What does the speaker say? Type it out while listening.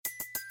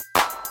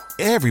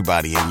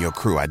Everybody in your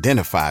crew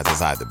identifies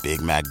as either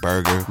Big Mac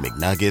Burger,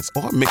 McNuggets,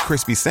 or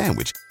McCrispy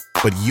Sandwich.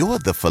 But you're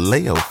the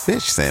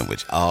Filet-O-Fish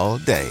Sandwich all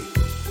day.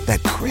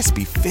 That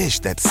crispy fish,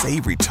 that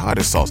savory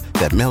tartar sauce,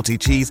 that melty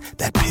cheese,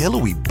 that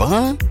pillowy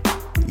bun.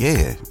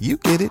 Yeah, you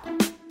get it.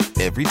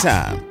 Every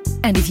time.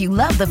 And if you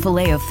love the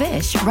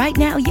Filet-O-Fish, right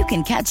now you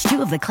can catch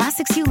two of the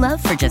classics you love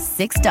for just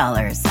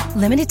 $6.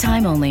 Limited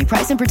time only.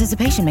 Price and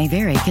participation may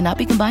vary. Cannot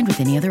be combined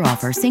with any other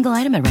offer. Single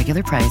item at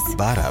regular price.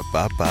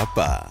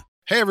 Ba-da-ba-ba-ba.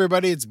 Hey,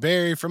 everybody, it's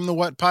Barry from the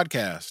What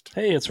Podcast.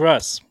 Hey, it's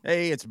Russ.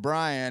 Hey, it's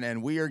Brian,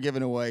 and we are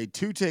giving away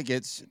 2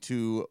 tickets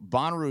to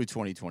Bonnaroo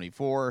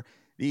 2024.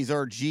 These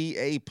are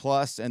GA+,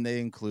 and they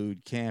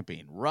include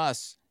camping.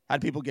 Russ, how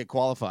do people get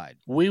qualified?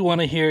 We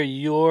want to hear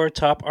your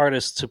top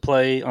artists to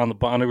play on the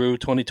Bonnaroo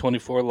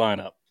 2024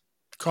 lineup.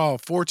 Call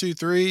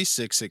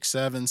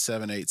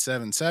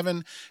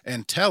 423-667-7877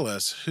 and tell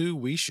us who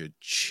we should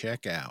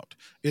check out.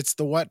 It's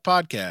the What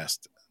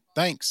Podcast.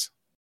 Thanks.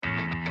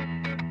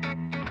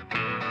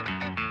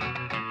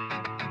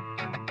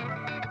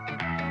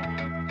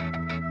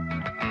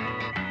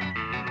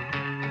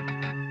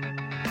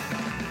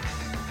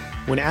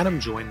 When Adam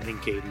joined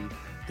Link 80,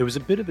 there was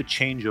a bit of a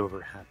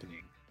changeover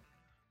happening.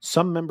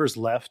 Some members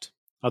left,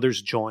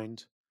 others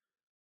joined.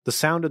 The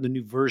sound of the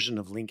new version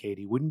of Link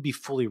 80 wouldn't be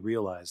fully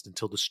realized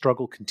until The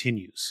Struggle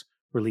Continues,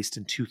 released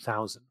in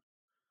 2000.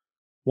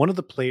 One of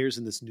the players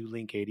in this new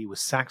Link 80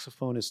 was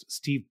saxophonist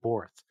Steve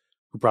Borth,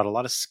 who brought a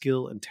lot of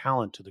skill and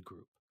talent to the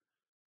group.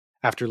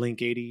 After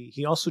Link 80,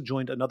 he also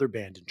joined another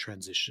band in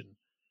transition,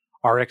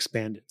 RX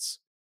Bandits,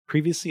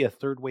 previously a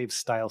third-wave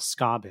style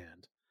ska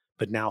band,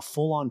 but now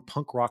full-on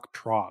punk rock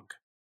prog.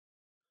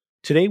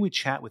 Today we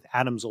chat with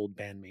Adam's old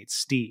bandmate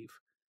Steve.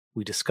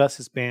 We discuss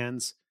his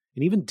bands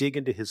and even dig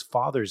into his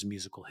father's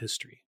musical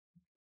history.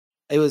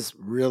 It was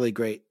really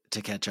great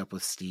to catch up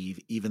with Steve,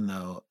 even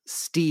though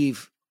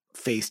Steve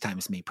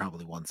FaceTimes me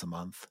probably once a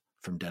month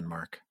from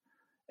Denmark,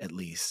 at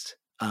least.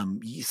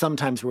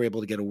 Sometimes we're able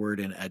to get a word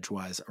in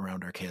edgewise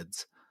around our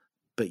kids,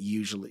 but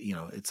usually,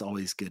 it's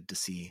always good to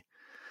see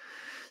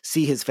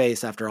his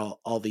face after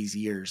all these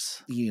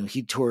years.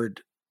 He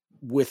toured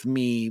with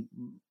me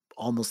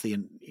almost the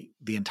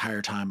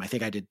entire time. I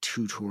think I did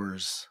 2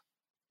 tours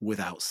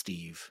without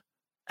Steve,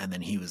 and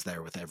then he was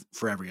there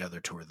for every other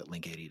tour that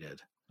Link 80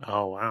 did.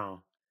 Oh,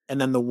 wow. And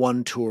then the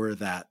one tour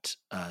that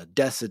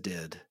Dessa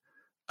did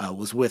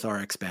was with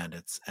RX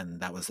Bandits, and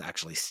that was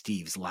actually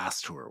Steve's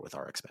last tour with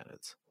RX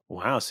Bandits.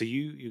 Wow, so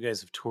you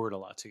guys have toured a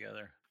lot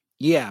together.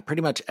 Yeah,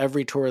 pretty much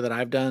every tour that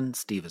I've done,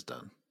 Steve has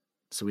done.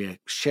 So we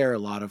share a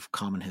lot of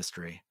common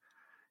history.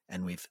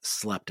 And we've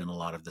slept in a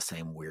lot of the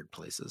same weird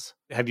places.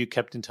 Have you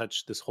kept in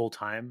touch this whole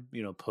time,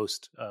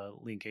 post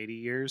Link 80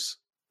 years?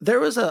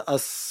 There was a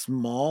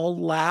small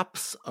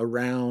lapse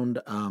around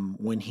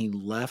when he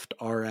left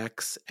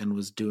RX and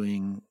was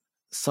doing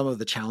some of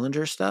the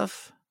Challenger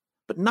stuff,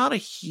 but not a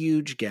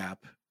huge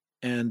gap.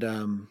 And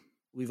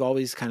we've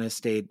always kind of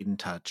stayed in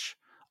touch.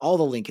 All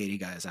the Link 80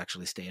 guys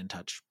actually stay in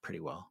touch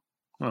pretty well.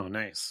 Oh,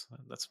 nice.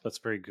 That's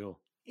very cool.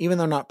 Even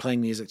though not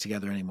playing music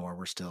together anymore,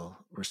 we're still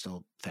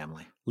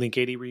family. Link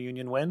 80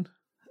 reunion when?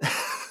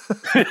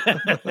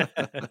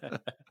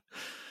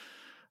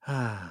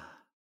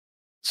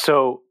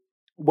 So,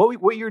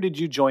 what year did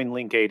you join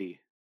Link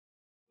 80?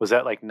 Was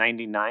that like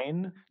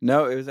 99?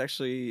 No, it was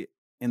actually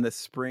in the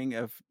spring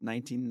of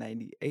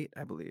 1998,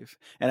 I believe.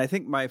 And I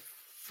think my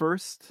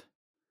first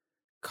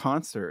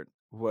concert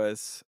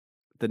was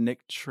the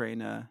Nick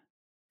Traina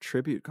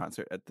tribute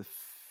concert at the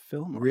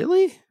Fillmore.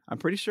 Really? I'm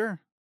pretty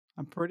sure.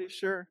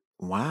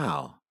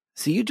 Wow.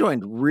 So you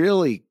joined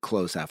really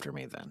close after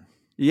me then.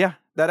 Yeah,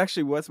 that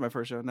actually was my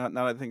first show, now that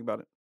I think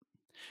about it.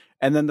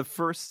 And then the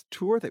first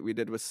tour that we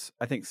did was,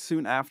 I think,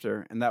 soon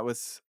after, and that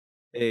was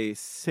a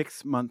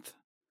 6-month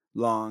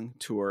long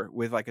tour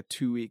with like a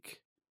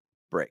 2-week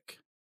break.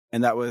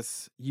 And that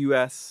was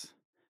US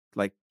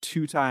like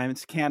 2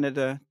 times,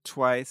 Canada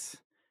twice,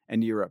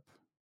 and Europe.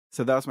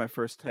 So that was my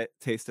first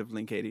taste of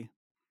Link 80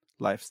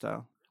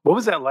 lifestyle. What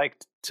was that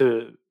like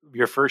to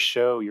your first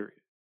show,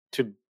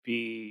 to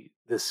be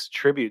this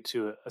tribute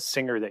to a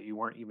singer that you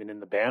weren't even in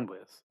the band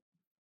with?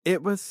 I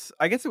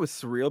guess it was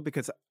surreal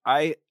because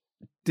I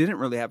didn't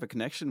really have a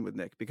connection with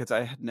Nick because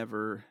I had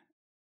never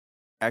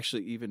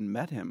actually even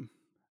met him.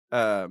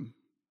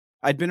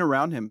 I'd been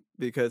around him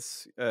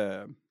because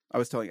I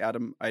was telling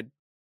Adam I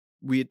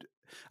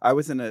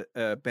was in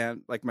a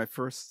band, like my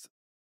first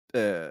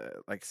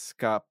like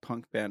ska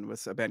punk band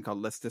was a band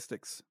called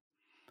Lestistics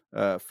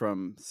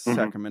from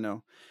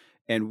Sacramento,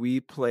 and we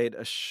played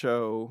a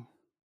show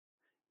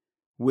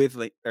with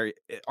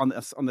on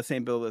the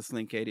same bill as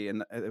Link 80,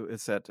 and it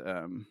was at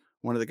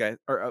one of the guys,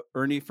 or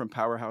Ernie from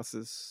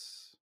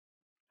Powerhouse's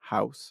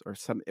house or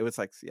some. It was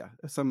like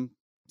some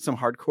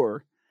hardcore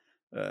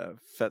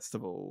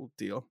festival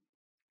deal.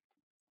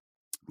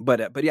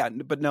 But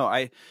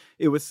no,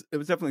 it was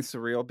definitely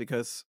surreal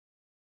because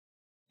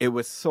it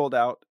was sold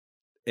out,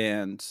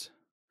 and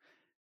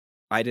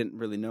I didn't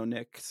really know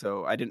Nick,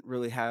 so I didn't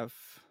really have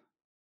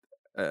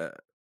a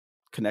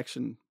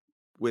connection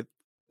with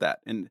that.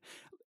 And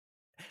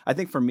I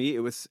think for me,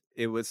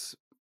 it was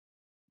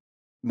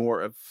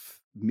more of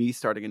me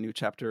starting a new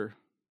chapter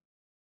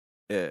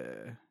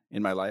in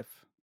my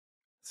life.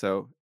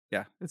 So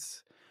yeah,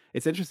 it's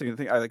interesting to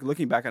think. I like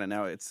looking back on it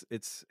now. It's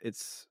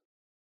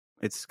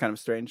kind of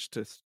strange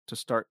to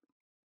start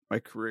my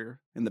career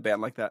in the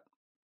band like that.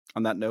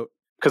 On that note,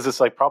 because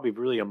it's like probably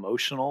really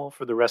emotional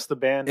for the rest of the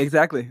band.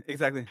 Exactly.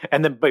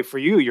 And then, but for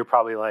you, you're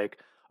probably like,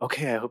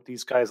 okay, I hope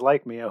these guys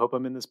like me. I hope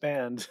I'm in this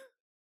band.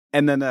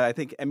 And then I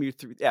think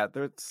MU3, yeah,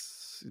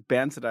 there's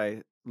bands that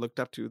I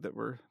looked up to that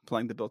were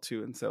playing the bill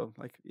too. And so,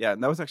 like, yeah,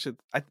 and that was actually,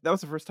 that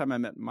was the first time I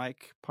met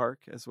Mike Park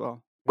as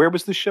well. Where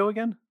was the show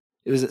again?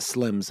 It was at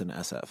Slim's in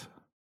SF.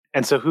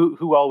 And so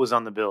who all was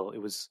on the bill? It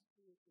was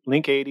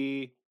Link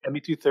 80,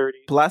 ME230.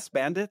 Blast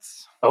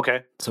Bandits.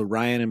 Okay. So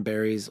Ryan and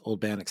Barry's old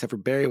band, except for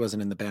Barry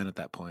wasn't in the band at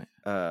that point.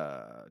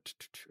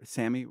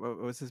 Sammy, what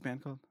was his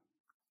band called?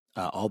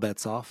 All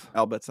Bets Off.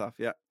 All Bets Off,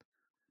 yeah.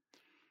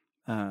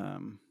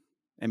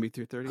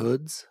 ME330.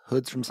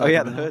 Hoods from Oh yeah,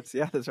 Sacramento. the Hoods.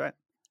 Yeah, that's right.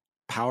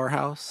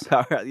 Powerhouse.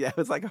 Yeah, it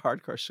was like a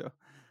hardcore show.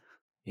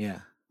 Yeah.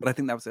 But I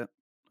think that was it.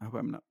 I hope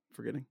I'm not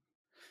forgetting.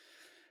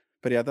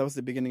 But yeah, that was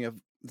the beginning of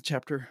the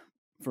chapter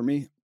for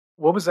me.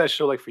 What was that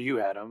show like for you,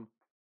 Adam?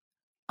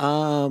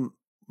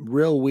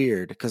 Real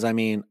weird, because I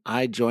mean,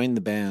 I joined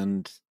the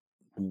band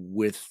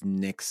with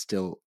Nick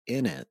still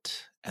in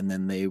it, and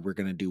then they were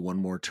going to do one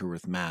more tour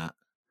with Matt,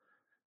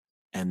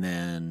 and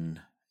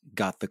then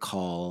got the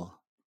call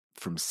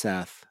from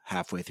Seth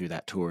halfway through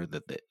that tour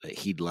that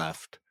he'd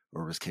left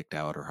or was kicked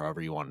out or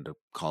however you wanted to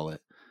call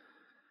it,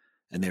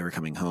 and they were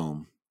coming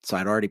home. So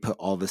I'd already put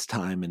all this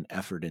time and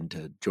effort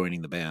into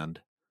joining the band,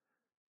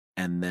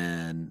 and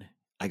then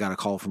I got a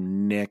call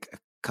from Nick a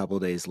couple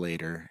of days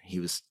later. He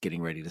was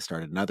getting ready to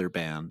start another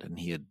band, and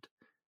he had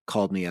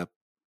called me up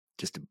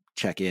just to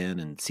check in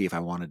and see if I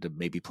wanted to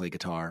maybe play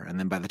guitar. And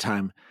then by the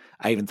time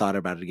I even thought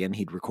about it again,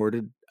 he'd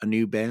recorded a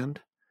new band,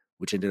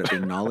 which ended up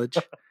being Knowledge.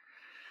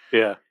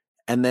 Yeah.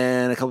 And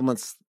then a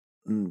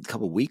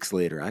couple weeks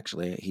later,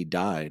 actually, he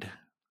died.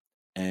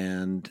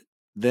 And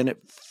then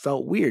it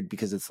felt weird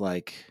because it's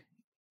like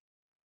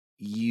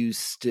you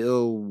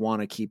still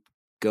want to keep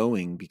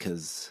going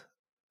because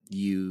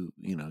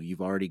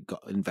you've already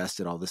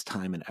invested all this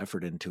time and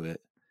effort into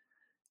it,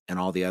 and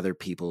all the other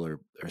people are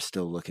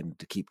still looking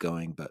to keep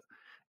going, but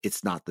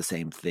it's not the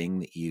same thing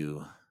that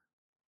you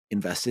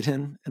invested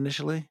in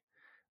initially.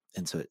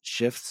 And so it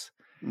shifts.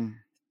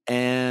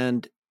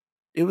 And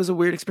it was a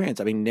weird experience.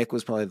 I mean, Nick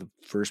was probably the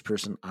first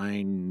person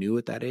I knew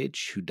at that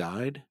age who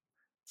died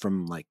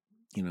from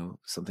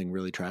something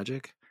really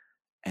tragic.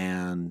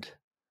 And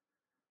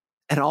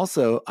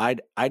also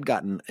I'd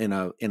gotten in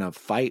a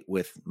fight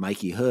with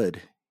Mikey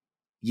Hood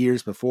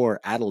years before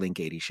at a Link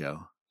 80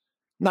 show.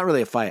 Not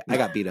really a fight. I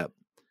got beat up.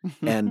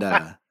 And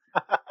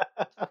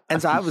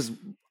and so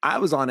I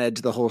was on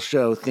edge the whole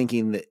show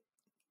thinking that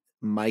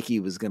Mikey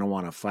was going to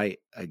want to fight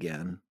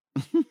again.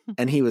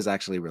 And he was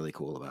actually really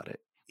cool about it.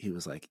 He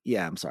was like,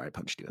 "Yeah, I'm sorry I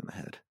punched you in the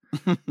head."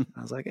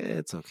 I was like,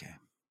 "It's okay."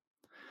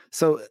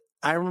 So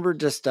I remember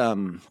just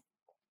at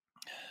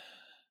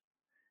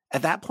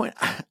that point,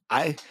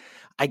 I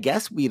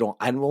guess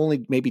I've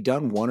only maybe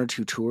done one or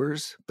two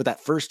tours, but that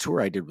first tour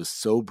I did was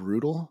so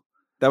brutal.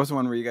 That was the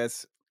one where you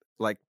guys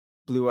like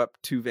blew up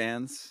 2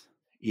 vans.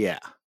 Yeah.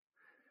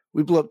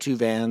 We blew up 2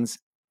 vans.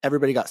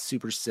 Everybody got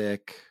super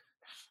sick.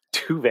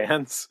 2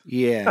 vans?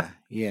 Yeah.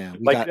 We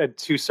like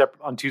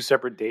on 2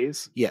 separate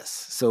days? Yes.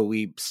 So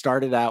we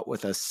started out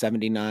with a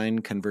 79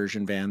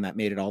 conversion van that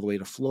made it all the way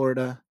to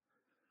Florida.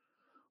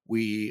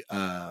 We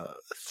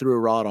threw a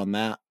rod on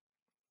that.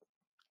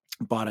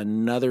 Bought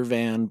another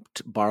van,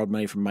 borrowed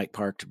money from Mike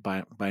Park to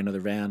buy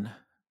another van.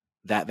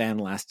 That van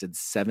lasted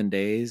 7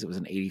 days. It was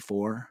an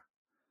 84.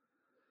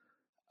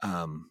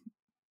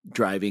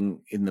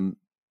 Driving in the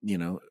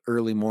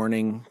early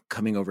morning,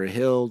 coming over a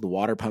hill, the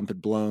water pump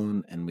had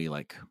blown, and we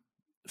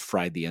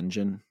fried the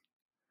engine,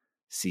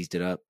 seized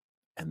it up,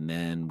 and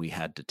then we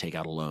had to take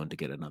out a loan to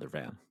get another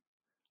van,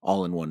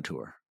 all in one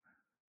tour.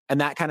 And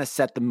that kind of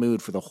set the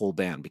mood for the whole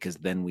band, because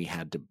then we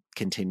had to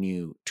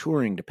continue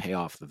touring to pay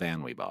off the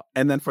van we bought.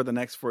 And then for the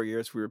next 4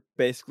 years, we were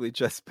basically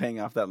just paying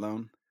off that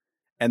loan.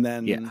 And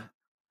then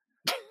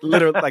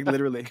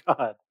literally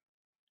God.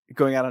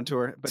 Going out on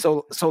tour. But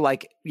so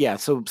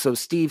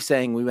Steve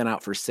saying we went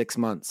out for 6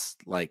 months,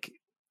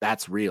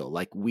 that's real.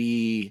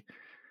 We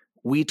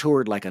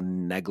toured like a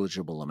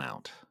negligible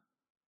amount.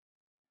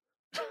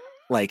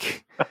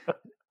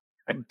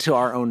 To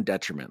our own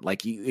detriment.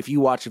 If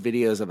you watch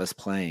videos of us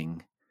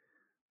playing,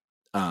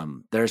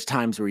 there's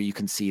times where you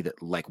can see that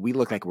we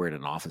look like we're at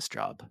an office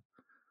job.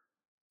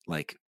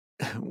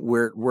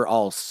 We're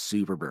all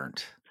super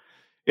burnt.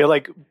 Yeah,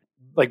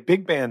 like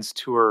big bands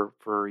tour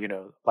for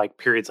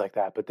periods like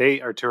that, but they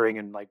are touring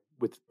in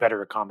with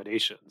better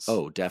accommodations.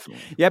 Oh,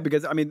 definitely. Yeah,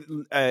 because I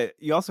mean,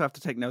 you also have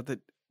to take note that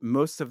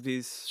most of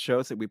these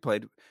shows that we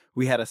played,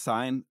 we had a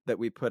sign that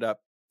we put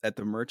up at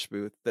the merch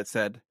booth that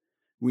said,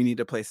 "We need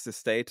a place to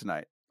stay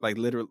tonight."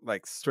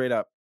 Literally, straight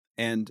up.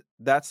 And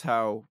that's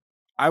how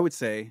I would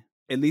say,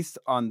 at least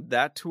on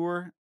that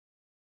tour,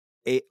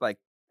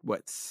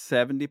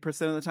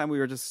 70% of the time we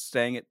were just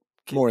staying at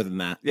More than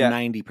that. Yeah.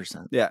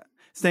 90%. Yeah.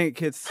 Staying at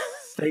kids'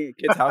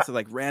 houses,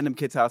 like random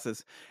kids'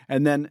 houses.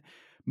 And then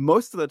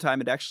most of the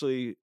time it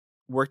actually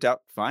worked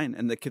out fine.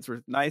 And the kids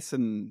were nice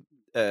and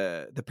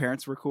the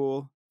parents were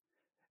cool.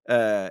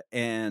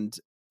 And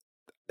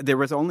there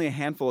was only a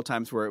handful of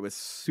times where it was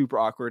super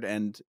awkward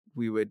and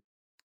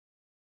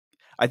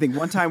I think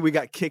one time we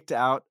got kicked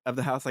out of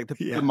the house. Like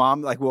the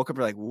mom like woke up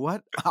and like,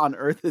 what on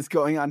earth is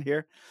going on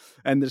here?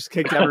 And just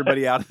kicked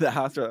everybody out of the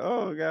house. Like,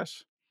 oh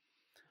gosh.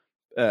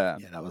 Yeah,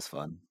 that was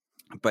fun.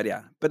 But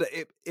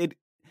it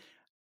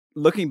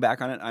looking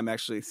back on it, I'm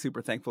actually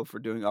super thankful for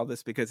doing all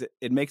this because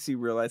it makes you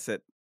realize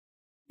that,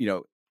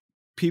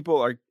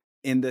 people are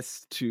in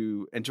this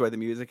to enjoy the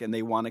music and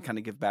they want to kind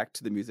of give back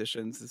to the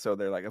musicians. So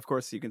they're like, of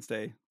course you can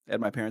stay at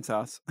my parents'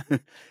 house.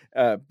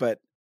 But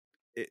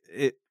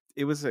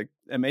it was an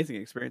amazing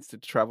experience to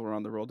travel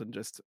around the world and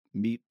just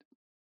meet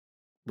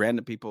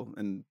random people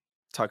and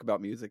talk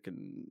about music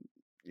and,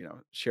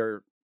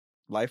 share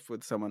life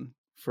with someone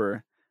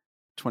for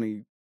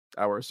 20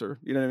 hours or,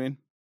 you know what I mean?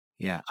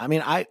 Yeah. I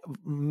mean,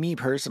 me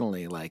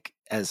personally, like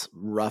as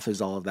rough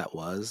as all of that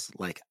was,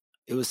 like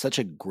it was such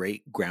a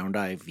great ground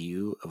eye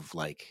view of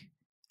like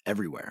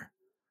everywhere.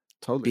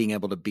 Totally. Being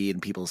able to be in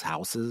people's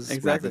houses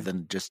Exactly. rather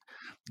than just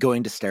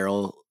going to a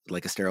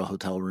sterile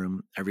hotel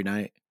room every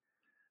night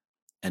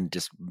and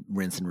just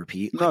rinse and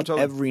repeat. No, Like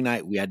totally. every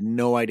night we had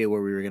no idea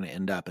where we were going to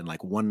end up. And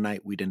like one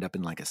night we'd end up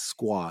in like a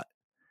squat.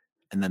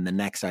 And then the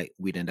next night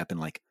we'd end up in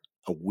like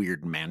a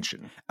weird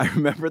mansion. I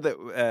remember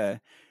that.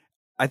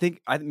 I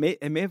think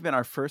it may have been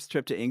our first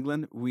trip to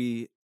England.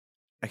 We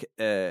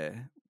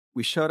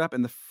showed up,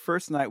 and the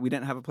first night we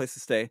didn't have a place to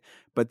stay.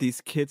 But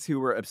these kids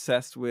who were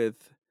obsessed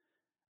with,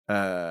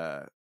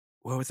 what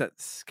was that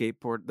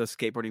those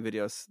skateboarding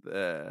videos?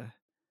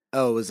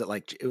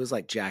 It was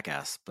like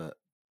Jackass, but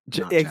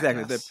not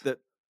exactly Jackass. the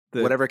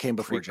whatever came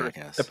before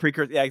Jackass. The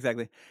precursor, yeah,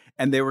 exactly.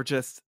 And they were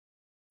just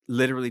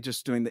literally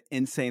just doing the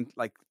insane,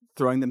 like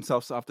throwing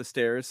themselves off the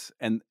stairs,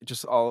 and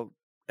just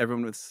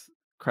everyone was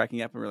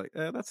cracking up, and we're like,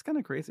 that's kind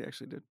of crazy,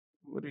 actually, dude.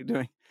 What are you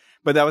doing?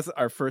 But that was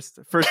our first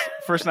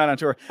night on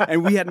tour,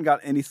 and we hadn't got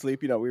any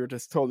sleep. We were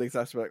just totally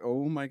exhausted. We're like,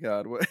 oh my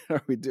god, what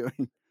are we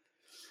doing?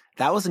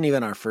 That wasn't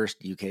even our first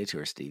UK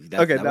tour, Steve.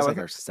 That was like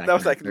our second. That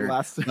was like the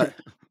last.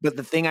 But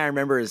the thing I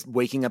remember is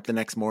waking up the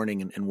next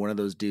morning, and one of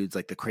those dudes,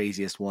 like the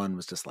craziest one,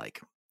 was just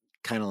like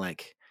kind of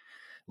like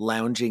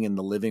lounging in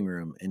the living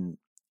room. And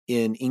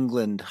in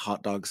England,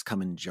 hot dogs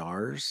come in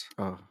jars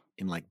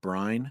in like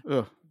brine.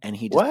 Ugh. And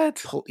he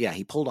just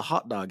pulled a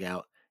hot dog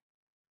out,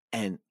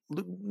 and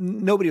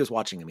nobody was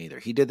watching him either.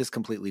 He did this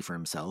completely for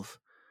himself.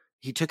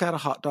 He took out a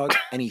hot dog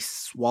and he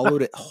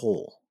swallowed it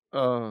whole.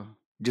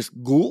 Just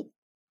gulp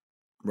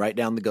right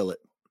down the gullet.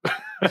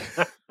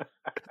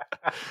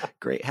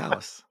 Great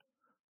house.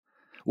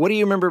 What do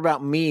you remember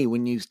about me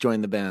when you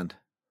joined the band?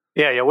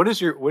 Yeah.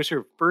 What's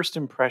your first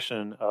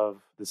impression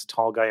of this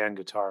tall guy on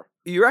guitar?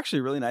 You were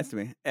actually really nice to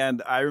me,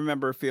 and I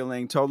remember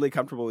feeling totally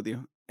comfortable with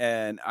you.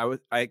 And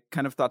I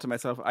kind of thought to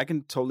myself, I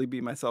can totally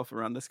be myself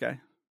around this guy.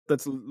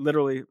 That's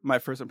literally my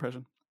first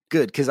impression.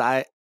 Good, because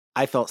I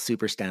felt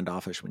super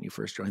standoffish when you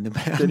first joined the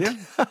band. Did you?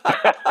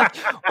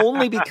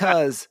 Only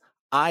because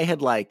I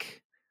had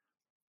like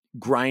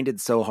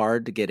grinded so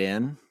hard to get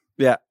in.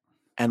 Yeah.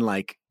 And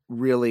like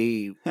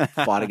really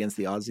fought against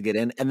the odds to get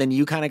in. And then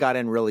you kind of got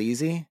in real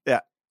easy. Yeah.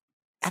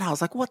 And I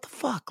was like, what the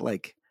fuck?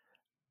 Like,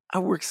 I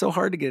worked so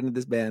hard to get into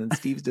this band, and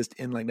Steve's just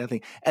in like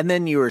nothing. And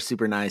then you were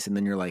super nice, and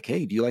then you're like,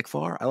 hey, do you like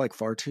Far? I like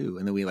Far too.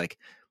 And then we like,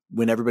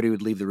 when everybody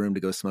would leave the room to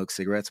go smoke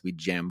cigarettes, we'd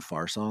jam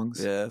Far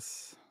songs.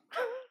 Yes.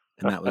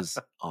 And that was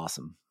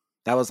awesome.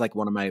 That was like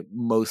one of my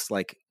most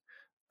like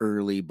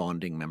early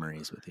bonding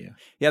memories with you.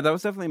 Yeah, that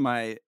was definitely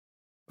my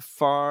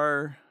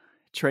Far,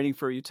 Training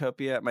for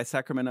Utopia, my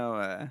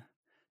Sacramento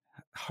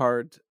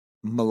hard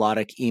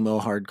melodic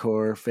emo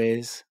hardcore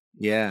phase.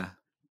 Yeah.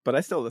 But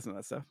I still listen to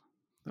that stuff.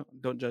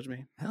 Don't judge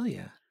me. Hell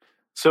yeah.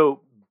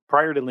 So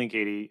prior to Link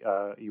 80,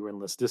 you were in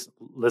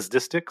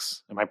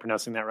Lesdistics. Am I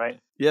pronouncing that right?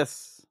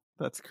 Yes,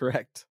 that's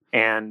correct.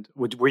 And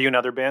were you in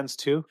other bands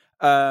too?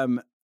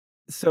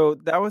 So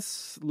that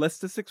was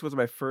Lesdistics was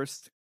my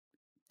first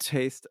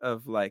taste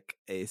of like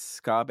a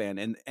ska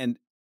band, and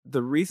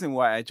the reason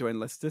why I joined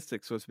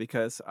Lesdistics was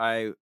because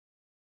I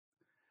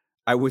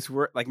was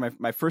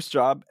my first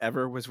job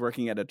ever was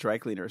working at a dry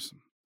cleaners,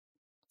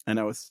 and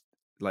I was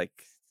like,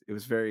 it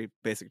was a very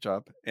basic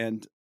job,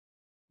 and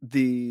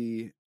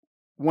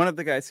one of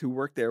the guys who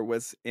worked there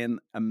was in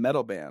a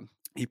metal band.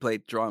 He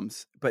played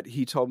drums, but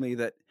he told me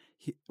that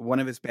one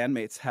of his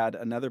bandmates had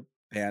another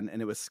band,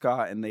 and it was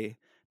ska, and they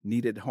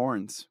needed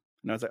horns.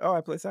 And I was like, oh,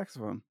 I play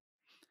saxophone.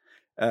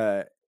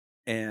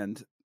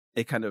 And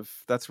it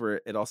that's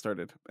where it all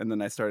started. And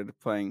then I started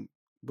playing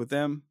with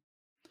them.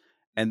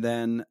 And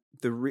then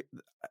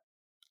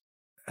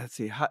let's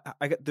see,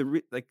 I got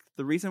the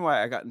reason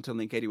why I got into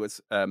Link 80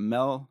 was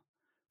Mel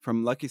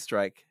from Lucky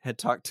Strike had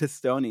talked to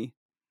Stoney,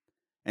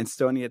 and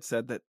Stoney had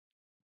said that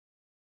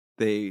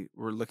they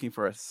were looking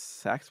for a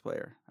sax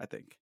player, I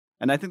think.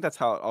 And I think that's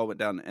how it all went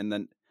down. And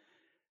then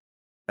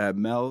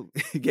Mel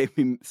gave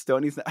me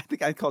Stoney's. I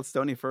think I called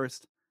Stoney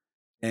first,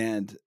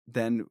 and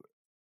then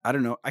I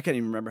don't know. I can't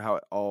even remember how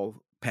it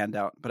all panned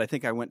out, but I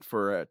think I went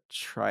for a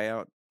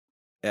tryout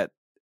at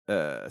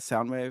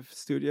Soundwave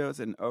Studios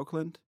in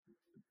Oakland.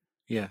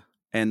 Yeah.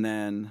 And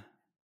then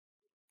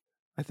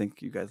I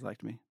think you guys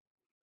liked me.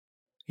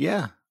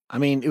 Yeah. I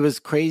mean, it was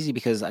crazy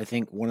because I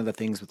think one of the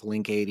things with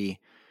Link 80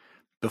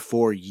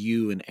 before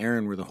you and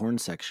Aaron were the horn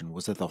section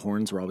was that the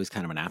horns were always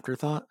kind of an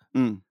afterthought.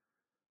 Mm.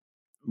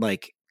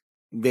 Like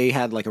they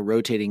had like a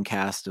rotating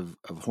cast of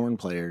horn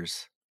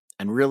players,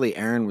 and really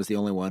Aaron was the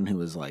only one who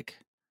was like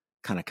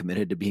kind of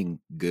committed to being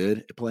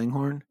good at playing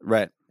horn.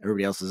 Right.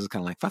 Everybody else is just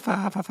kind of like fa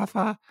fa fa fa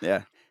fa.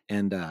 Yeah.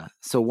 And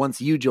so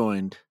once you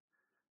joined,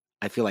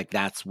 I feel like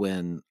that's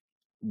when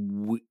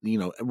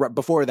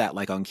before that,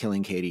 like on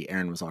Killing Katie,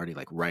 Aaron was already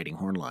like writing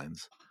horn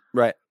lines.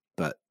 Right.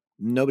 But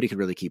nobody could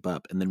really keep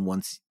up. And then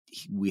once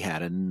we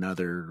had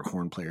another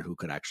horn player who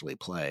could actually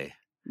play,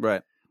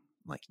 right,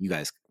 like you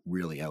guys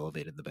really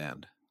elevated the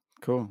band.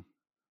 Cool.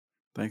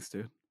 Thanks,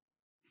 dude.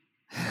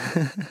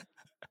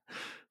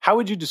 How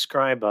would you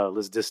describe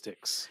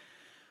Lisdistics?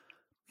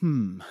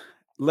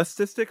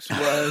 Lisdistics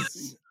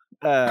was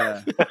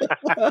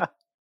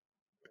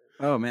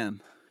oh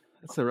man,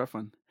 that's a rough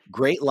one.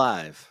 Great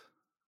live.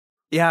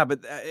 Yeah,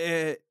 but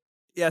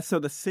so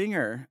the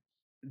singer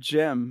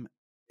Jim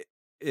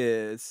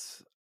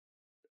is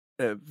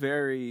a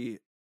very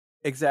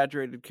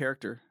exaggerated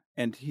character,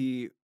 and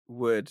he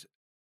would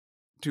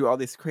do all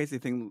these crazy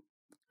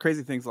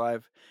things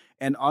live.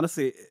 And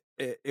honestly,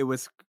 it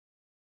was,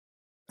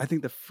 I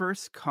think, the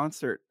first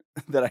concert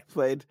that I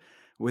played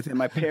with him.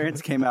 My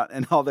parents came out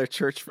and all their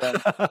church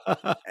friends,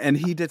 and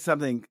he did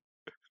something.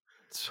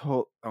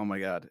 Oh my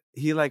God!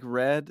 He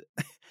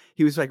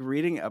he was like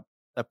reading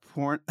a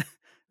porn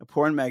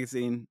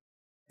magazine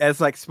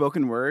as like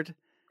spoken word,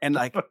 and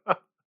like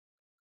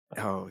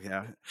oh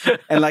yeah,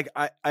 and like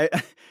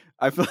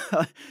I feel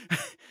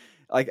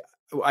like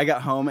I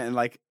got home and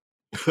like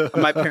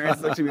my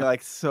parents looked at me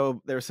like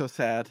they were so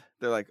sad.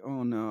 They're like,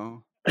 oh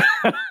no,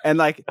 and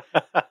like,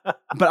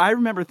 but I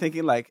remember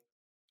thinking like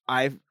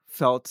I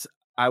felt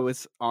I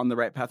was on the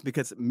right path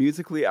because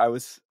musically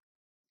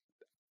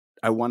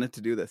I wanted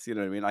to do this, you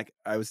know what I mean? Like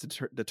I was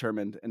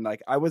determined, and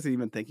like I wasn't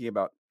even thinking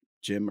about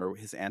Jim or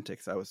his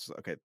antics. I was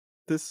okay,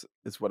 this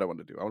is what I want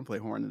to do. I want to play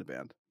horn in a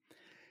band.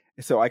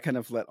 So I kind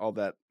of let all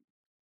that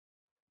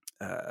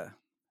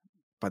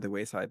by the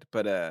wayside.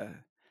 But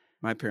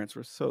my parents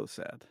were so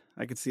sad.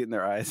 I could see it in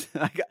their eyes.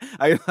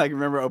 I like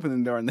remember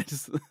opening the door and they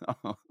just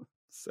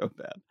so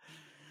bad.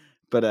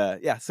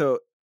 But yeah,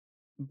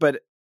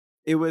 but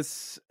it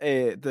was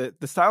the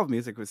style of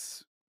music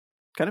was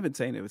kind of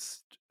insane. It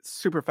was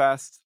super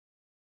fast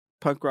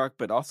punk rock,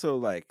 but also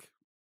like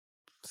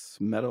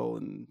metal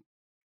and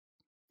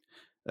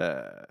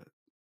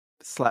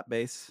slap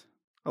bass.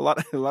 A lot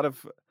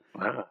of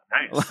wow,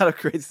 nice. A lot of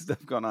crazy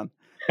stuff going on.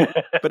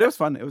 But it was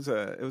fun. It was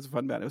a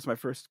fun band. It was my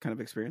first kind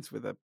of experience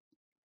with a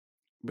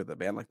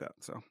band like that.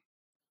 So.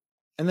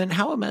 And then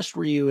how enmeshed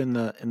were you in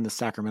the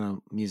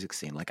Sacramento music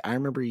scene? Like I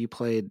remember you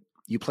played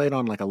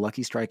on like a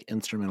Lucky Strike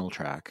instrumental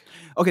track.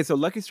 Okay, so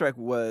Lucky Strike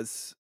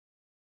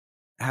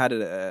had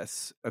it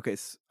as okay.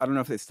 I don't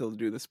know if they still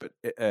do this, but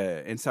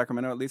in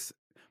Sacramento at least,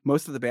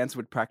 most of the bands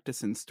would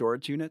practice in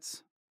storage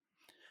units.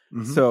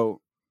 Mm-hmm.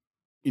 So,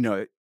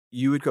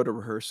 you would go to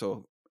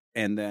rehearsal,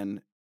 and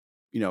then,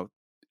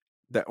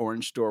 the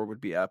orange door would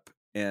be up,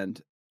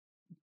 and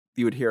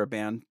you would hear a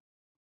band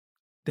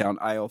down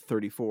aisle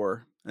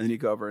 34, and then you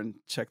go over and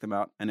check them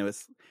out. And it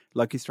was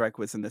Lucky Strike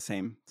was in the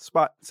same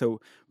spot, so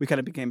we kind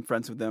of became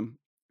friends with them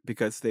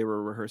because they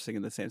were rehearsing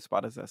in the same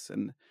spot as us,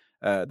 and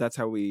that's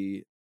how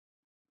we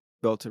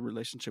built a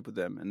relationship with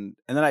them. And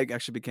then I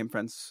actually became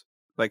friends,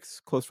 like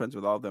close friends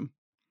with all of them,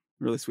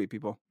 really sweet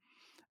people.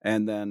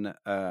 And then,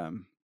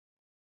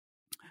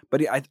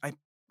 but I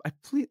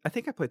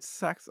think I played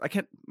sax. I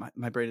can't.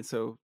 My brain is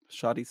so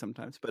shoddy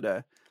sometimes, but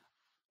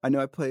I know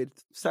I played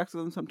sax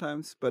with them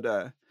sometimes.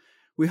 But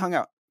we hung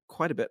out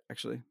quite a bit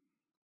actually,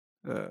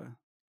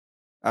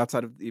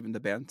 outside of even the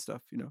band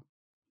stuff,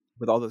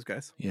 with all those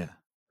guys. Yeah.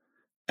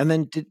 And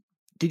then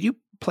did you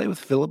play with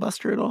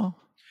Filibuster at all?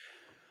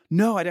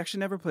 No, I'd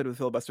actually never played with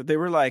Filibuster. They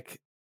were like,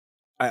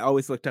 I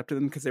always looked up to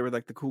them because they were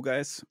like the cool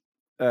guys,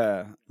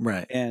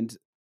 right? And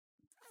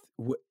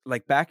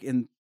like back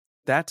in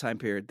that time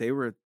period, they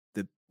were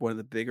one of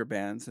the bigger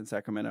bands in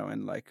Sacramento,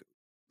 and like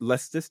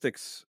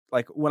Lisdistics.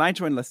 Like when I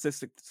joined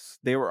Lisdistics,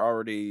 they were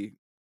already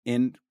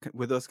in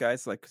with those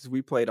guys. Like because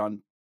we played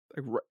on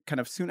kind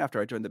of soon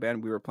after I joined the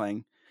band, we were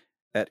playing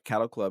at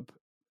Cattle Club,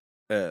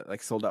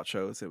 like sold out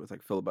shows. It was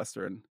like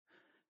Filibuster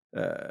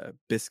and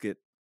Biscuit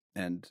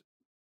and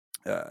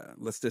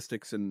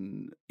Lisdistics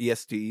and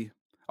ESD,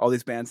 all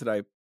these bands that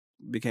I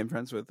became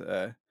friends with.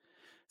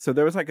 So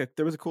there was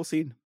a cool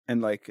scene,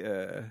 and like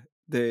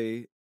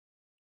the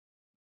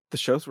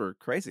shows were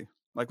crazy.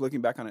 Like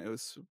looking back on it, it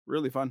was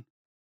really fun,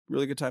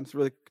 really good times,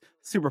 really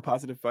super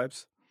positive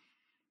vibes.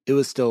 It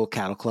was still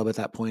Cattle Club at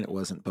that point. It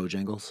wasn't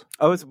Bojangles.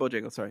 Oh, it was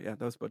Bojangles. Sorry, yeah,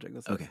 that was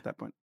Bojangles. Okay, at that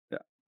point, yeah.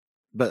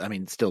 But I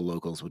mean, still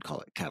locals would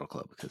call it Cattle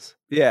Club because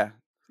Yeah.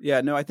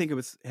 No, I think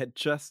it had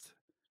just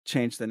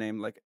changed the name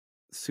like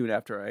soon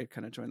after I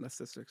kind of joined Les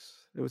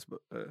Districts. It was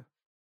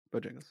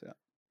Bojangles. Yeah.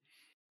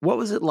 what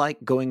was it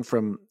like going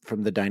from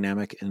the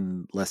dynamic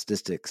in Les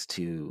Districts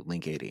to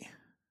Link 80?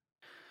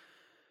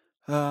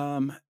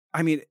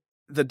 I mean,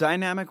 the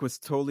dynamic was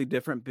totally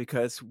different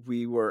because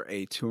we were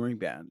a touring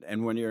band,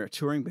 and when you're a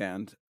touring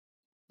band,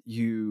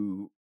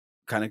 you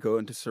kind of go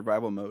into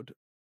survival mode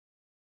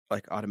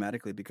like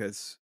automatically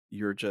because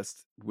you're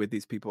just with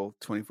these people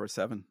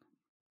 24/7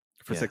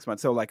 for 6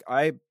 months. So like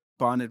I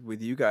bonded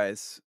with you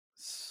guys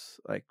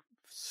like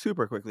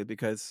super quickly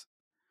because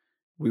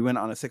we went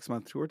on a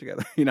 6-month tour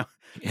together,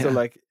 So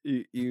like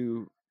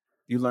you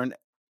learn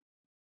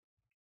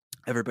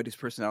everybody's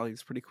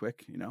personalities pretty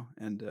quick,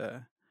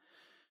 and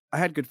I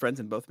had good friends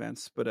in both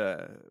bands, but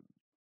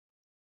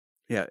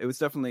yeah, it was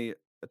definitely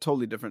a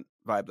totally different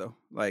vibe though.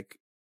 Like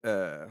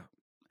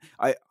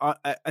I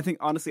think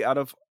honestly, out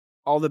of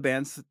all the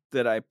bands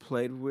that I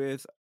played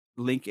with,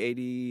 Link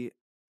 80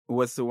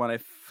 was the one I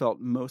felt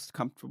most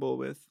comfortable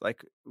with.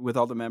 Like with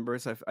all the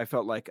members, I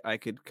felt like I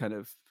could kind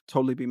of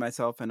totally be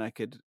myself, and I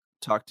could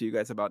talk to you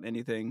guys about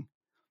anything.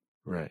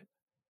 Right.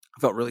 I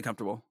felt really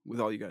comfortable with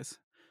all you guys.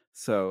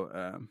 So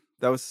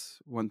that was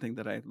one thing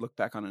that I look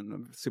back on and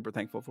I'm super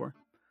thankful for.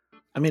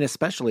 I mean,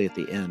 especially at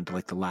the end,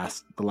 like the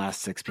last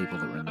 6 people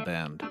that were in the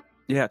band.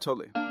 Yeah,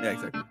 totally. Yeah,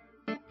 exactly.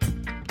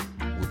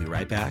 We'll be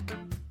right back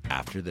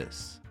after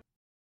this.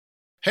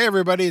 Hey,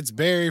 everybody, it's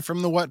Barry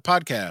from the What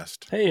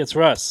Podcast. Hey, it's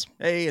Russ.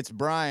 Hey, it's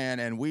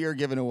Brian, and we are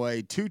giving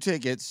away 2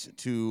 tickets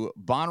to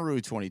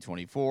Bonnaroo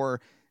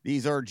 2024.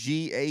 These are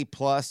GA+,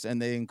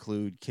 and they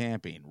include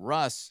camping.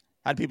 Russ,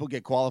 how do people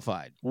get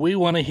qualified? We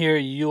want to hear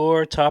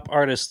your top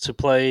artists to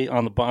play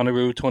on the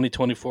Bonnaroo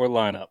 2024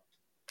 lineup.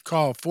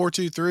 Call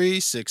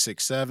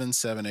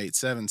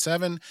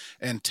 423-667-7877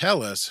 and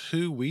tell us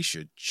who we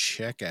should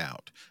check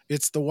out.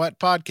 It's the What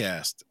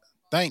Podcast.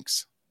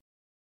 Thanks.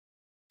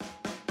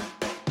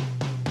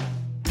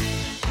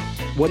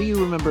 What do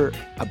you remember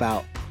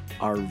about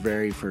our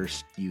very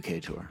first UK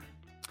tour?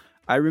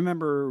 I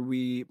remember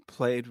we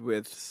played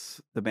with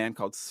the band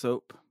called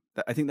Soap.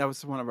 I think that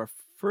was one of our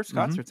first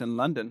concerts in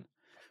London.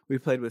 We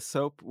played with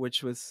Soap,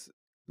 which was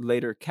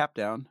later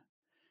Capdown.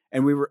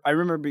 And I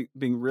remember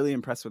being really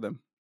impressed with them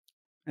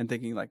and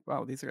thinking like,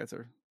 wow, these guys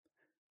are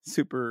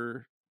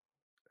super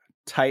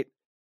tight,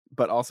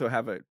 but also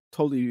have a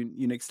totally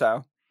unique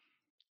style.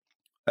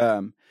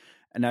 And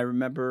I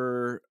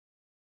remember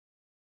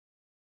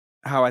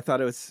how I thought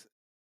it was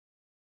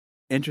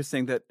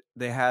interesting that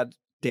they had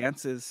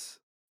dances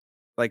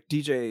like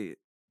DJ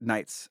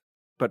nights,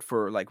 but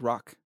for like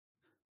rock.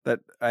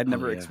 That I'd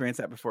never experienced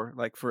that before.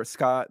 Like for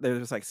ska, there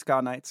was like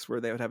ska nights where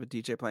they would have a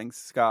DJ playing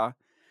ska,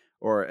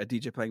 or a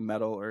DJ playing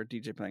metal, or a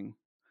DJ playing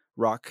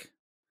rock.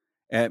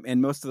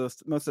 And most of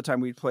the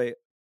time we'd play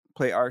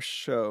our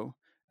show,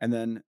 and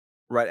then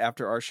right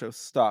after our show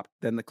stopped,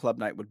 then the club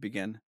night would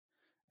begin,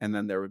 and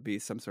then there would be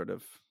some sort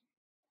of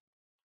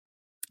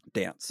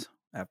dance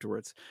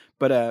afterwards.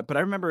 But I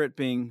remember it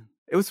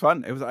was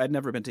fun. I'd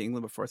never been to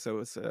England before, so it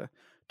was a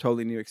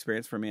totally new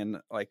experience for me.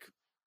 And like,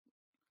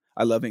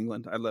 I love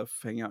England. I love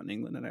hanging out in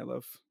England, and I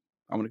want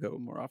to go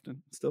more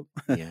often still.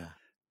 Yeah.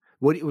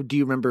 What do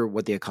you remember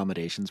what the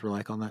accommodations were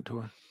like on that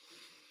tour?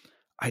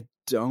 I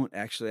don't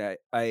actually.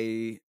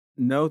 I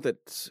know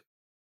that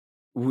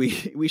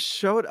we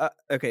showed up.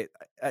 Okay,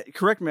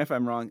 correct me if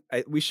I'm wrong.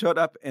 We showed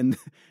up in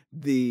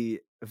the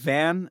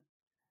van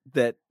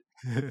that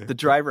the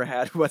driver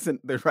had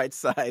wasn't the right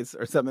size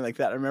or something like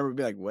that. I remember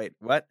being like, "Wait,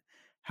 what?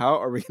 How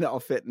are we going to all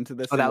fit into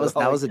this?" Oh, that was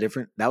a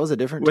different What's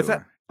tour.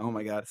 That? Oh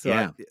my god! So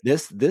yeah,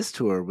 this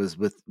tour was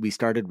we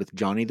started with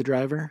Johnny the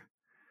driver,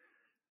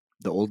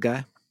 the old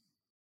guy.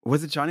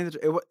 Was it Johnny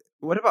the?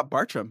 What about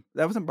Bartram?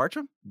 That wasn't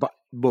Bartram.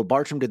 Well,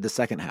 Bartram did the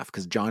second half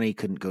because Johnny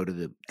couldn't go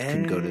to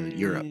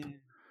Europe.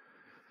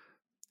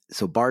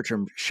 So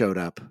Bartram showed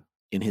up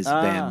in his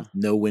van,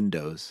 no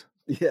windows.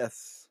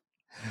 Yes,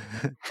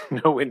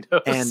 no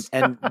windows.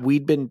 And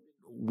we'd been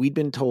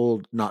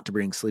told not to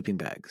bring sleeping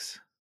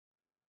bags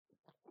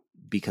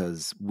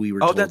because we were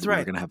told that's we right.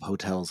 were going to have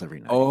hotels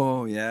every night.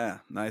 Oh yeah,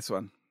 nice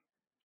one.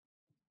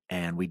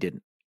 And we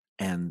didn't.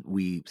 And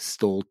we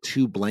stole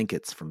 2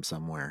 blankets from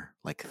somewhere,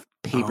 like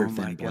paper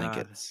thin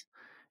blankets.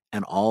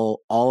 And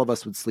all of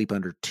us would sleep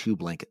under 2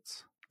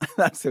 blankets.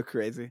 That's so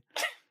crazy.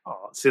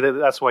 Oh, see,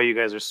 that's why you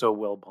guys are so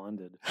well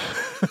bonded.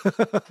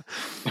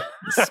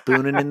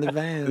 Spooning in the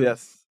van.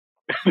 Yes,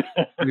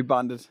 we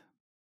bonded.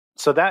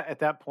 So that at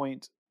that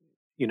point,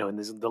 in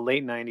the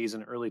late '90s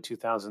and early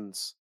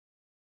 2000s,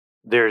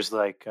 there's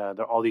like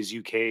there are all these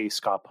UK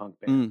ska punk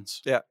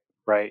bands. Yeah,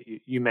 right.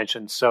 You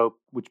mentioned Soap,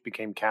 which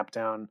became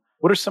Capdown.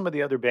 What are some of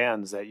the other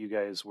bands that you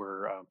guys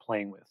were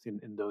playing with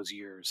in those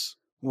years?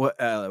 What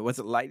was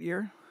it?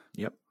 Lightyear.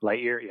 Yep,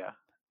 Lightyear. Yeah.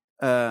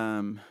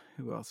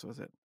 Who else was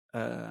it?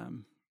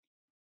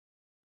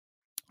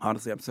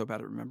 Honestly, I'm so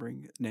bad at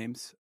remembering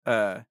names.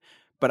 But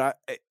I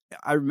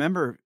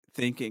remember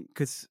thinking,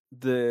 because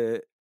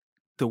the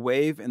the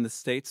wave in the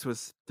States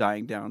was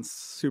dying down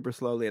super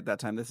slowly at that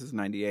time. This is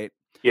 98.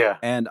 Yeah.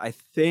 And I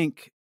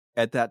think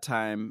at that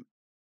time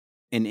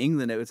in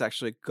England, it was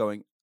actually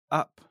going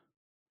up.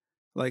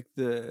 Like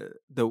the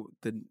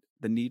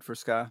need for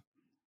ska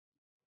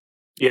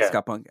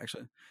punk,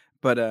 actually.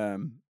 But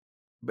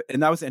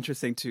and that was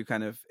interesting to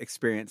kind of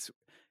experience,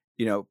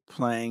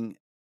 playing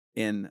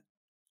in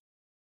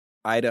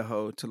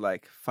Idaho to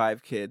like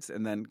 5 kids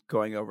and then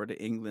going over to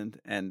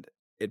England and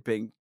it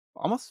being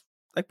almost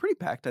like pretty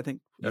packed, I think,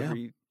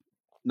 every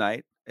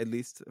night, at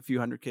least a few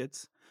hundred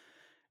kids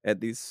at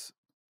these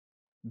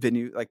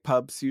venue, like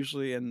pubs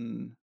usually,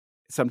 and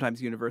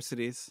sometimes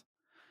universities.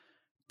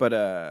 But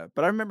I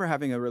remember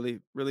having a really,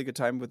 really good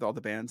time with all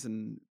the bands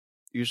and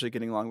usually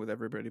getting along with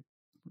everybody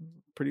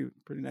pretty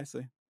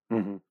nicely.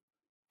 Mm-hmm.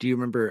 Do you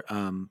remember,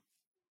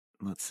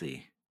 let's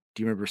see,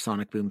 do you remember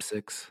Sonic Boom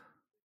 6?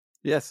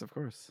 Yes, of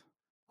course.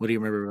 What do you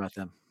remember about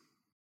them?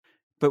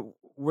 But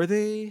when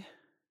did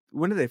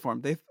they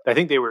form? I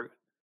think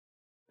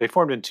they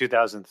formed in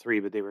 2003,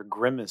 but they were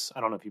Grimace.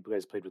 I don't know if you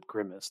guys played with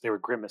Grimace. They were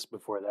Grimace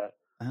before that.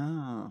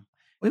 Oh.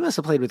 We must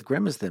have played with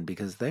Grimace then,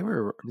 because they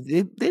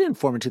didn't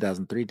form in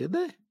 2003, did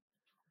they?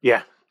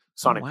 Yeah.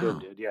 Sonic Boom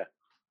did, yeah.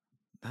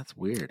 That's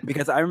weird.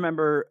 Because I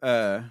remember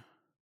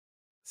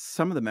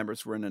some of the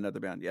members were in another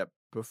band,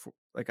 before,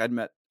 like I'd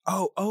met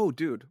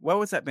dude, what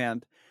was that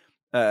band?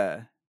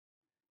 Five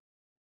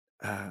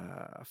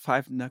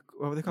Knuckle,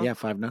 what were they called? Yeah,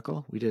 Five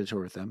Knuckle. We did a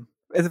tour with them.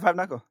 Is it Five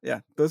Knuckle?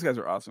 Yeah, those guys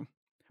were awesome.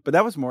 But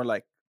that was more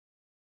like,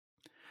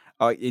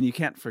 and you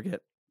can't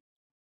forget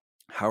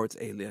Howard's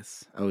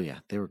Alias. Oh yeah,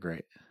 they were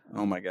great.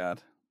 Oh my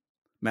God,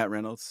 Matt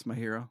Reynolds, my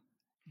hero.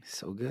 He's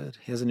so good.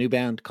 He has a new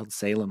band called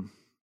Salem.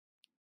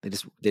 They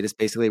just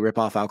basically rip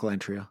off Alkaline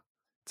Trio.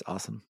 It's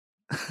awesome.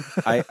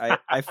 I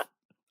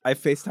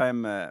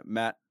FaceTime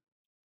Matt,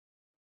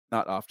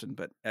 not often,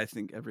 but I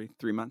think every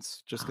 3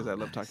 months, just because I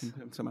love talking to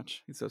him so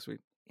much. He's so sweet.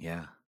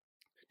 Yeah.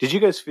 Did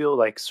you guys feel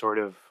like sort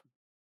of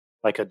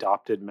like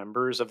adopted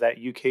members of that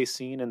UK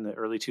scene in the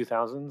early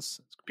 2000s?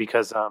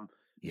 Because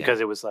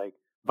it was like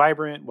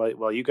vibrant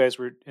while you guys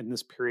were in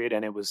this period,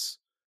 and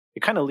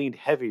it kind of leaned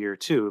heavier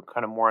too,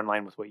 kind of more in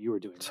line with what you were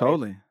doing.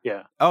 Totally. Right?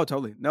 Yeah. Oh,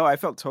 totally. No, I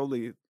felt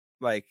totally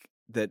like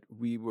that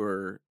we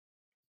were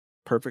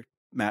perfect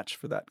match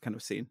for that kind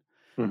of scene.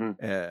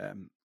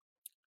 Mm-hmm.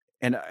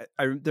 And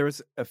I there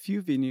was a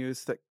few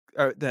venues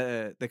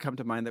that come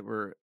to mind that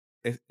were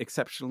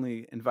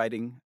exceptionally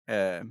inviting.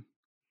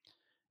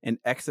 In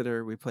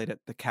Exeter, we played at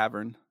the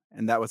Cavern,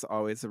 and that was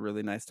always a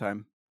really nice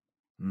time.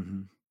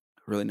 Mm-hmm.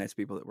 Really nice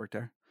people that worked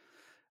there.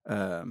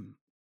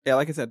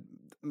 Like I said,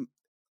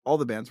 all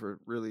the bands were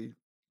really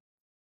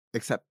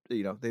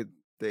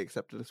they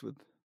accepted us with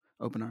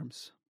open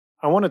arms.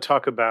 I want to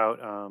talk about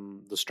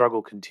The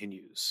Struggle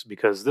Continues,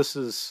 because this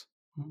is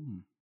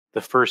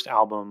the first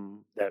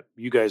album that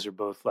you guys are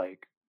both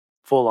like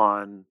full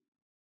on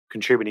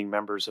contributing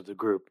members of the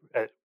group,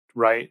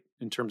 right?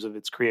 In terms of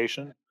its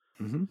creation.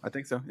 Mm-hmm. I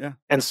think so. Yeah.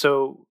 And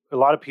so a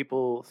lot of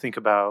people think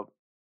about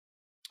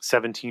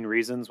 17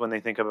 Reasons when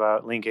they think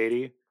about Link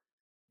 80,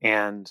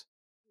 and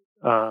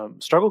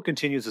Struggle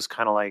Continues is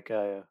kind of like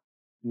a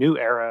new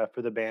era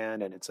for the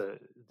band, and it's a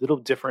little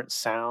different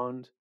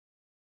sound.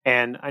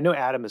 And I know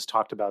Adam has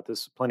talked about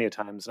this plenty of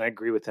times, and I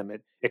agree with him.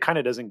 It kind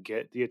of doesn't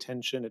get the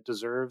attention it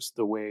deserves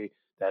the way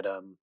that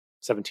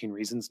 17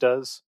 Reasons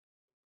does.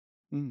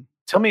 Mm.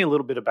 Tell me a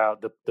little bit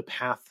about the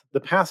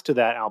path to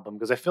that album,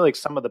 because I feel like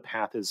some of the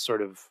path is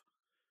sort of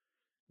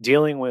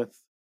dealing with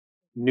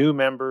new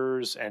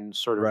members and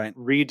sort of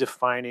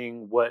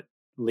redefining what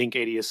Link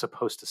 80 is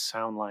supposed to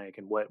sound like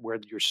and where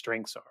your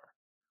strengths are.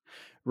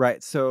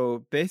 Right.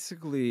 So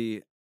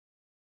basically,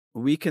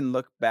 we can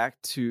look back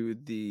to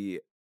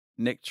the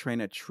Nick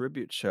Traina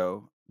tribute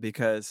show,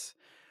 because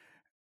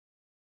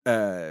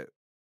there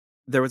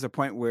was a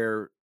point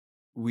where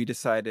we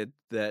decided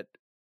that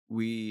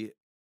we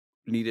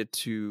needed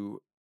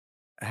to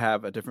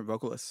have a different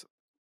vocalist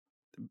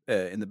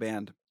in the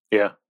band.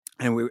 Yeah.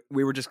 And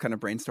we were just kind of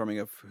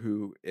brainstorming of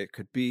who it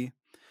could be.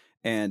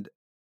 And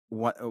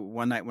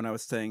one night when I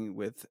was staying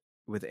with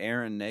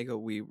Aaron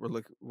Nagel, we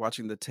were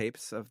watching the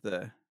tapes of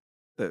the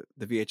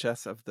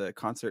VHS of the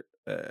concert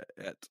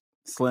at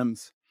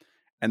Slim's,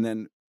 and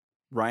then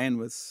Ryan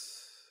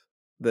was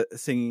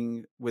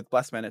singing with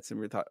Blessed Minutes, and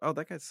we thought, oh,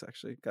 that guy's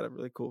actually got a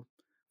really cool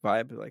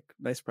vibe, like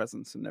nice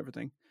presence and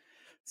everything.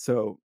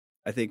 So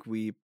I think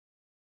we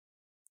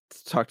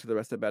talked to the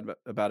rest of the band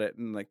about it,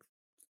 and like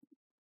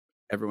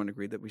everyone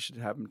agreed that we should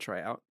have him try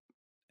out.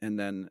 And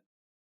then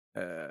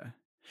and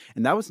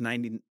that was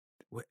 90.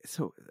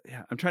 So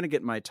yeah, I'm trying to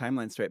get my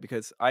timeline straight,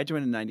 because I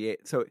joined in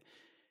 98. So,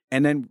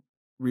 and then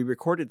we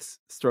recorded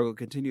Struggle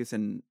Continues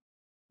in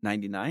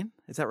 99.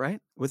 Is that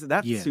right? Was it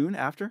that soon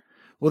after?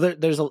 Well,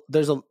 there's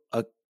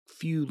a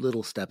few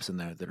little steps in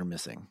there that are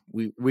missing.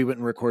 We went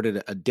and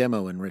recorded a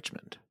demo in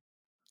Richmond.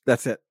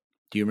 That's it.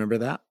 Do you remember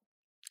that?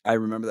 I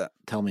remember that.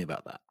 Tell me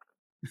about that.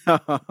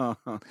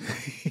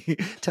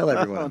 Tell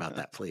everyone about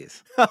that,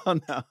 please. Oh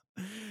no.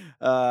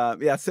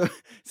 Yeah. So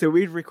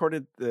we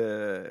recorded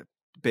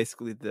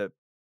basically the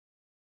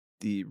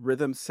the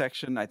rhythm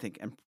section. I think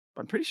I'm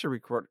pretty sure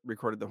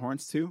recorded the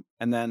horns too.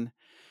 And then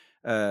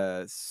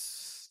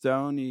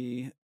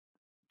Stoney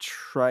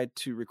tried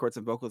to record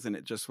some vocals, and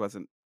it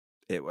wasn't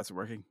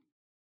working.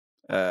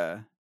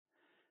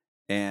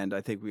 And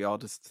I think we all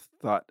just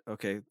thought,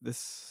 okay, we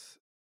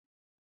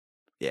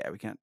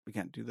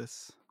can't do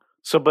this.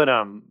 So, but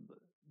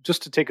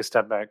just to take a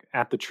step back,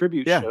 at the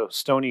tribute show,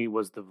 Stoney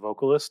was the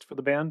vocalist for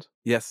the band.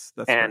 Yes,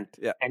 that's and correct.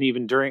 Yeah. And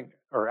even during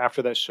or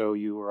after that show,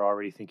 you were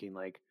already thinking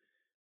like,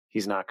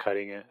 he's not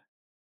cutting it,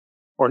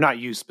 or not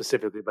you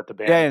specifically, but the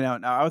band. Yeah,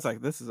 no, I was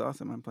like, this is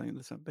awesome. I'm playing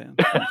this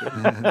band.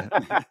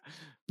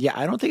 Yeah,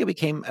 I don't think it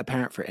became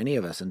apparent for any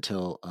of us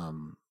until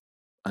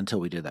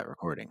we did that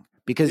recording.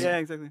 Because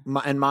exactly.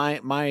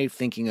 My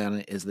thinking on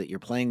it is that you're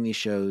playing these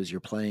shows, you're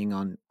playing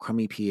on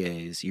crummy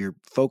PAs, you're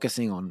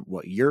focusing on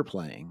what you're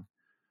playing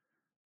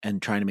and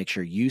trying to make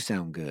sure you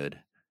sound good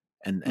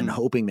and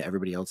hoping that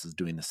everybody else is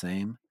doing the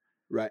same.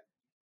 Right.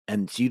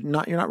 And so you're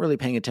not really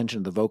paying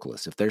attention to the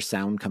vocalist. If there's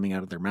sound coming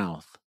out of their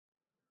mouth,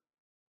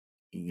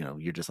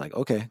 you're just like,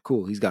 okay,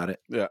 cool, he's got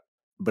it. Yeah.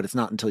 But it's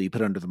not until you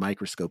put it under the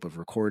microscope of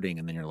recording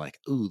and then you're like,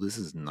 ooh, this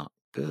is not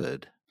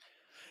good.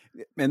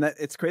 And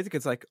it's crazy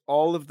because like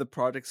all of the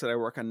projects that I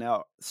work on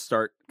now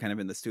start kind of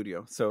in the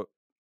studio. So,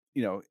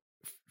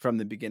 from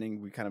the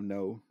beginning, we kind of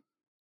know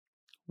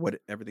what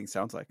everything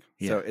sounds like.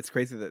 Yeah. So it's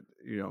crazy that,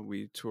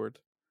 we toured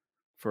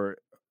for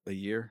a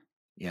year.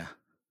 Yeah.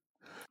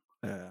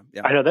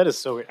 I know that is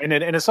so, and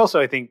it's also,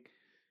 I think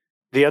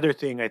the other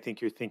thing I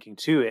think you're thinking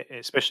too,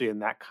 especially in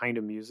that kind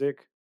of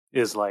music,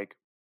 is like,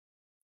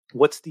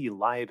 what's the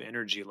live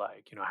energy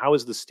like? How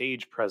is the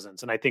stage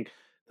presence? And I think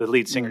the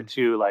lead singer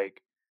too,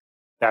 like,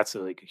 that's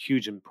a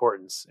huge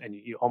importance, and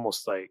you're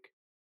almost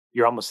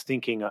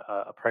thinking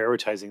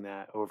prioritizing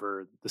that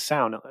over the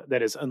sound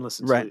that is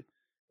unlistened to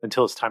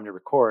until it's time to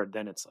record.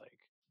 Then it's like,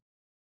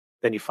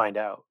 then you find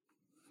out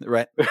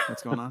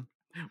what's going on,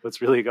 what's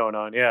really going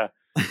on. Yeah.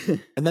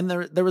 And then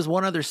there was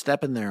one other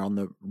step in there on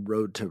the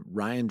road to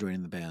Ryan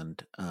joining the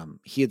band.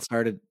 He had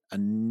started a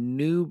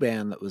new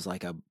band that was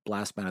like a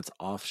blast band's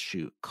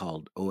offshoot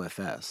called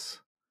OFS.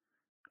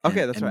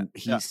 Okay, that's right.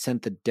 He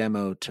sent the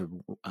demo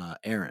to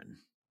Aaron.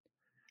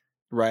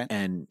 Right.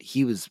 And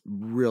he was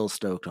real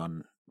stoked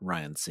on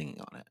Ryan singing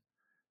on it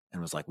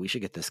and was like, we should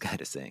get this guy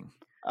to sing.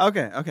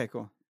 Okay,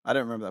 cool. I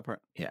don't remember that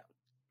part. Yeah.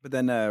 But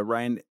then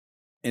Ryan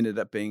ended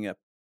up being a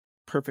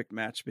perfect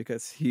match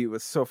because he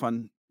was so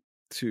fun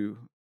to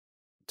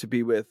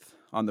be with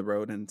on the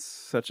road and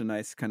such a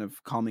nice kind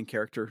of calming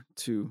character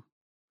to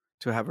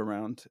have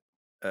around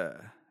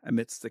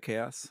amidst the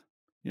chaos.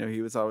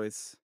 He was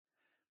always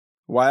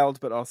wild,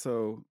 but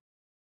also,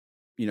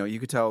 you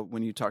could tell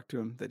when you talked to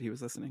him that he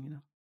was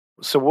listening,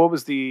 So what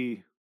was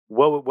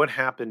what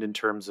happened in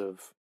terms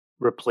of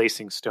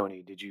replacing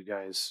Stoney? Did you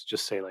guys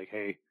just say like,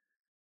 hey,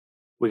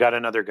 we got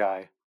another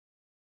guy,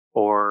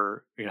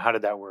 or how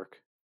did that work?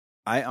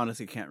 I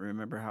honestly can't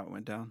remember how it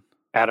went down.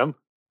 Adam?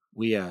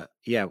 We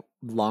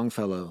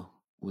Longfellow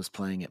was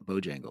playing at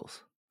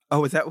Bojangles.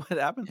 Oh, is that what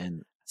happened?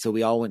 And so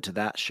we all went to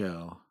that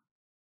show,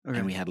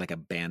 and we had like a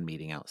band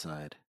meeting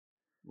outside.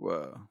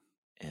 Whoa!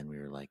 And we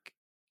were like,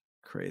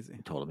 crazy.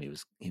 Told him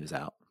he was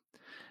out.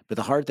 But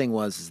the hard thing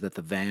is that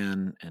the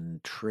van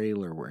and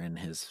trailer were in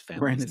his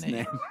family's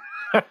name.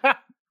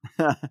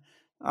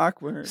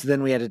 Awkward. So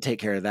then we had to take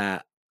care of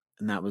that,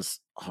 and that was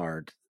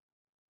hard.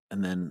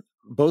 And then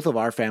both of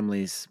our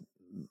families,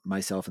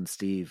 myself and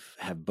Steve,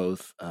 have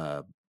both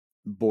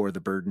bore the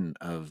burden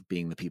of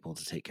being the people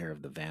to take care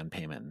of the van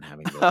payment and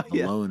having the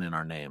loan in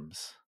our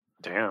names.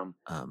 Damn.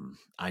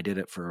 I did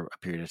it for a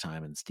period of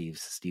time, and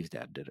Steve's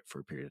dad did it for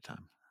a period of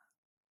time.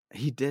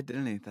 He did,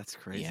 didn't he? That's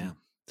crazy. Yeah,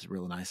 it's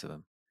real nice of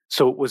him.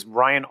 So was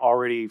Ryan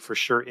already for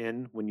sure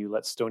in when you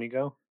let Stoney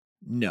go?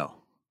 No,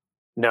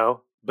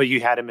 but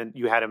you had him in.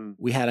 We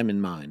had him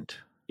in mind.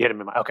 You had him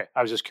in mind. Okay,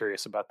 I was just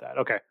curious about that.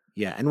 Okay.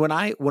 Yeah, and when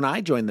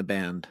I joined the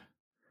band,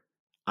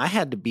 I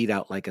had to beat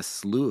out like a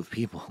slew of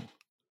people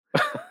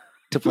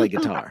to play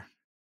guitar.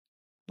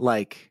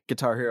 Like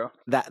Guitar Hero.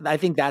 That I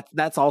think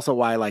that's also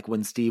why, like,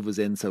 when Steve was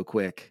in so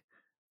quick,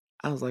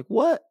 I was like,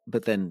 what?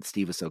 But then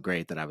Steve was so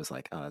great that I was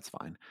like, oh, that's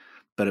fine.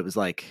 But it was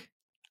like,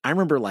 I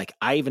remember like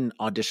I even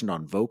auditioned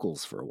on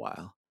vocals for a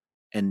while.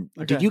 And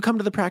did you come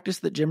to the practice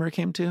that Jimmer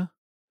came to?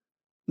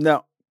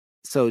 No.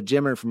 So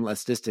Jimmer from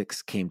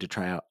Lestistics came to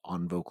try out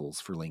on vocals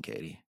for Link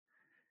 80.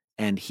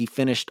 And he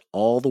finished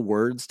all the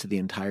words to the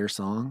entire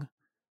song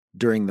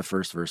during the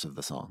first verse of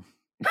the song.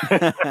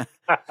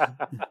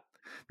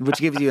 Which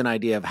gives you an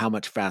idea of how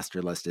much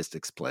faster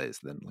Lestistics plays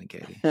than Link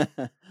 80.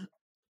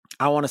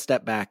 I want to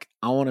step back.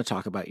 I want to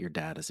talk about your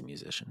dad as a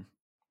musician.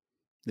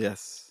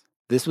 Yes.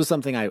 This was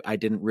something I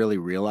didn't really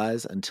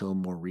realize until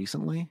more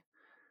recently.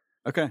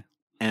 Okay.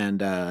 And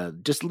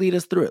just lead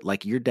us through it.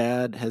 Like, your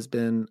dad has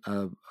been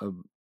a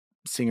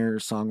singer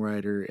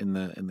songwriter in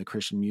the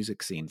Christian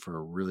music scene for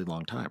a really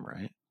long time,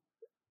 right?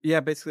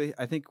 Yeah, basically,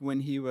 I think when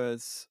he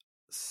was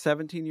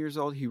 17 years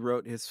old, he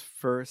wrote his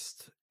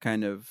first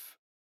kind of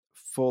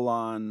full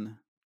on.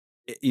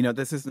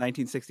 This is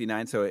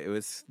 1969, so it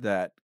was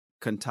that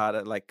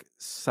cantata, like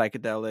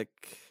psychedelic,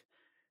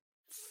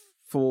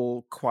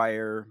 full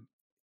choir,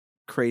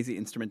 crazy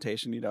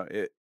instrumentation. You know,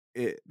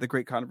 the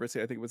Great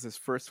Controversy, I think, was his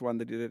first one.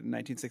 They did it in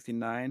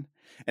 1969,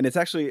 and it's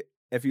actually,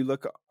 if you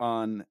look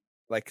on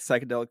like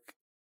psychedelic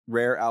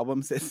rare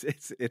albums,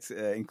 it's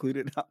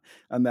included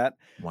on that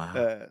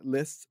Wow.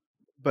 list.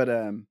 But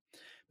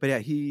yeah,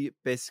 he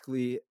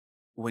basically,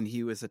 when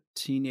he was a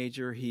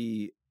teenager,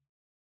 he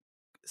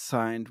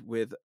signed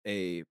with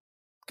a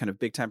kind of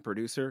big time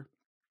producer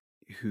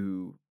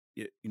who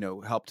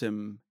helped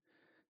him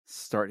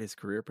start his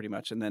career pretty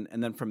much, and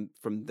then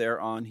from there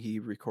on he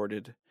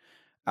recorded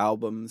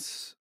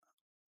albums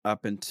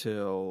up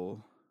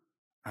until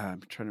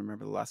I'm trying to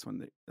remember the last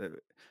one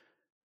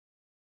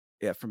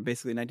from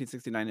basically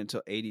 1969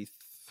 until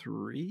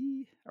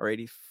 83 or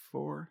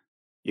 84.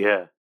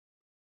 Yeah.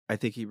 I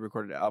think he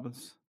recorded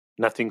albums.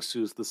 Nothing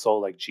soothes the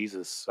soul like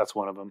Jesus. That's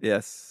one of them.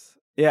 Yes.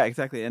 Yeah,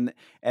 exactly.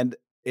 And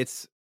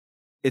it's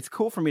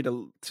cool for me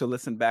to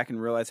listen back and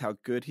realize how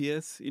good he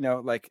is.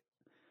 Like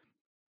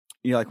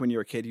when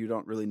you're a kid, you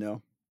don't really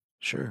know.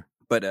 Sure.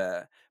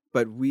 But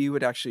we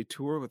would actually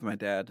tour with my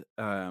dad,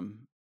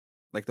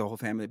 like the whole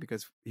family,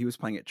 because he was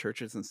playing at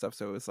churches and stuff.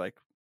 So it was like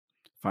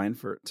fine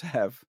to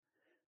have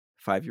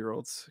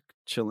 5-year-olds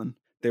chilling.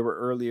 They were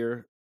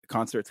earlier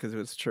concerts because it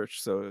was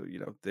church, so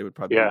they would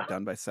probably be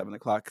done by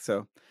 7:00.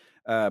 So,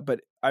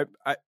 but I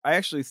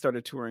actually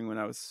started touring when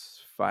I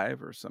was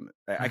 5 or something.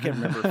 I can't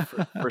remember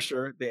for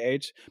sure the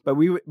age, but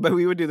we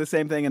would do the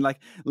same thing. And like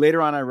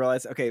later on, I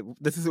realized, okay,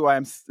 this is why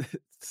I'm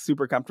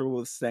super comfortable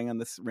with staying on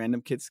this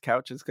random kid's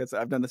couch, is because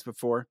I've done this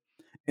before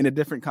in a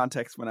different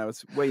context when I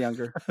was way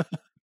younger.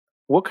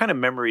 What kind of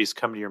memories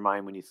come to your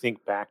mind when you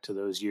think back to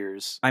those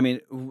years? I mean,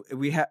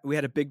 we had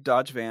a big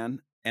Dodge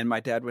van, and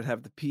my dad would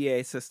have the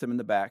PA system in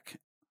the back,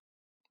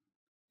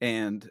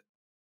 and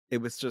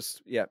it was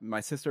just my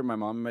sister, my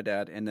mom, and my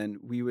dad, and then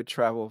we would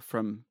travel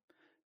from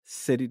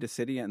city to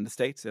city in the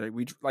States, and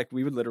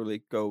we would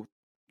literally go,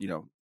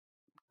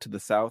 to the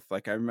South.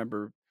 Like I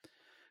remember,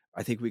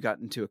 I think we got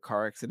into a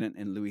car accident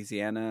in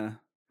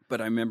Louisiana,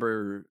 but I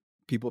remember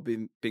people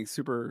being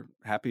super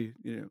happy,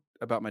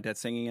 about my dad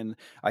singing, and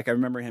like I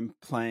remember him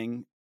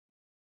playing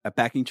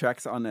backing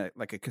tracks on a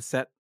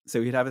cassette.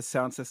 So he'd have a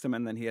sound system,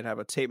 and then he'd have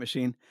a tape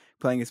machine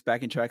playing his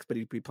backing tracks, but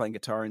he'd be playing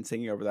guitar and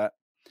singing over that.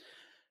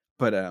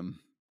 But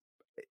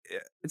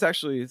it's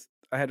actually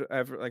I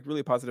have like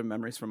really positive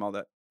memories from all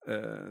that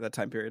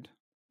time period.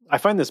 I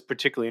find this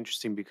particularly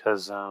interesting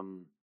because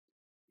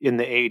in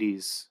the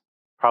 80s,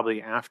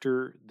 probably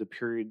after the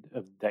period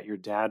of that your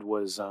dad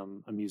was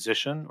a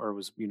musician or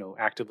was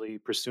actively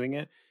pursuing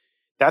it,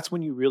 that's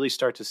when you really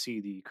start to see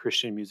the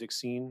Christian music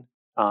scene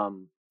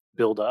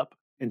build up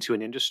into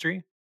an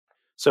industry.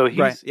 So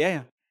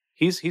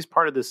he's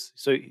part of this.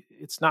 So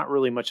it's not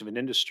really much of an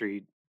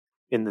industry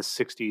in the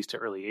 60s to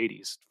early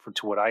 80s,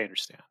 to what I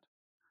understand.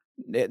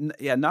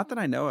 Not that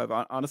I know of.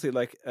 Honestly,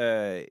 like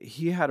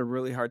he had a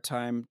really hard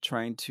time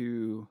trying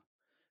to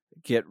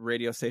get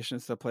radio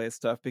stations to play his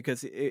stuff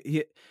because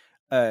he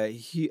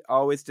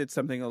always did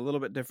something a little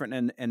bit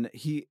different, and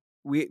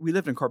we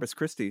lived in Corpus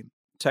Christi,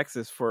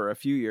 Texas for a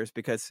few years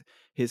because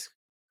his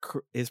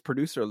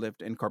producer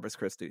lived in Corpus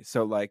Christi.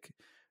 So like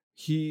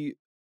he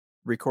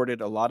recorded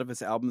a lot of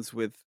his albums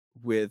with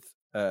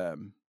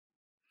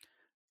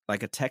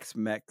like a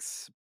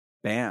Tex-Mex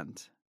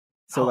band.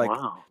 So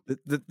wow.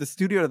 the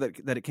studio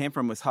that it came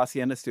from was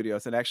Hacienda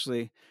Studios, and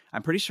actually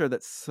I'm pretty sure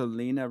that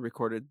Selena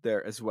recorded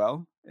there as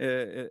well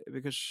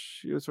because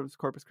she was from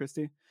Corpus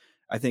Christi.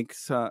 I think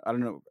so. I don't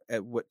know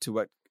to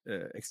what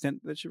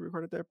extent that she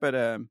recorded there, but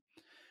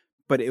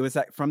it was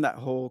from that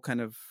whole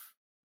kind of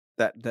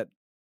that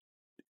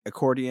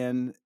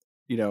accordion,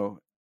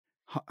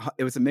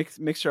 it was a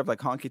mixture of like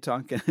honky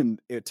tonk and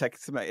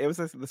Tex-Mex. It was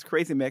this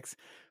crazy mix,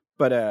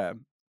 but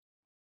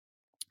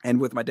and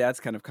with my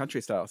dad's kind of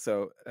country style,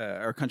 so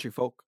or country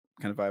folk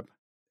kind of vibe.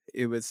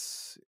 It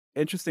was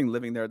interesting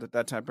living there at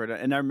that time period.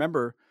 And I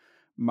remember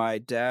my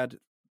dad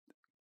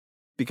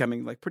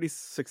becoming like pretty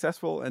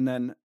successful, and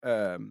then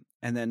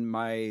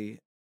my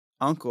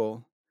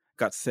uncle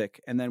got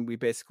sick, and then we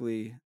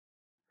basically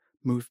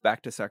moved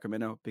back to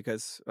Sacramento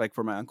because like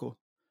for my uncle,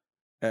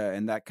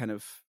 and that kind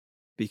of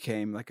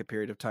became like a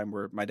period of time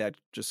where my dad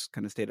just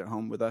kind of stayed at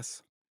home with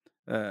us.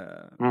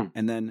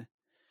 And then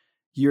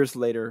years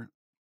later,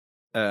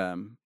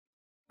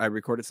 I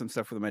recorded some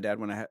stuff with my dad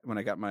when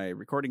I got my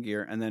recording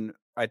gear, and then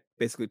I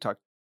basically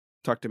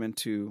talked him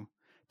into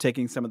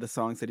taking some of the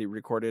songs that he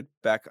recorded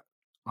back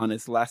on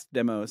his last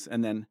demos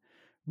and then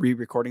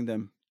re-recording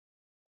them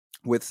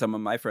with some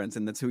of my friends,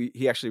 and that's who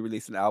he actually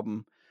released an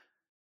album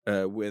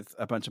with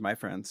a bunch of my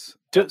friends.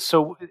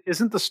 So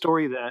isn't the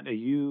story that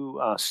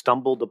you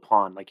stumbled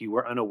upon, like you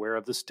were unaware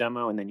of this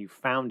demo and then you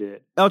found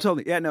it? Oh,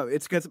 totally. Yeah, no,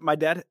 it's because my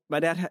dad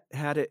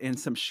had it in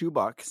some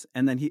shoebox,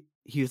 and then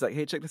he was like,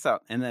 "Hey, check this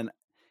out," and then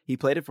he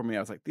played it for me. I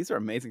was like, "These are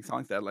amazing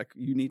songs, Dad. Like,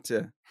 you need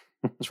to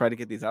try to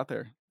get these out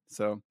there."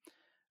 So,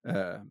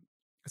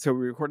 so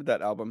we recorded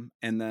that album,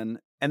 and then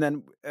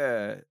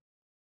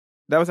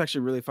that was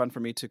actually really fun for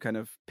me to kind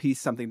of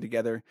piece something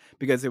together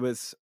because it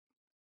was,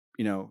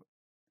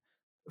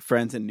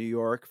 friends in New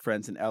York,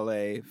 friends in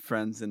LA,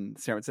 friends in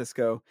San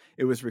Francisco.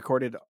 It was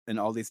recorded in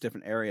all these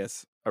different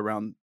areas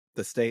around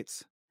the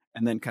States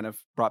and then kind of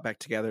brought back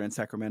together in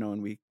Sacramento,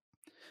 and we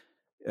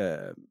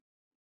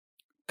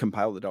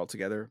compiled it all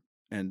together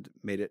and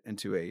made it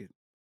into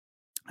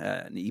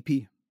an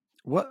EP.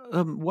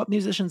 What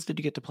musicians did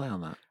you get to play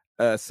on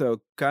that?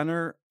 So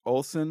Gunnar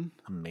Olsen,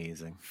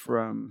 amazing,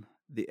 from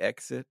The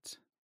Exit,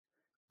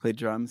 played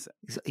drums.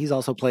 He's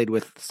also played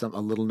with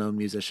a little known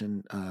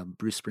musician,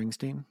 Bruce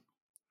Springsteen.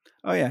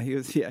 Oh yeah, he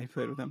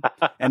played with him.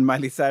 And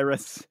Miley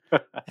Cyrus.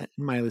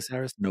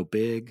 No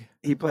Big.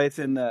 He plays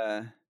in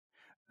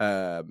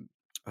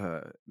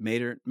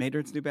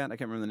Maynard's new band. I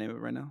can't remember the name of it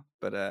right now,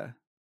 but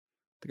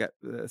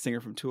the singer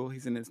from Tool,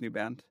 he's in his new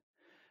band.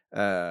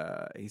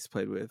 He's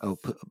played with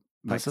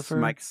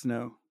Mike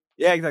Snow.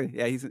 Yeah, exactly.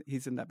 Yeah,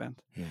 he's in that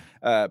band.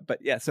 Yeah.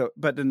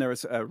 But then there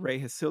was Ray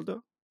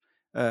Hisildo,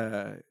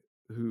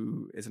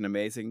 who is an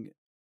amazing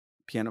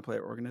piano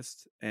player,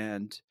 organist,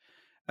 and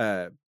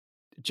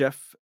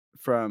Jeff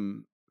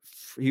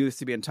he used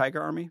to be in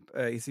Tiger Army.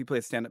 He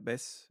played stand-up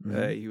bass.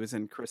 Mm-hmm. He was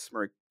in Chris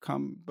Murray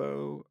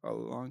Combo a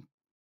long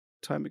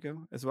time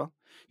ago as well.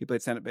 He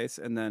played stand-up bass,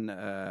 and then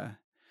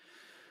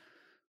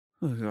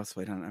who else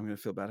played on it? I'm going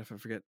to feel bad if I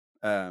forget.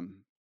 And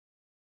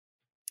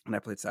I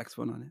played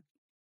saxophone on it.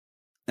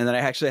 And then I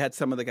actually had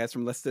some of the guys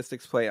from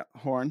Lestistics play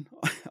horn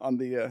on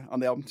the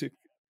album too,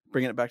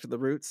 bringing it back to the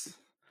roots.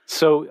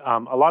 So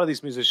a lot of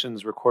these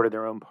musicians recorded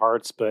their own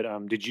parts, but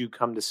did you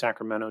come to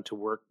Sacramento to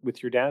work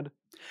with your dad?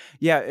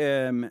 Yeah,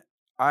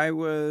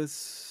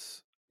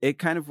 it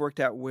kind of worked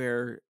out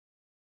where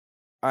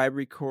I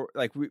we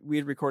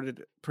had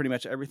recorded pretty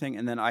much everything,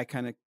 and then I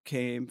kind of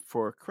came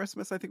for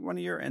Christmas, I think, one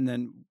year, and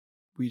then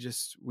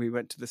we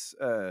went to this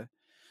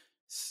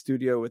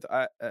studio with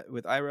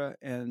Ira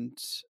and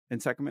in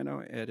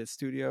Sacramento at his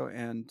studio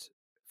and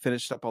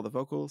finished up all the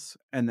vocals,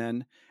 and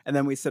then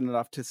we sent it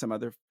off to some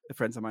other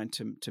friends of mine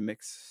to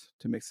mix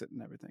it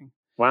and everything.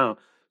 Wow.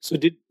 So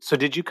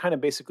did you kind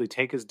of basically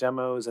take his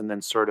demos and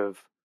then sort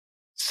of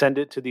send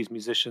it to these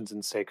musicians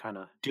and say, kind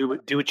of do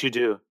what you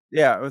do?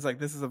 Yeah, it was like,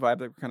 this is a vibe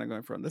that we're kind of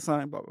going for on this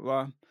line, blah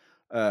blah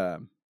blah.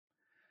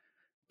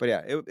 But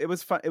yeah, it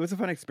was fun. It was a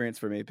fun experience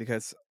for me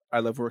because I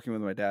love working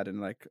with my dad,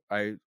 and like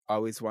I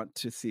always want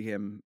to see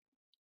him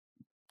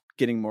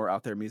getting more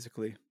out there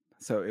musically.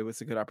 So it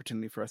was a good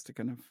opportunity for us to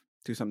kind of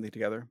do something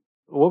together.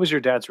 What was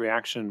your dad's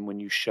reaction when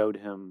you showed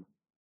him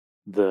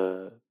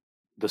the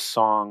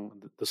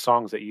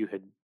songs that you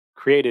had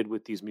created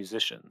with these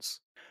musicians?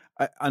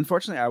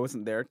 Unfortunately, I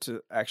wasn't there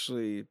to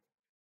actually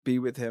be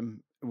with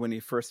him when he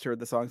first heard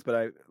the songs,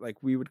 but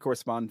we would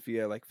correspond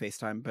via like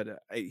FaceTime.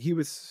 But he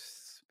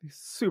was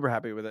super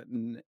happy with it,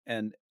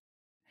 and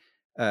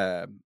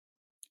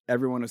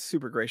everyone was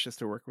super gracious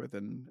to work with,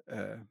 and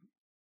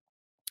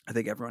I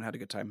think everyone had a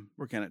good time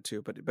working on it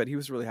too. But he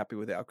was really happy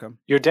with the outcome.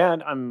 Your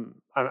dad,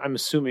 I'm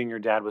assuming your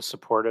dad was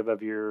supportive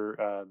of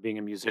your being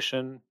a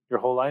musician your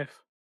whole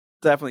life.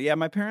 Definitely, yeah.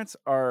 My parents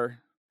are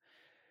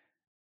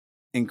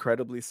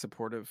incredibly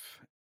supportive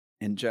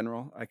in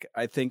general. Like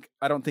I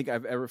don't think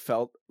I've ever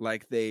felt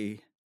like they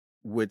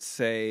would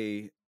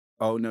say,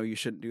 "Oh no, you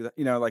shouldn't do that."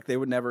 Like they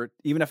would never,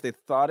 even if they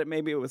thought it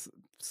was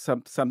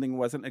something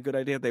wasn't a good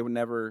idea, they would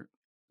never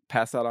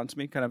pass that on to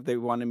me. Kind of, they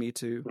wanted me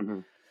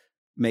to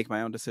make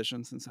my own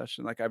decisions and such.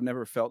 And like I've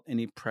never felt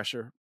any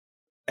pressure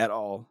at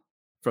all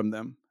from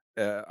them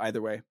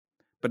either way.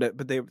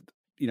 But they,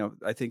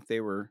 I think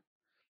they're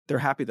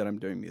happy that I'm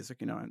doing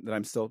music, and that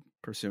I'm still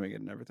pursuing it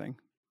and everything.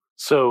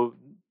 So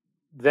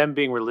them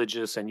being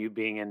religious and you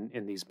being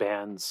in these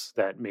bands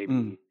that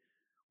maybe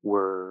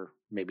were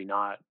maybe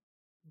not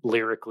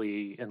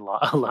lyrically in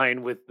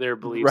line with their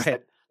beliefs,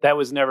 right. that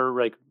was never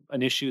like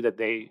an issue that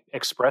they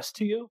expressed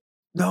to you?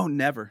 No,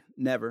 never.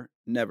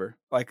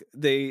 Like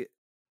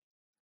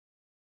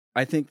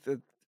I think that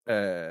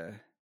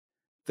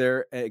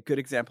they're a good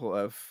example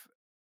of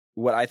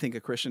what I think a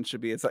Christian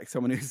should be. It's like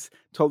someone who's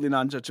totally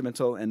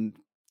non-judgmental and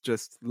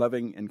just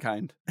loving and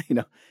kind,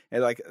 and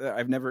like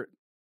I've never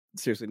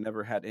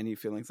had any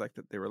feelings like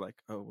that. They were like,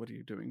 "Oh, what are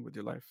you doing with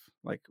your life?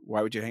 Like,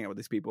 why would you hang out with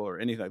these people or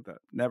anything like that?"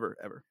 Never,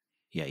 ever.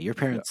 Yeah, your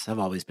parents have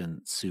always been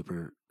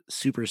super,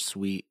 super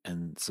sweet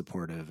and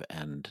supportive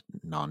and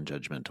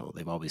non-judgmental.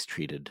 They've always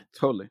treated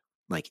totally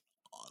like,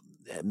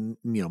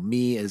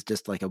 me as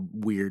just like a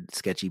weird,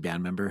 sketchy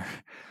band member.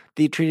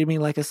 They treated me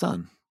like a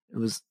son. It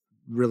was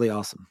really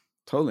awesome.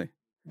 Totally.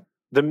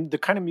 The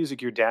kind of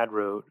music your dad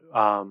wrote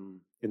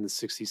in the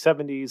 60s,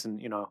 70s,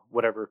 and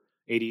whatever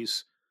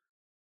 80s.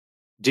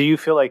 Do you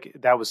feel like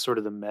that was sort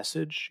of the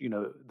message?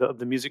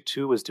 The music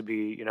too was to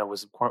be,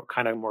 was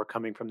kind of more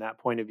coming from that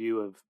point of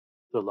view of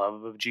the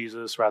love of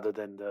Jesus rather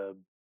than the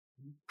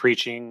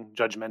preaching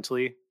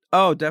judgmentally.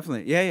 Oh,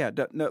 definitely. Yeah.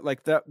 No,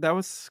 like that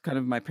was kind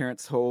of my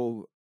parents'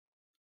 whole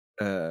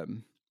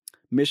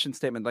mission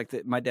statement.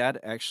 Like my dad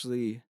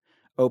actually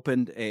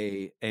opened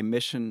a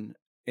mission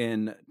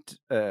in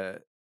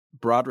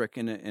Broderick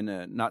in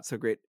a not so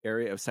great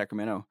area of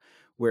Sacramento,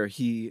 where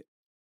he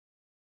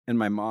and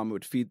my mom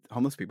would feed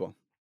homeless people.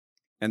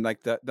 and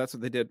like that's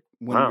what they did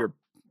when we were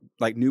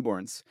like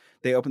newborns.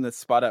 They opened the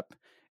spot up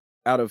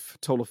out of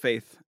total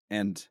faith,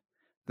 and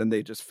then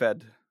they just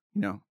fed,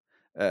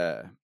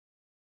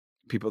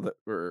 people that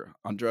were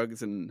on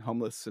drugs and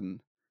homeless,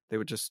 and they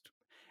would just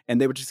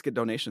get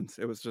donations.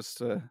 It was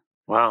just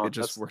wow, it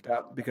just worked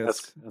out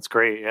because that's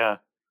great. Yeah.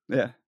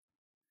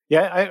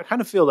 I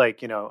kind of feel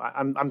like,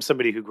 I'm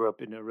somebody who grew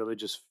up in a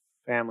religious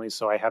family,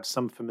 so I have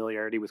some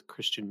familiarity with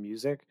Christian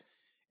music,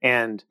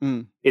 and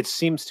it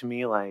seems to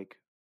me like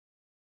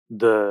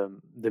the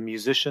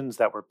musicians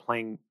that were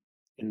playing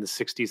in the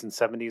 60s and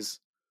 70s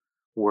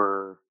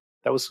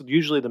that was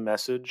usually the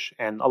message,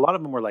 and a lot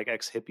of them were like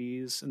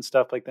ex-hippies and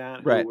stuff like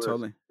that, right,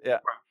 totally, yeah,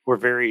 were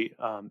very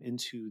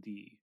into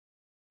the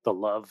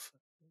love,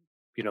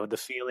 the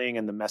feeling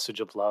and the message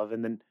of love.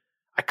 And then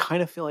I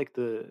kind of feel like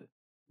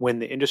when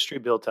the industry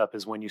built up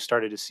is when you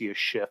started to see a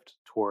shift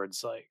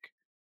towards like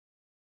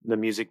the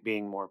music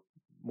being more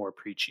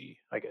preachy,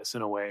 I guess,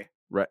 in a way.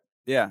 Right.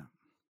 Yeah.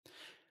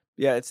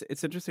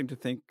 It's interesting to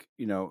think,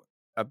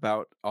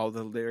 about all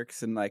the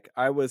lyrics, and like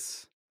I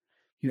was,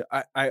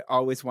 I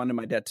always wanted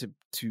my dad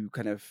to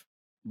kind of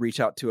reach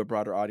out to a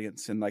broader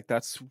audience, and like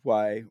that's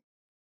why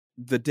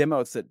the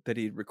demos that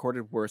he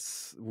recorded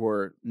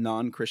were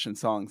non-Christian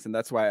songs, and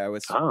that's why I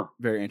was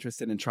very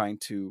interested in trying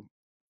to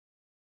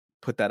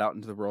put that out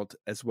into the world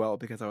as well,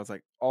 because I was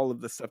like, all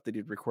of the stuff that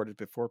he'd recorded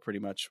before, pretty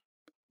much,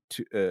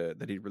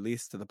 that he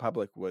released to the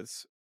public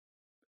was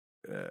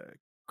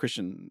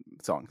Christian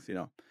songs,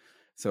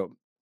 So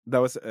that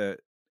was a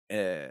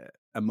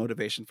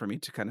motivation for me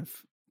to kind of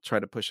try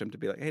to push him to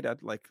be like, hey,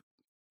 Dad, like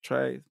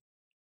try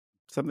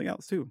something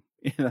else too,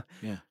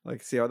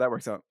 like see how that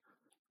works out.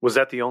 Was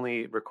that the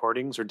only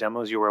recordings or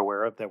demos you were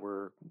aware of that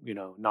were,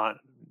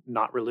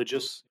 not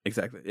religious?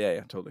 Exactly. Yeah,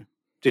 totally.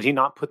 Did he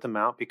not put them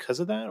out because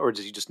of that, or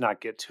did he just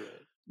not get to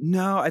it?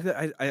 No,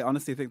 I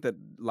honestly think that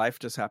life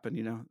just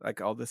happened,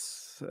 like all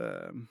this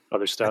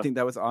other stuff. I think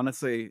that was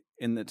honestly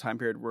in the time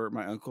period where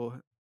my uncle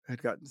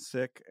had gotten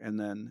sick, and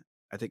then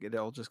I think it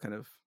all just kind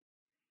of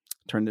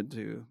turned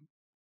into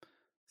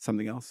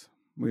something else.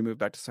 We moved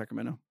back to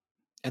Sacramento.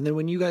 And then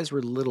when you guys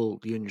were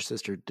little, you and your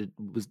sister, did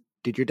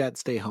your dad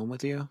stay home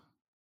with you?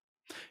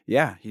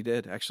 Yeah, he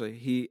did actually.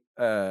 He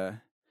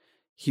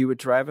would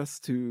drive us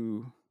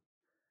to,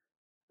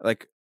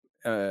 like,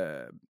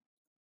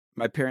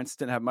 my parents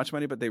didn't have much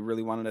money, but they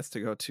really wanted us to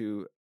go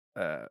to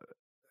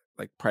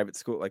like private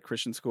school, like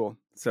Christian school.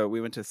 So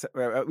we went to,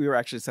 we were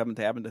actually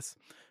Seventh-day Adventists.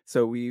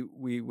 So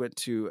we went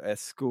to a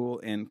school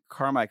in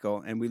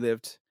Carmichael, and we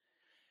lived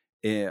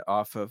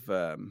off of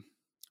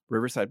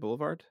Riverside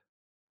Boulevard.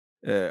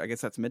 I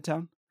guess that's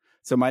Midtown.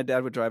 So my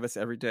dad would drive us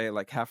every day,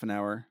 like half an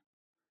hour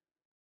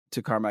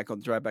to Carmichael,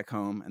 drive back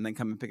home, and then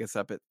come and pick us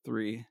up at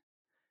 3,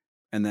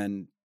 and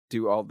then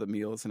do all the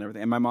meals and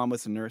everything. And my mom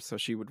was a nurse, so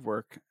she would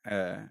work,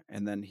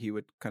 and then he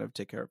would kind of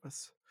take care of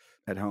us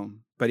at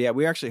home. But yeah,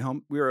 we were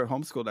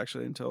homeschooled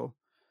actually until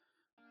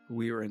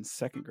we were in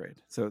 2nd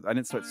grade. So I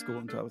didn't start school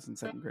until I was in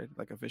 2nd grade,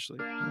 like officially.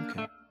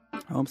 Okay.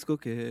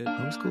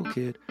 Homeschool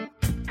kid.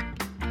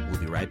 We'll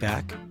be right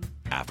back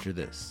after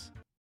this.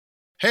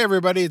 Hey,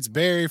 everybody, it's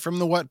Barry from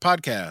the What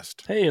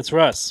Podcast. Hey, it's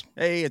Russ.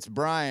 Hey, it's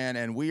Brian,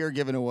 and we are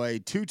giving away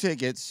 2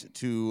 tickets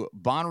to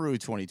Bonnaroo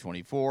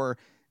 2024.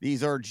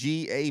 These are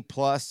GA+,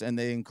 and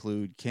they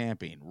include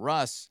camping.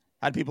 Russ,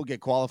 how do people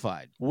get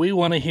qualified? We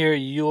want to hear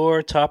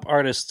your top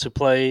artists to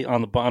play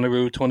on the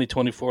Bonnaroo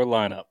 2024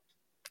 lineup.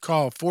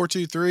 Call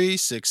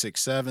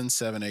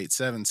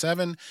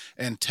 423-667-7877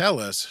 and tell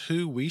us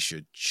who we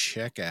should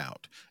check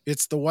out.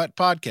 It's the What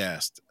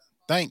Podcast.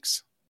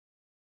 Thanks.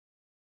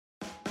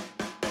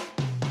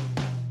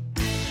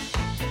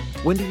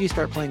 When did you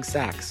start playing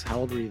sax? How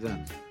old were you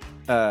then?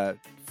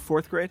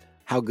 4th grade.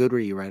 How good were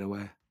you right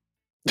away?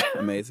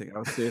 Amazing.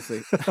 Oh,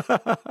 seriously.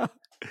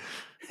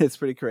 It's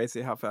pretty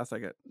crazy how fast I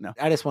get. No.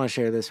 I just want to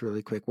share this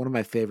really quick. One of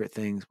my favorite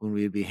things when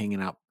we would be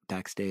hanging out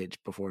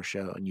backstage before a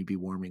show and you'd be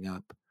warming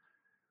up,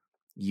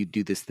 you'd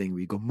do this thing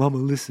where you go, Mama,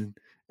 listen.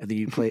 And then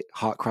you'd play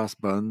Hot Cross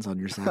Buns on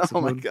your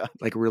saxophone. Oh my God.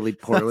 Like really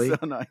poorly.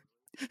 That's so annoying.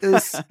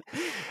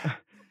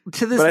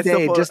 To this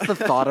day, just the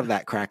thought of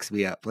that cracks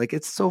me up. Like,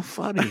 it's so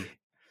funny.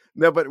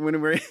 No, but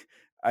when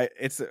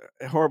it's a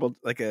horrible,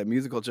 like a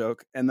musical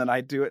joke. And then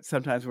I do it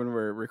sometimes when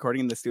we're recording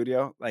in the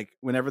studio. Like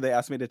whenever they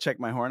ask me to check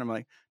my horn, I'm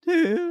like,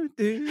 do,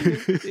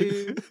 do,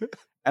 do.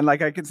 And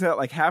like, I can tell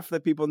like half the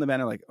people in the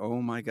band are like,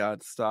 oh my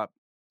God, stop.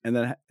 And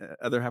then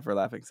other half are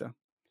laughing. So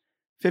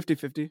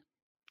 50-50.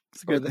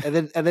 It's good.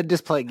 And then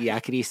just playing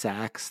yakety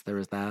sax. There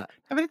was that.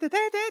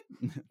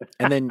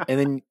 and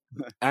then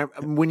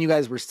when you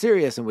guys were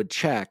serious and would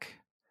check,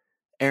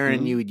 Aaron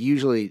and you would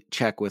usually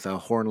check with a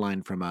horn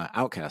line from an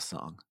Outkast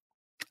song.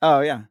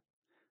 Oh yeah,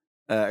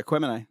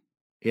 Equimini.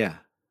 Yeah.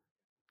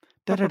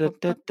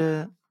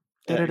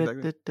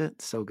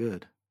 So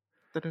good.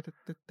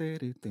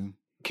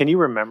 Can you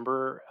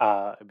remember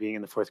being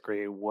in the 4th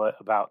grade? What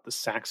about the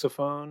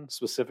saxophone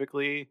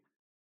specifically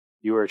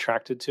you were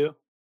attracted to?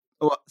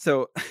 Well,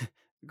 so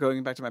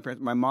going back to my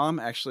parents, my mom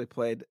actually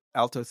played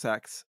alto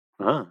sax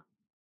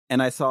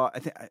And I saw, I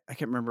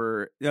can't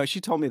remember.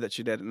 She told me that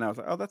she did, and I was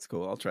like, "Oh, that's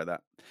cool. I'll try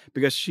that,"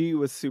 because she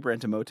was super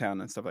into Motown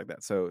and stuff like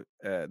that. So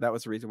that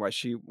was the reason why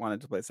she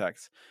wanted to play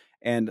sax.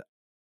 And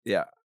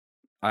yeah,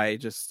 I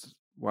just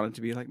wanted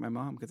to be like my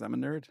mom because I'm a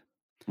nerd.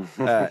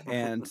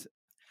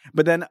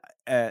 But then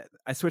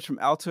I switched from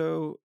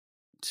alto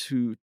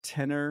to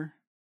tenor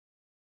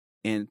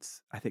in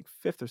I think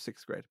 5th or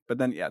 6th grade. But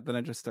then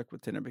I just stuck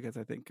with tenor because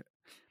I think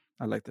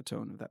I like the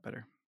tone of that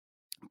better.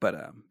 But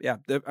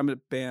I'm a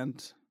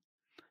band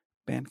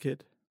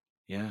kid.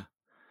 Yeah.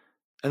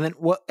 And then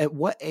at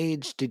what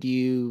age did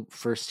you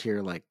first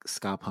hear like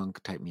ska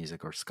punk type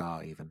music or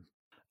ska even?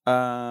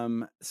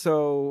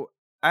 So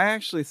I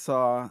actually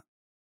saw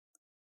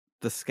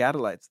the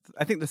Scatolites.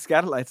 I think the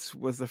Scatolites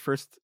was the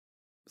first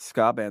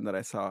ska band that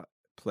I saw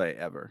play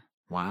ever.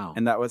 Wow.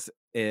 And that was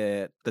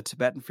at the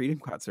Tibetan Freedom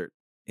Concert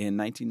in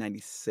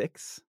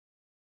 1996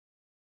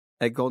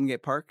 at Golden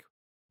Gate Park.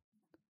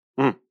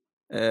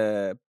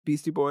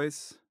 Beastie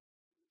Boys,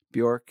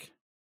 Bjork.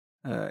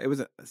 It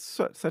was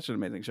such an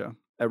amazing show.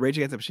 Rage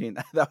Against the Machine.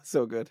 That was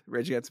so good.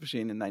 Rage Against the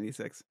Machine in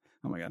 96.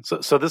 Oh my god.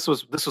 So this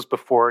was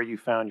before you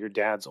found your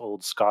dad's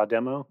old ska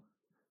demo?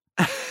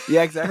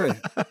 Yeah, exactly.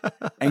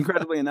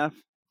 Incredibly enough.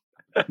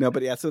 No,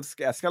 but yeah, so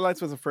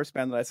Scatolites was the first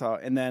band that I saw.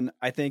 And then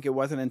I think it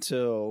wasn't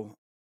until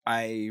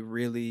I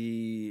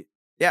really...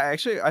 Yeah,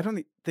 actually, I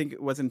don't think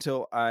it was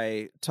until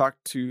I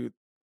talked to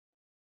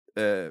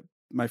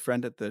my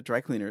friend at the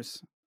dry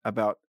cleaners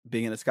about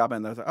being in a ska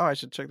band that I was like, oh, I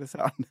should check this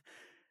out.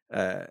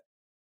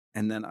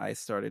 And then I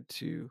started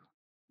to...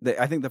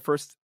 I think the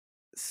first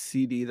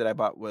CD that I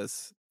bought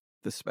was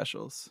The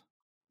Specials.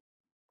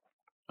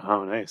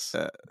 Oh, nice.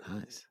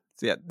 Nice.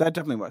 So yeah, that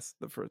definitely was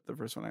the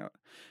first one I got.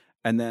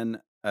 And then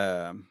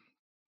then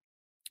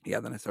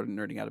I started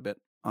nerding out a bit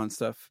on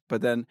stuff.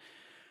 But then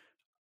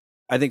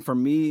I think for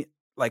me,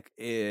 like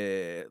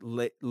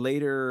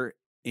later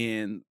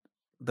in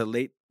the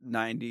late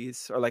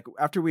 90s, or like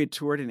after we had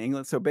toured in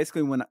England. So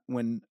basically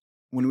when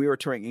we were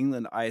touring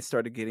England, I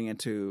started getting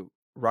into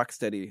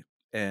Rocksteady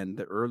and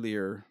the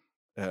earlier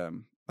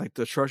like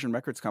the Trojan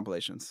Records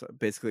compilations,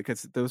 basically,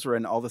 because those were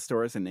in all the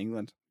stores in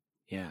England.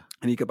 Yeah.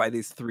 And you could buy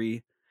these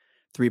three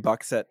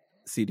box set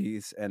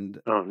CDs, and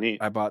neat.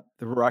 I bought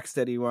the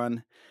Rocksteady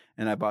one,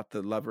 and I bought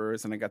the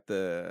Lovers, and I got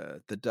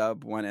the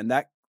dub one, and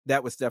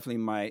that was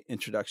definitely my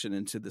introduction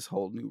into this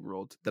whole new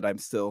world that I'm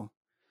still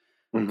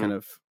kind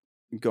of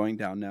going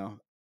down now.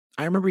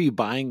 I remember you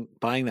buying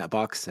that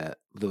box set,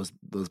 those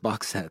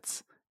box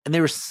sets, and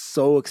they were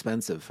so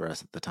expensive for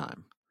us at the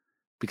time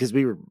because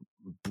we were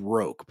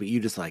broke, but you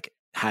just like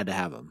had to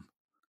have them.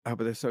 Oh,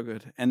 but they're so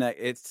good, and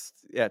it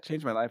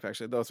changed my life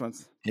actually. Those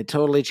ones, it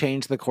totally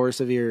changed the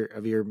course of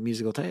your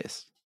musical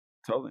taste.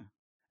 Totally.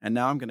 And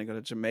now I'm going to go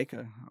to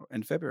Jamaica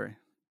in February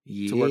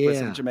to work with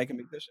some Jamaican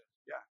musicians.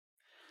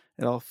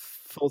 Yeah, it all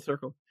full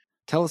circle.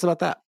 Tell us about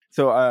that.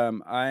 So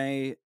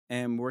I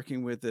am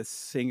working with this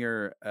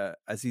singer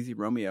Azizi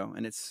Romeo,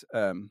 and it's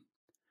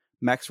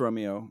Max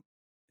Romeo,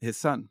 his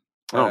son.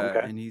 Okay.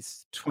 And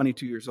he's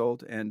 22 years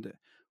old, and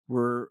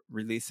we're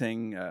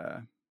releasing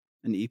an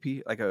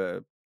EP, like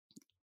a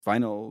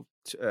vinyl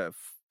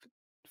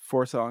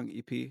 4-song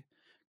EP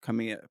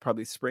coming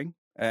probably spring,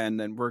 and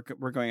then we're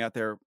going out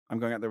there. I'm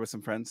going out there with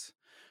some friends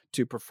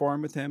to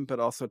perform with him, but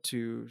also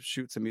to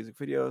shoot some music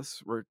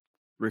videos. We're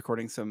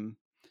recording some.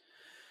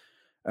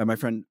 My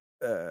friend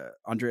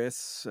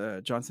Andreas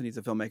Johnson, he's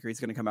a filmmaker. He's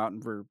going to come out,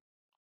 and we're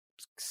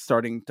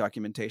starting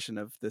documentation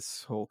of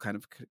this whole kind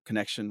of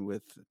connection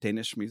with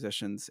Danish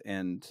musicians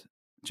and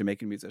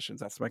Jamaican musicians.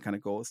 That's my kind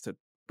of goal, is to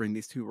bring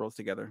these two worlds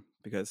together,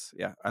 because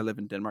I live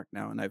in Denmark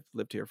now, and I've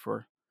lived here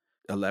for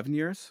 11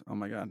 years. Oh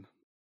my god.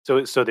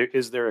 So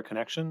there a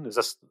connection? Is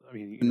this, I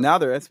mean, now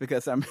there is,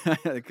 because I'm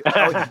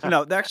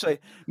there actually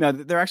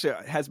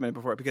has been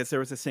before, because there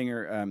was a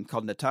singer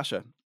called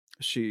Natasha.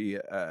 She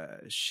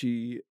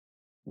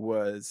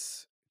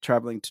was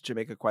traveling to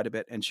Jamaica quite a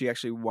bit, and she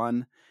actually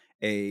won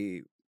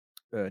a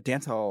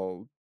dance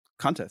hall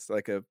contest,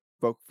 like a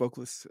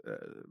vocalist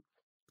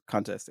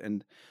contest,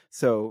 and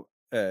so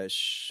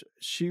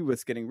she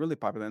was getting really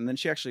popular, and then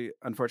she actually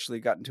unfortunately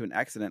got into an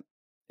accident,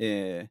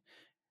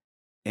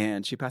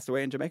 and she passed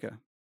away in Jamaica.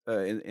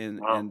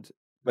 Wow.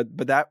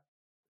 But that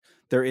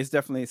there is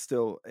definitely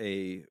still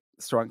a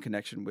strong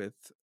connection with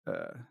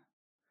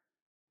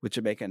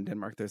Jamaica and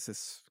Denmark. There's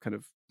this kind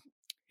of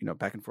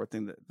back and forth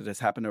thing that has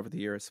happened over the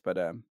years, but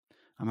I'm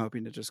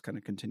hoping to just kind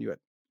of continue it.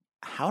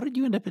 How did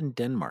you end up in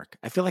Denmark?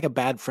 I feel like a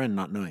bad friend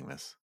not knowing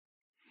this.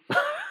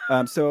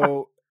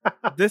 So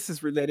this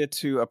is related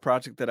to a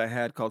project that I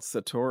had called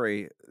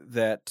Satori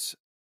that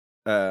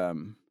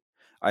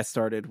I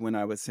started when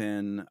I was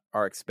in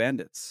RX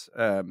Bandits.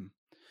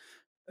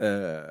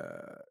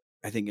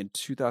 I think in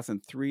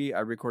 2003, I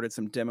recorded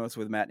some demos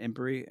with Matt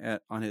Impery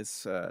on his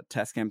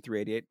Tascam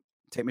 388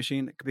 tape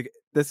machine.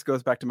 This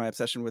goes back to my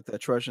obsession with the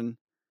Trojan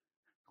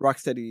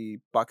Rocksteady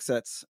box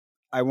sets.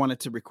 I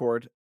wanted to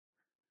record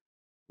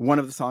one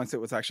of the songs that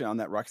was actually on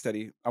that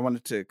Rocksteady. I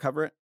wanted to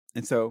cover it,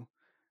 and so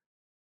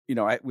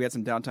we had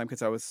some downtime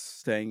because I was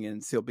staying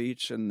in Seal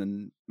Beach, and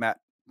then Matt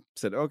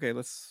said, okay,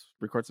 let's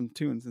record some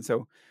tunes. And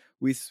so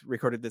we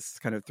recorded this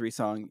kind of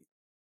 3-song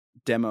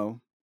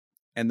demo,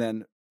 and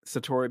then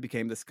Satori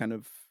became this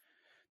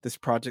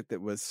project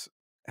that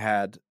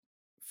had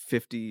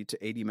 50 to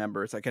 80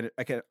 members. I can't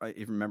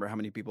even remember how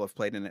many people have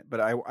played in it, but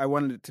I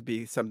wanted it to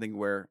be something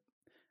where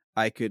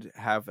I could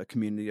have a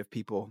community of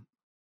people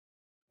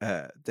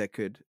that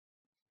could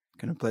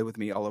kind of play with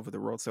me all over the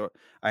world. So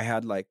I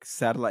had like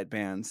satellite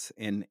bands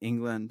in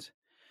England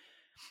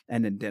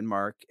and in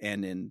Denmark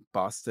and in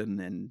Boston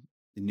and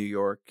in New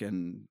York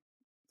and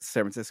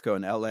San Francisco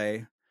and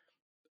LA.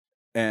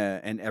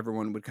 And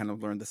everyone would kind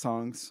of learn the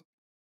songs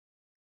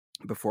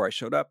before I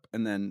showed up.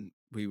 And then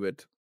we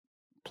would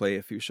play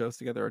a few shows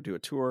together or do a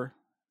tour.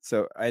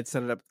 So I had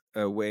set it up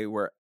a way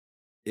where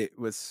it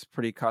was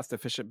pretty cost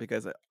efficient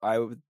because I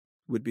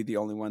would be the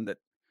only one that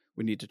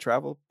would need to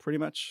travel pretty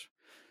much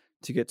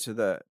to get to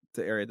the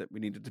area that we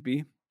needed to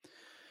be.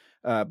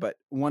 But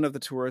one of the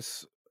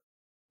tours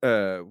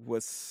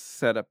was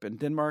set up in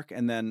Denmark,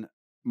 and then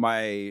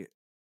my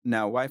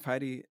now wife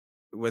Heidi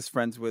was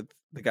friends with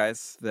the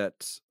guys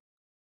that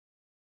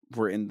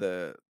were in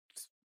the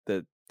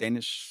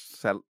Danish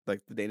the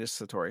Danish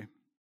Satori,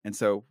 and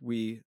so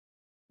we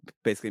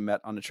basically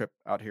met on a trip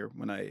out here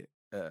when I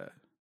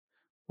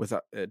was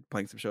out,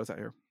 playing some shows out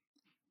here.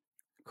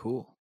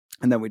 Cool.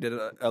 And then we did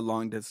a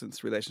long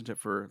distance relationship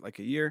for like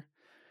a year,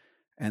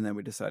 and then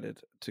we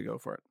decided to go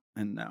for it,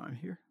 and now I'm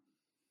here.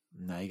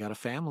 Now you got a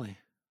family.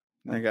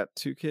 I got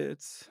 2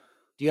 kids.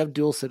 Do you have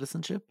dual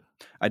citizenship?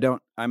 I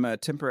don't. I'm a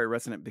temporary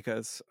resident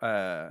because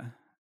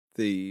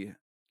the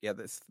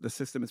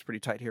system is pretty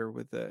tight here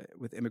with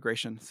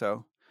immigration.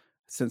 So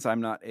since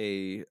I'm not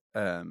a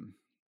how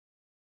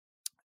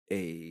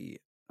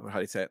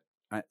do you say it?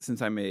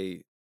 Since I'm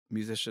a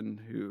musician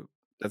who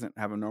doesn't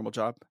have a normal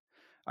job,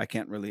 I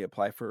can't really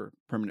apply for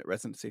permanent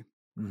residency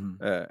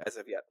as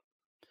of yet.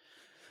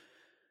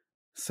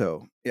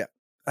 So yeah,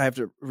 I have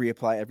to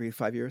reapply every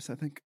 5 years, I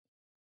think.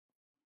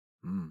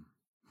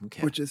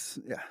 Okay. Which is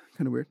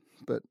kind of weird,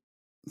 but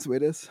that's the way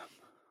it is.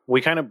 We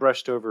kind of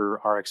brushed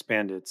over our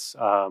expandeds.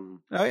 Oh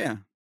yeah.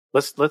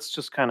 Let's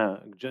just kind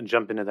of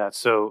jump into that.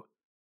 So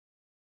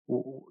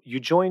you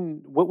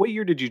joined. What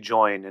year did you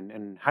join,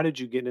 and how did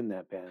you get in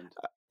that band?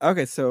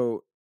 Okay,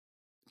 so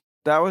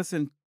that was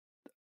in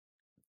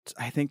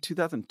I think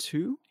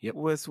 2002. Yep.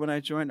 Was when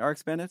I joined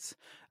RX Bandits.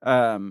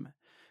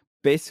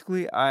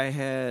 Basically, I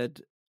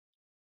had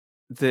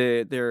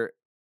their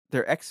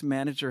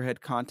ex-manager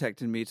had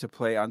contacted me to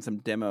play on some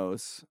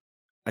demos,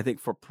 I think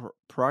for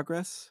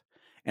Progress,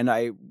 and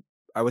I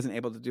wasn't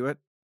able to do it.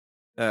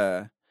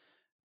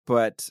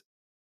 But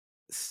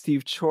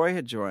Steve Choi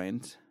had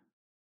joined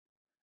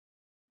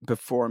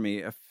before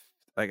me,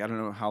 I don't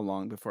know how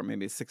long before,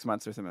 maybe 6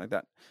 months or something like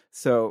that.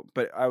 So,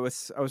 but I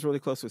was really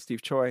close with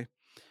Steve Choi,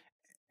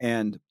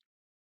 and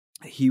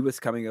he was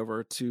coming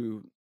over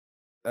to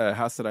a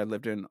house that I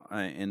lived in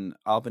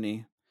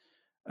Albany.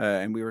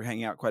 And we were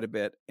hanging out quite a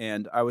bit,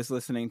 and I was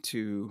listening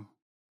to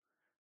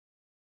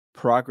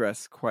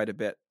Progress quite a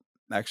bit,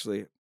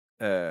 actually,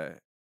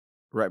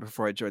 right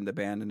before I joined the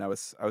band, and I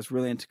was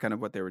really into kind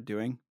of what they were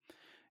doing,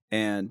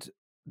 and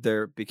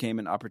there became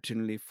an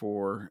opportunity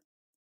for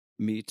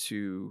me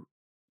to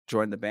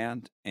join the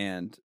band,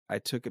 and I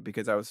took it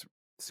because I was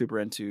super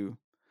into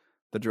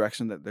the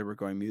direction that they were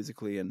going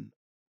musically, and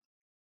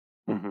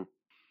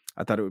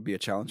I thought it would be a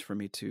challenge for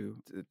me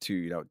to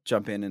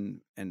jump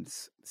in and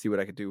see what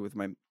I could do with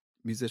my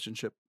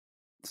musicianship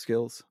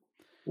skills.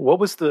 What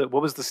was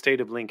the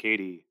state of Link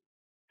 80?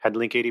 Had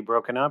Link 80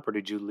 broken up, or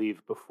did you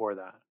leave before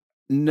that?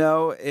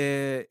 No,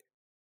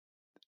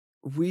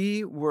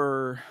 we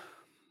were.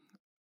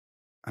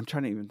 I'm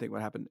trying to even think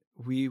what happened.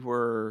 We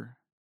were.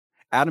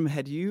 Adam,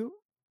 had you?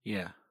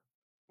 Yeah.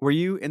 Were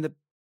you in the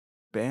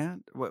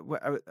band?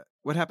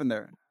 What happened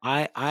there?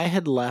 I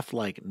had left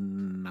like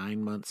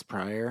 9 months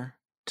prior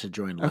to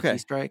join Lucky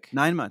Strike.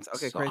 9 months.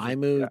 Okay, so crazy. I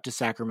moved to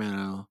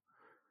Sacramento,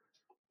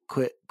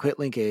 quit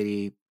Link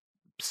 80,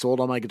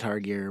 sold all my guitar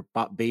gear,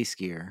 bought bass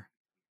gear,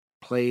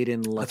 played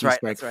in Lucky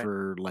Strike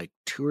for like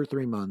 2 or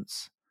 3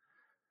 months.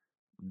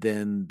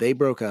 Then they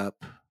broke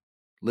up.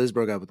 Liz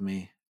broke up with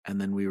me,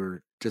 and then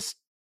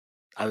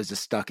I was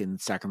just stuck in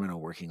Sacramento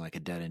working like a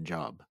dead end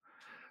job.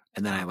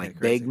 And then I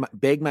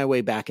begged my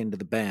way back into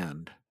the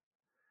band.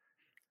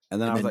 And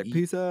then I was like,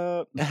 peace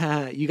out.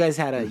 You guys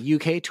had a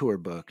UK tour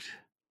booked,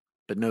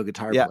 but no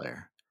guitar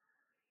player.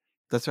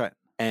 That's right.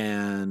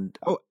 And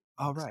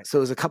all right. So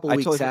it was a couple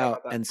weeks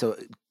out, and so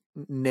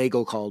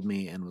Nagel called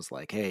me and was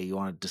like, "Hey, you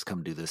want to just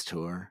come do this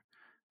tour?"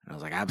 And I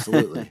was like,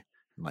 "Absolutely."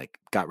 Like,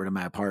 got rid of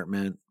my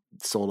apartment,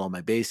 sold all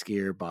my bass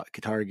gear, bought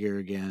guitar gear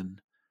again,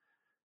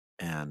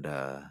 and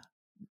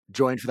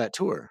joined for that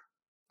tour.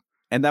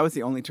 And that was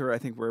the only tour I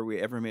think where we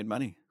ever made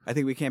money. I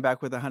think we came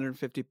back with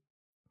 $150.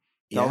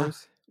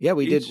 Yeah,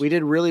 we did. We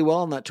did really well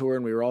on that tour,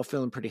 and we were all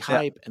feeling pretty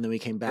hype. And then we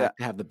came back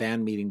to have the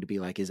band meeting to be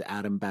like, "Is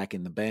Adam back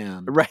in the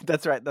band?" Right.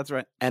 That's right.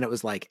 And it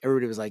was like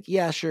everybody was like,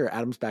 "Yeah, sure,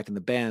 Adam's back in the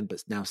band,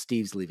 but now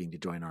Steve's leaving to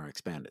join our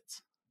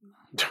Expandeds."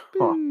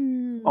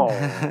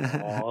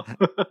 Oh,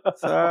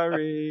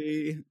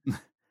 sorry.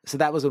 So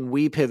that was when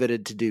we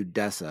pivoted to do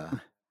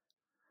Dessa,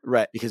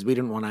 Right. because we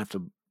didn't want to have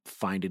to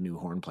find a new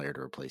horn player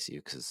to replace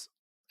you, because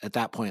at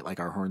that point, like,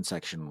 our horn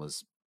section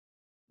was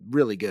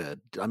really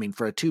good. I mean,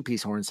 for a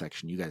 2-piece horn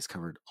section, you guys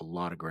covered a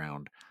lot of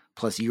ground.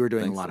 Plus, you were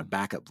doing Thanks, a lot Sam. of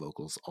backup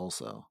vocals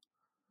also.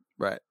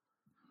 Right.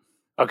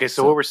 Okay,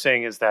 so what we're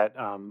saying is that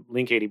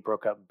Link 80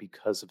 broke up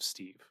because of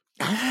Steve.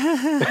 No,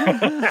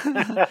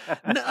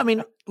 I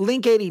mean,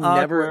 Link 80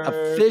 never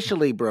Awkward.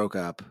 officially broke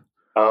up.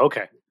 Oh,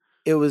 okay.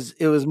 It was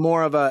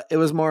more of a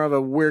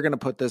we're going to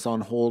put this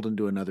on hold and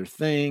do another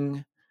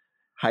thing.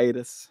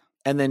 Hiatus.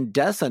 And then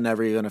Dessa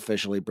never even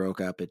officially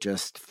broke up. It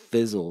just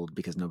fizzled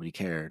because nobody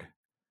cared.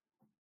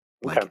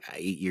 Okay. Like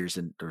 8 years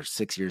or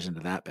 6 years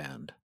into that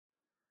band.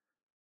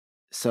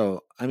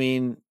 So, I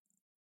mean,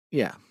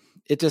 yeah,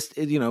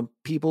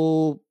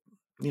 people,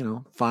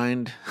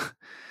 find,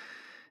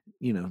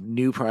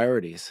 new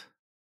priorities.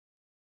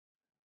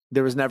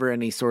 There was never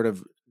any sort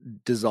of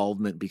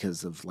dissolvement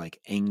because of like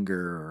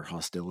anger or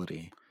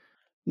hostility.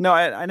 No,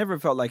 I never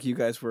felt like you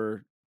guys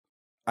were.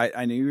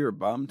 I knew you were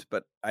bummed,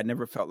 but I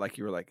never felt like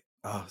you were like,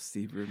 oh,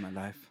 Steve ruined my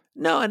life.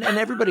 No, and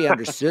everybody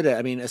understood it.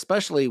 I mean,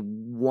 especially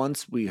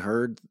once we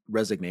heard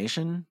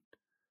Resignation,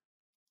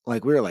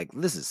 like, we were like,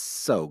 this is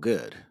so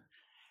good.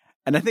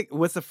 And I think it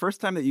was the first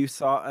time that you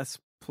saw us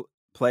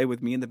play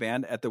with me in the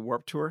band at the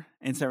Warped Tour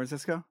in San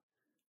Francisco.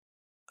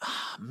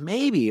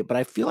 Maybe, but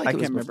I feel like I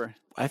can't remember.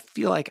 I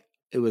feel like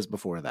it was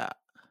before that.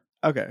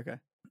 Okay.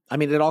 I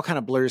mean, it all kind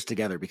of blurs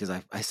together because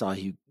I saw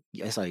you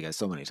guys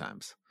so many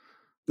times.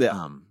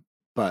 Yeah.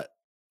 But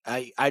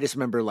I just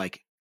remember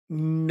like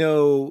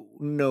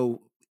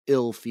no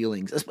ill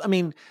feelings. I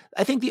mean,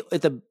 I think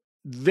at the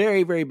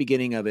very, very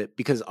beginning of it,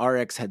 because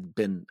RX had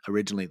been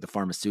originally the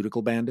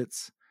Pharmaceutical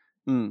Bandits,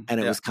 and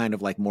it was kind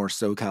of like more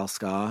SoCal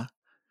ska.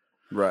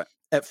 Right.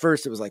 At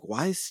first, it was like,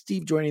 why is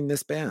Steve joining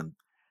this band?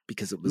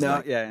 Because it was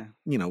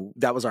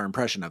that was our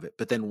impression of it.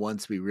 But then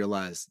once we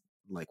realized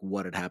like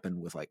what had happened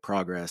with like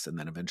Progress and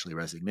then eventually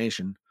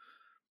Resignation,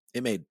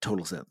 it made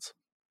total sense.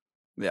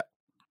 Yeah.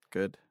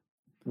 Good.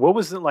 What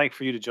was it like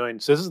for you to join?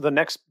 So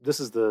this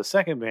is the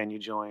second band you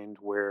joined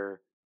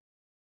where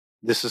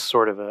this is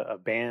sort of a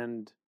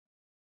band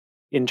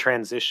in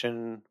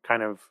transition,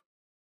 kind of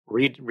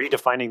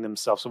redefining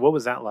themselves. So what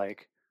was that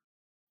like?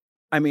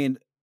 I mean,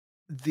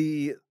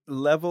 the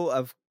level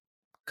of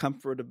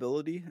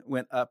comfortability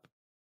went up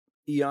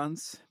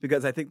eons,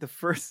 because I think the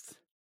first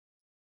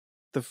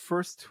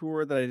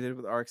tour that I did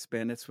with RX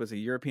Bandits was a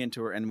European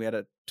tour, and we had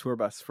a tour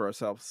bus for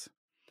ourselves.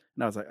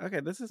 And I was like,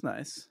 okay, this is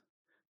nice.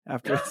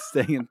 After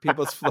staying in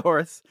people's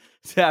floors,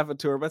 to have a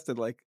tour bus to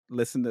like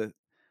listen to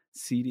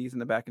CDs in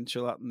the back and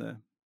chill out and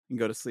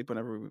go to sleep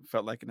whenever we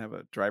felt like, and have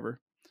a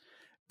driver.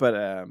 But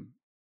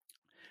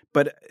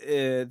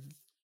it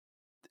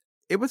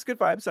was good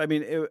vibes. I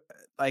mean,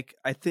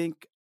 I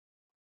think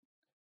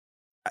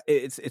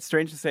it's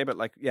strange to say, but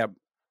like, yeah,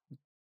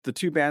 the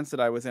two bands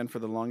that I was in for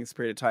the longest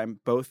period of time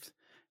both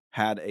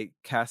had a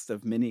cast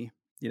of many,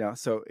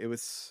 so it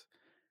was,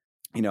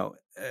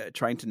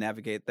 trying to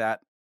navigate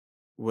that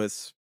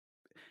was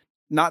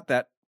not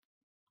that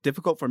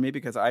difficult for me,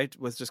 because I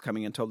was just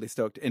coming in totally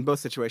stoked. In both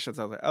situations,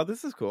 I was like, oh,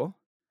 this is cool.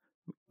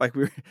 Like,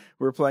 we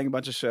were playing a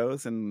bunch of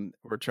shows and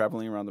we're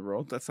traveling around the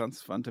world. That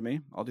sounds fun to me.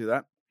 I'll do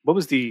that. What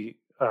was the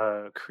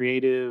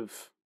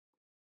creative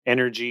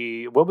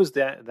energy? What was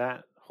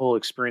that whole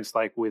experience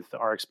like with the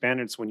RX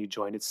Bandits when you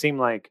joined? It seemed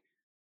like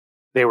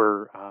they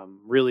were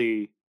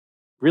really,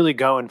 really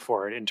going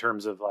for it in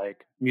terms of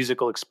like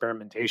musical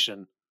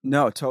experimentation.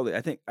 No, totally.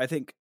 I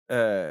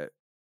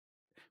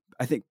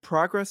think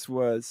Progress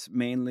was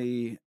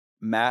mainly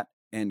Matt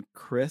and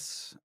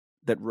Chris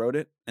that wrote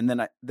it, and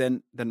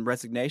then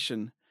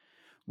Resignation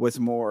was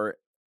more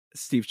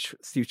Steve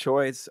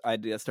Choi's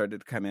idea started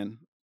to come in,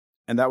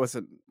 and that was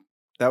a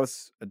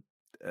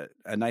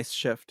nice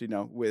shift,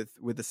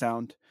 with the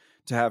sound,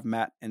 to have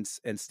Matt and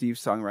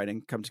Steve's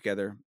songwriting come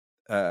together,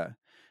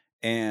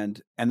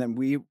 and then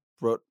we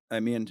wrote.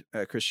 Me and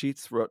Chris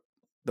Sheets wrote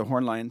the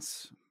horn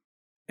lines,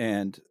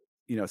 and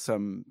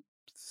some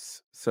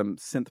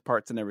synth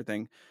parts and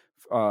everything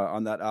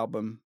on that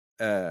album.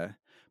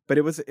 But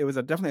it was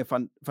definitely a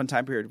fun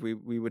time period.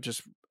 We would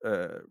just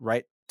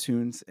write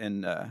tunes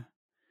in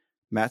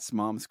Matt's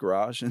mom's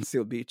garage in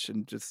Seal Beach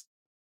and just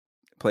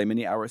play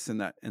many hours in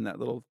that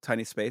little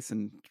tiny space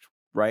and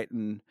write.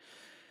 And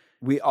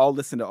we all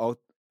listened to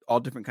all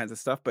different kinds of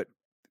stuff, but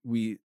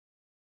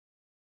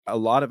a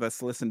lot of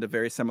us listened to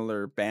very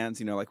similar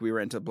bands. Like we were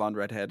into Blonde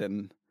Redhead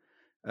and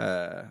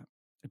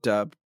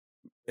Dub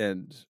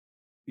and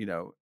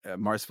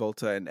Mars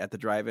Volta and At the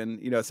Drive-In.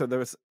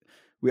 So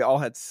we all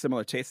had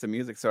similar tastes in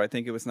music. So I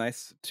think it was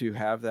nice to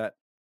have that.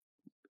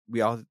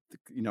 We all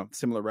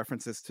similar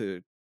references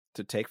to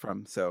take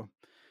from. So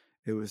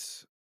it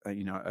was a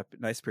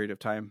nice period of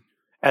time.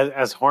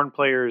 As horn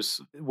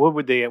players, what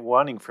were they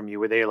wanting from you?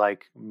 Were they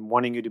like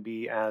wanting you to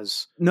be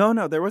as?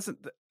 No, there wasn't.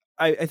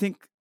 I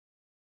think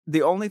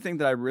the only thing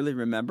that I really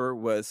remember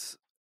was,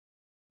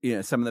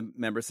 some of the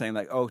members saying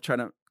like, "Oh, try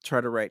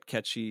to write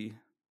catchy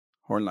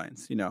horn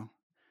lines,"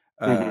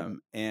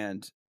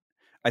 And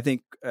I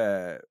think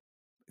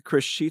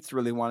Chris Sheets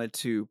really wanted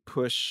to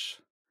push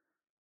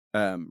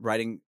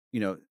writing,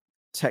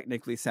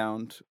 technically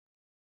sound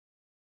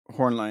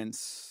horn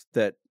lines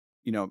that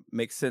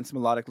make sense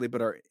melodically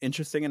but are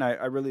interesting, and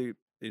I really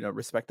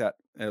respect that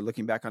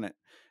looking back on it.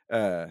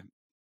 And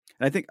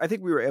I think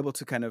we were able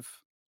to kind of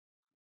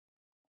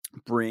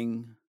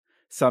bring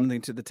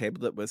something to the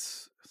table that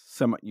was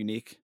somewhat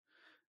unique,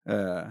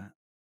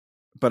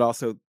 but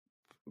also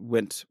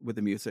went with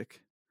the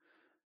music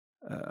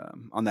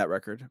on that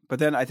record. But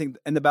then I think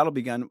And the Battle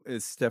Begun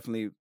is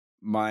definitely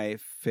my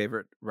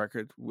favorite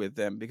record with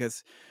them,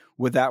 because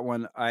with that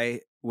one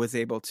I was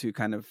able to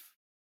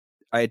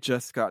I had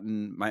just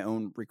gotten my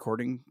own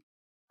recording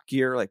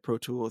gear, like Pro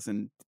Tools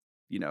and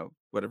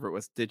whatever it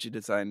was,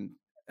 DigiDesign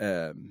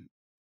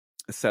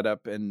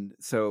setup, and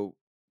so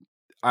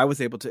I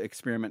was able to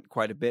experiment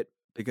quite a bit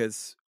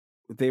because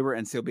they were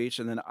in Seal Beach,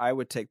 and then I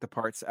would take the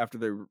parts after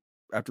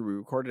we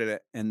recorded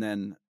it, and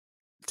then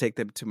take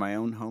them to my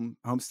own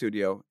home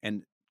studio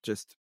and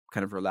just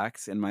kind of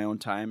relax in my own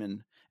time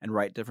and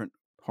write different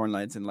horn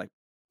lines and like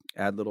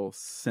add little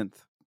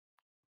synth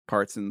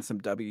parts and some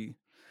dubby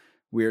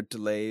weird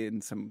delay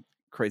and some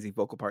crazy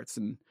vocal parts,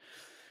 and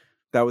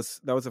that was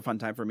a fun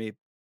time for me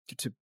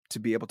to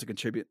be able to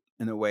contribute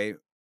in a way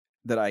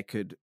that I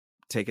could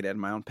take it at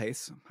my own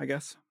pace, I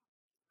guess.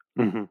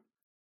 Mm-hmm.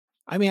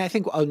 I mean, I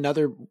think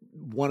another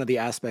one of the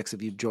aspects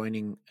of you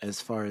joining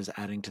as far as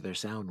adding to their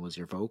sound was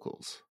your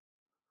vocals.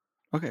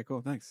 Okay,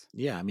 cool. Thanks.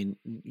 Yeah, I mean,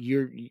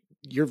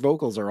 your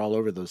vocals are all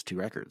over those two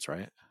records,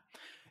 right?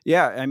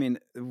 Yeah, I mean,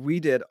 we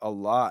did a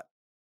lot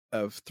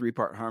of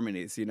 3-part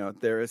harmonies.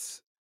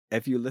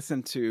 If you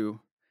listen to,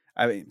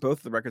 I mean, both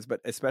of the records,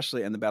 but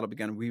especially In the Battle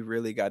Begun, we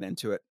really got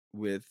into it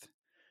with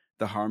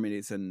the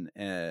harmonies and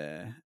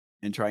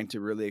trying to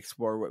really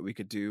explore what we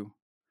could do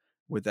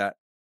with that.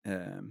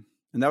 And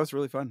that was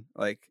really fun.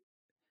 Like,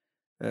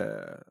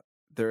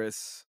 there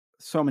is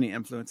so many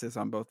influences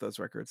on both those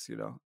records.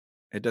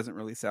 It doesn't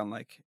really sound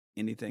like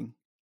anything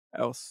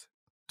else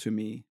to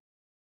me.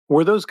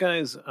 Were those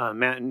guys,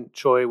 Matt and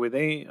Choi, would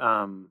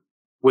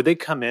they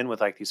come in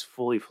with like these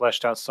fully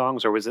fleshed out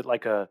songs, or was it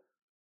like a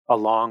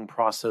long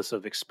process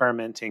of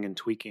experimenting and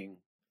tweaking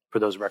for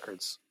those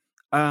records?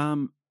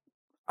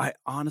 I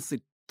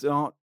honestly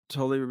don't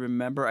totally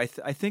remember. I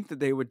think that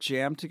they would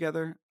jam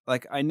together.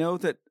 Like, I know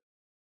that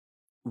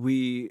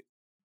we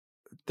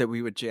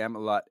would jam a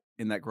lot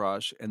in that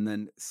garage, and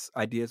then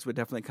ideas would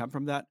definitely come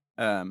from that.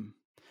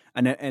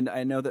 And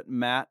I know that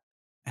Matt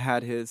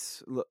had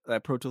his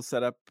Pro Tools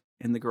setup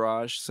in the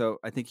garage, so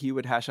I think he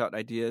would hash out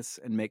ideas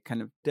and make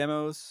kind of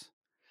demos.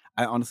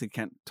 I honestly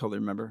can't totally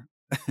remember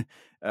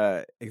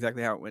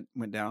exactly how it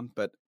went down,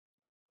 but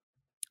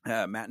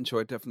Matt and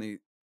Choi definitely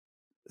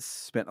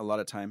spent a lot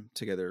of time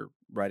together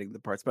writing the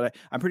parts. But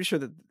I'm pretty sure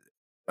that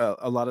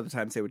a lot of the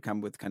times they would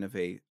come with kind of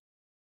a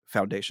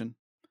foundation,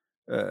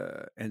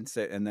 and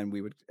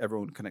then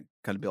everyone kind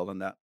of build on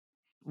that.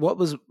 What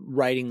was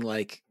writing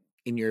like,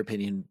 in your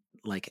opinion?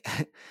 Like,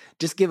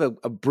 just give a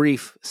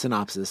brief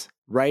synopsis.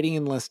 Writing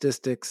in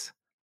Lestistics,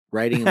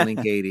 writing in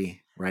Link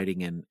 80,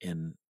 writing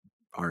in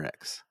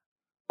RX.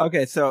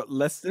 Okay, so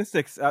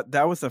Lestistics,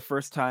 that was the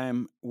first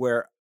time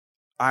where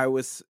I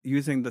was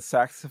using the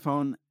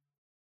saxophone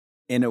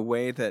in a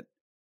way that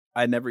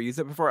I never used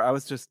it before. I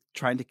was just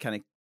trying to kind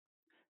of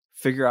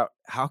figure out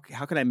how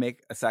can I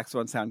make a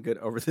saxophone sound good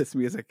over this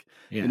music,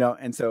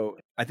 And so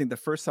I think the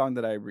first song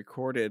that I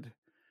recorded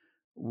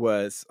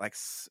was like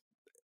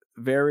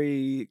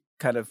very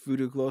kind of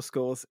Voodoo Glow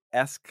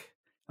Skulls-esque,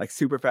 like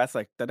super fast,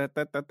 like da da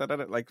da da da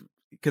da, like,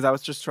 because I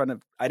was just I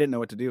didn't know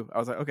what to do. I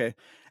was like, okay,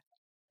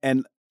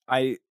 and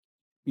I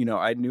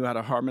knew how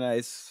to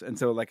harmonize, and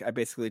so like I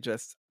basically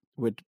just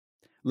would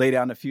lay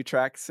down a few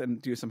tracks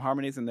and do some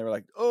harmonies, and they were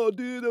like, "Oh,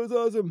 dude, that was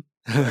awesome."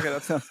 Okay,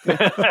 that sounds good.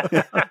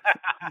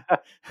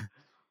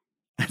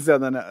 So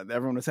then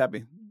everyone was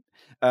happy.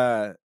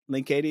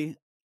 Link 80,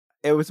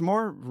 it was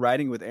more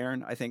writing with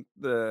Aaron, I think,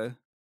 the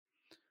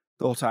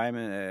whole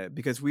time,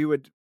 because we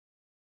would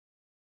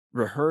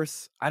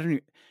rehearse.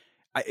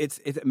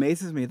 It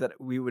amazes me that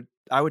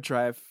I would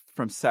drive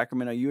from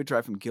Sacramento, you would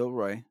drive from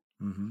Gilroy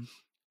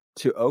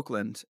to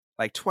Oakland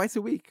like twice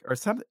a week or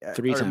something,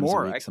 3 times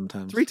more, a week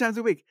sometimes. 3 times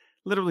a week,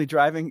 literally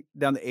driving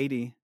down the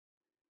 80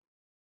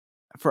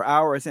 for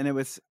hours, and it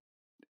was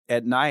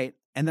at night.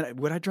 And then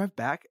would I drive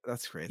back?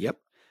 That's crazy. Yep.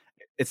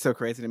 It's so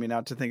crazy to me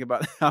now to think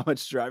about how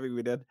much driving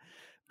we did.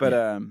 But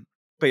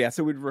yeah,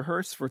 so we'd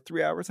rehearse for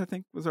 3 hours, I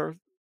think was our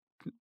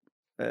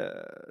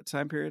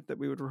time period that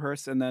we would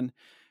rehearse, and then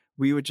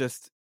we would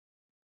just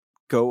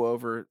go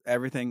over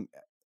everything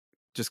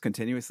just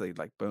continuously,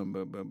 like boom,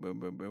 boom, boom, boom,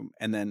 boom, boom.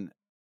 And then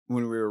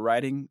when we were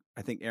writing,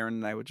 I think Aaron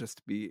and I would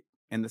just be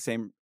in the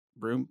same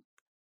room,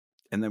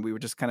 and then we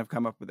would just kind of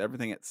come up with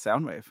everything at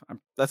Soundwave.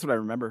 That's what I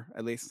remember,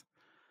 at least.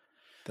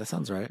 That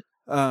sounds right.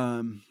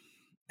 And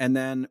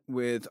then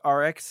with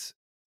RX,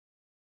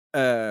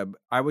 I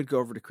would go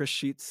over to Chris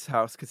Sheets'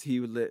 house because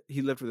he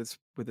lived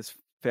with his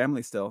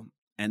family still,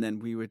 and then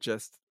we would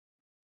just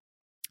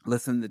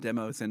listen to the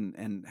demos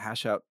and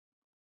hash out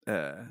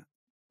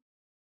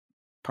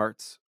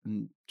parts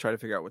and try to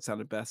figure out what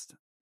sounded best.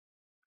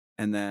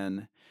 And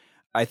then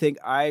I think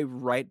I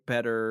write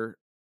better,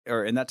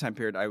 or in that time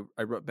period,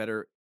 I wrote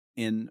better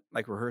in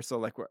like rehearsal,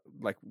 like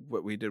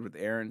what we did with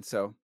Aaron.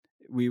 So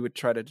I would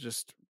try to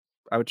just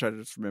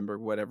remember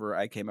whatever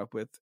I came up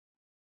with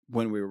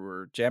when we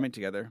were jamming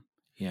together.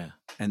 Yeah.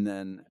 And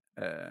then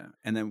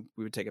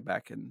we would take it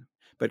back.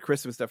 But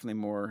Chris was definitely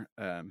more,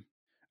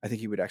 I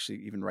think he would actually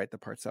even write the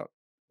parts out.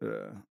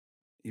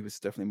 He was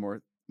definitely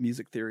more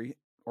music theory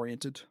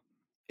oriented.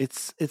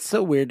 It's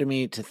so weird to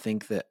me to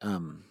think that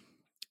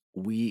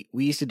we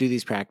used to do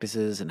these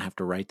practices and have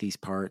to write these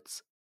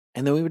parts,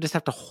 and then we would just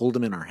have to hold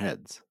them in our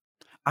heads.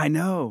 I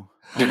know.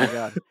 Oh my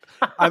god.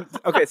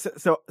 Okay.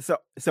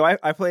 So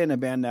I play in a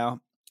band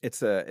now.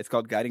 It's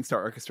called Guiding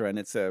Star Orchestra, and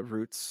it's a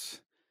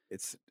roots.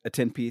 It's a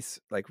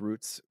 10-piece like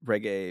roots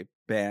reggae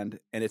band,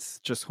 and it's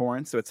just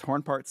horns. So it's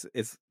horn parts.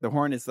 The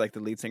horn is like the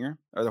lead singer,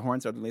 or the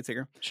horns are the lead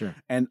singer. Sure.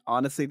 And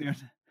honestly, dude,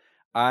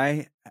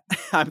 I'm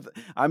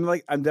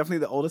definitely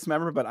the oldest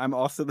member, but I'm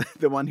also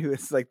the one who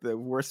is like the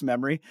worst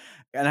memory,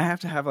 and I have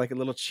to have like a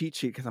little cheat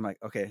sheet because I'm like,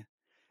 okay,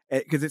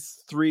 because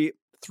it's 3-4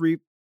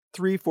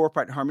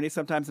 part harmony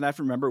sometimes, and I have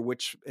to remember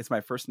which is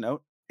my first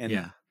note. And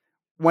yeah.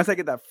 Once I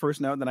get that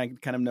first note, then I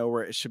kind of know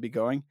where it should be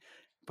going.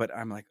 But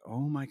I'm like, oh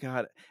my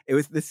god,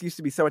 this used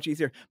to be so much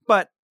easier.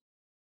 But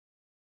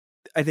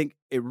I think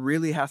it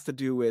really has to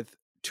do with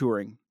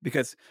touring,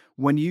 because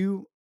when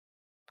you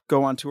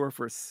go on tour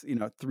for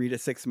 3 to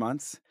 6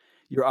 months,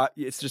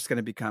 it's just going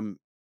to become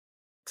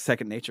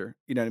second nature.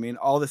 You know what I mean?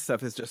 All this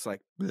stuff is just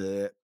like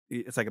bleh.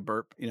 It's like a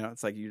burp.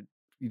 It's like you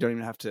don't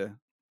even have to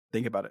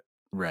think about it.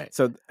 Right.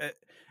 So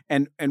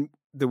and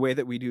the way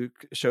that we do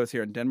shows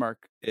here in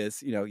Denmark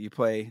is you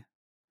play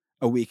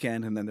a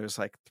weekend and then there's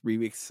like 3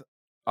 weeks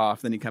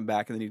off, then you come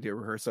back and then you do a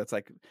rehearsal. It's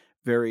like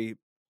very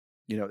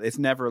it's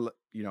never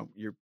you're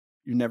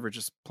never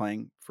just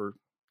playing for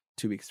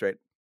 2 weeks straight,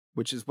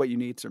 which is what you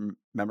need to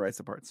memorize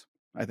the parts,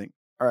 I think.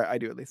 Or I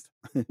do, at least.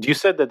 You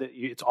said that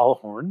it's all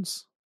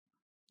horns?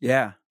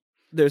 Yeah.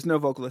 There's no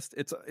vocalist.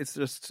 It's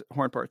just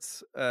horn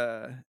parts.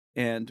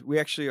 And we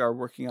actually are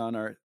working on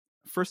our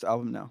first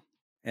album now.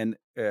 And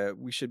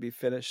we should be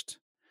finished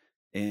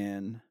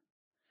in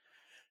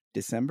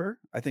December.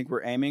 I think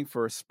we're aiming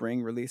for a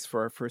spring release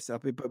for our first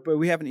LP. But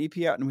we have an EP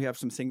out and we have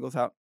some singles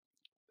out.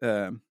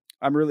 I'm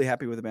really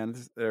happy with the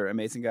band. They're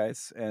amazing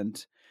guys.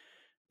 And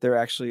they're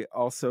actually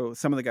also,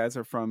 some of the guys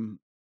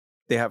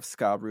they have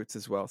ska roots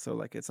as well. So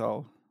like it's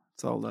all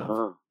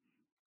love.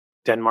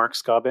 Denmark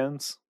ska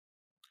bands?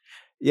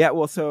 Yeah,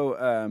 well,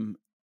 so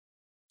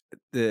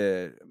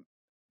the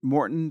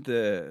Morton,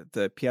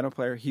 the piano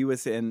player, he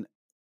was in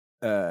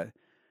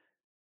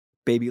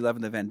Baby Love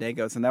and the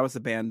Vandangos, and that was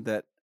the band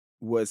that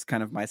was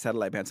kind of my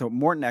satellite band. So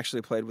Morton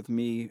actually played with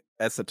me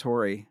as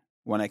Satori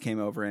when I came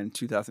over in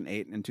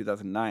 2008 and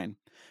 2009.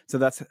 So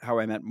that's how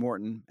I met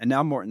Morton. And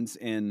now Morton's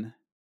in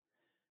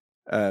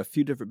a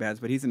few different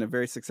bands, but he's in a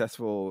very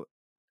successful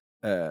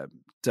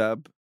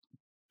dub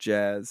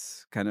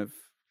jazz kind of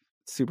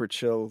super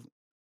chill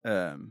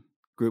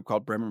group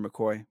called Bremer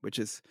McCoy, which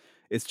is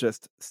it's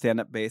just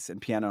stand-up bass and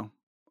piano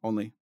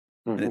only.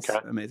 And it's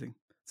amazing.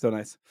 So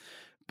nice.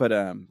 But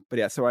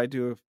yeah, so I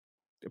do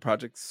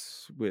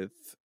projects with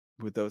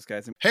those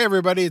guys. Hey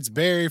everybody, it's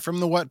Barry from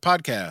the What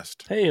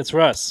Podcast. Hey, it's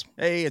Russ.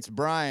 Hey, it's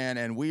Brian,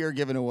 and we are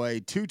giving away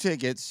 2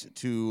 tickets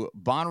to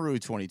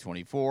Bonnaroo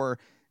 2024.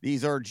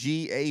 These are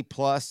GA+,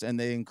 and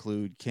they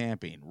include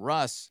camping.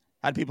 Russ,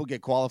 how do people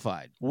get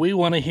qualified? We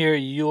want to hear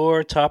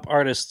your top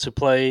artists to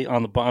play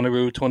on the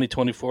Bonnaroo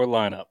 2024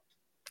 lineup.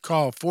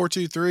 Call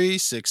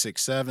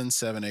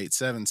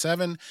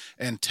 423-667-7877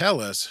 and tell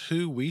us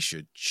who we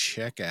should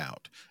check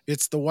out.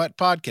 It's the What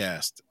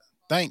Podcast.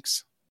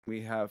 Thanks.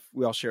 We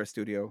all share a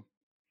studio,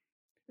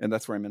 and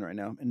that's where I'm in right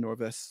now, in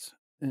Nordvest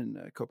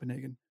in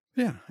Copenhagen.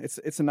 Yeah, I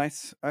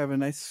have a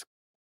nice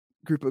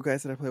group of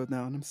guys that I play with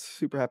now, and I'm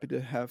super happy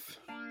to have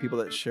people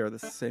that share the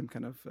same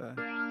kind of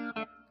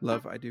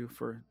love I do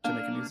for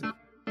Jamaican music.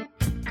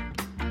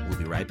 We'll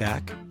be right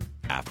back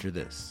after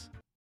this.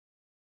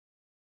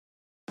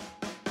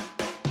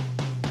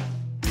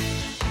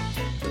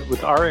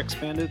 With RX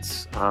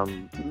Bandits,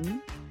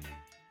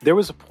 there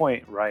was a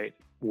point, right,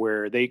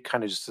 where they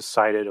kind of just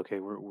decided, okay,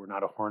 we're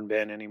not a horn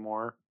band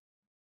anymore.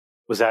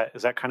 Is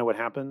that kind of what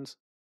happened?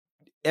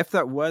 If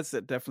that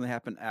definitely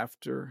happened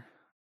after.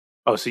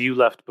 Oh, so you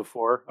left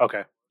before?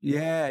 Okay.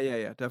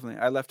 Yeah, definitely.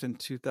 I left in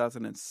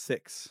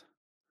 2006.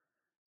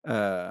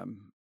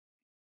 And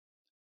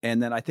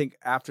then I think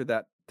after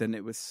that, then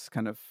it was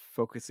kind of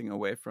focusing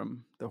away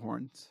from the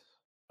horns.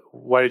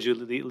 Why did you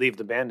leave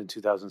the band in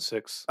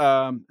 2006?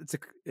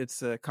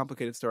 It's a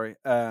complicated story.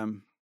 I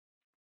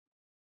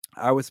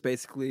was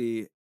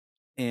basically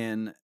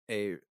in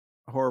a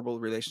horrible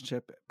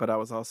relationship, but I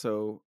was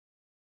also,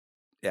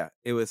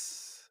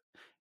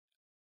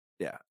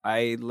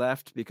 I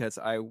left because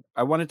I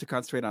wanted to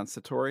concentrate on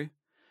Satori,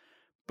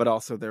 but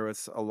also there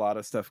was a lot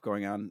of stuff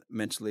going on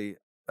mentally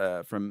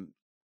from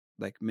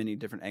like many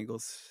different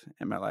angles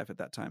in my life at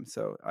that time.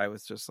 So I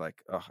was just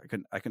like, I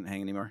couldn't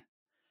hang anymore.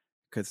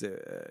 Because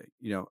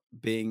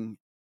being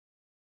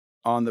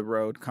on the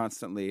road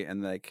constantly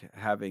and like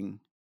having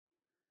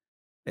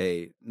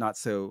a not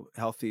so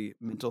healthy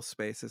mental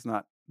space is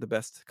not the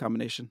best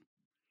combination.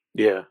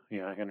 Yeah,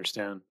 I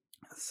understand.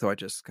 So I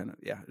just kind of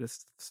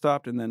just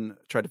stopped and then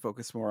tried to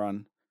focus more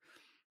on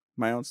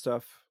my own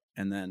stuff,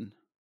 and then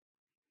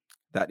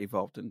that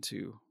evolved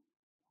into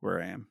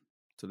where I am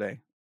today.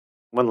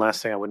 One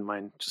last thing I wouldn't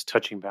mind just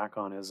touching back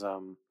on is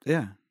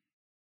Yeah.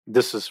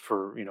 this is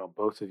for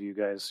both of you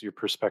guys. Your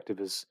perspective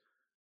is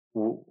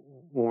when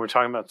we're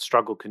talking about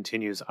struggle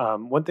continues.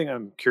 One thing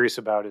I'm curious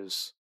about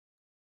is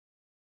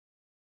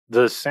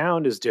the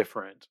sound is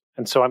different,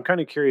 and so I'm kind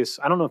of curious.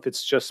 I don't know if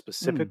it's just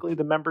specifically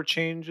the member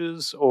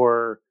changes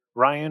or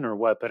Ryan or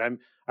what, but I'm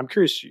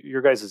curious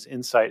your guys'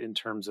 insight in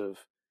terms of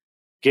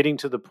getting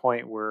to the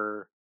point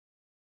where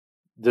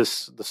the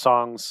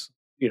songs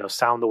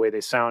sound the way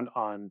they sound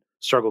on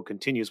Struggle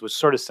Continues, which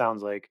sort of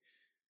sounds like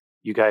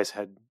you guys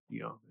had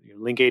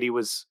Link 80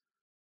 was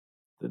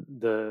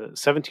the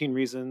 17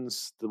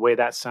 Reasons, the way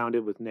that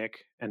sounded with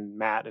Nick and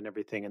Matt and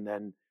everything, and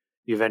then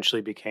you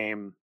eventually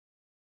became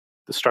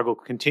the Struggle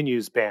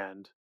Continues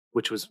band,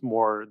 which was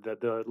more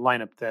the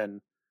lineup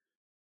then.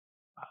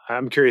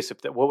 I'm curious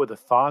what were the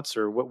thoughts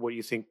or what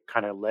you think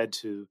kind of led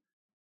to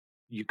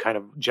you kind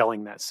of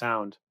gelling that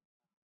sound?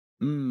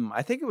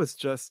 I think it was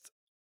just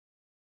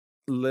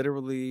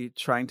literally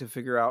trying to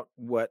figure out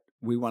what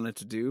we wanted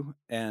to do,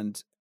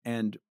 and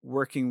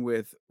working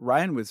with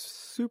Ryan was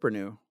super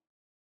new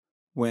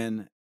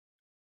when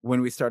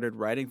we started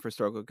writing for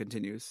Struggle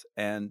Continues,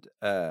 and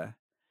I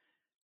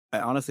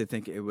honestly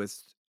think it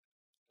was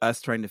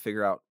us trying to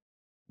figure out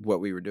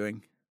what we were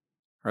doing,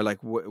 or like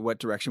what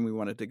direction we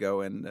wanted to go,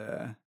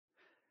 and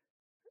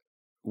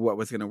what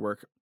was going to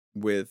work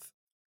with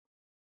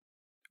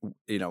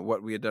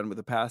what we had done with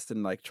the past,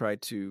 and like try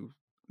to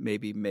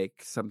maybe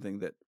make something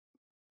that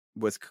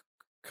was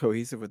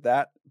cohesive with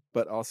that,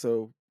 but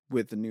also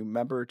with the new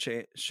member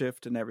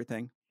shift and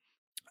everything.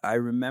 I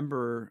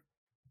remember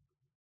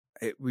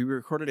we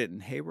recorded it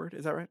in Hayward.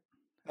 Is that right,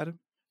 Adam?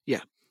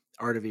 Yeah.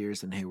 Art of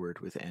Ears in Hayward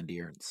with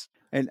Andy Ernst.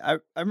 And I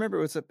remember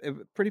it was a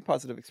pretty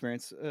positive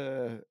experience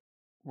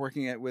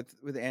working it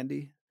with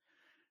Andy.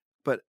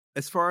 But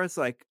as far as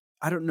like,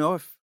 I don't know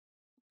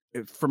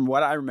if from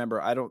what I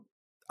remember, I don't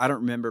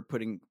remember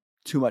putting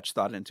too much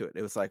thought into it.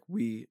 It was like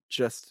we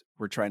just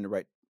were trying to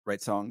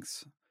write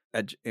songs,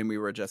 and we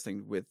were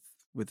adjusting with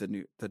the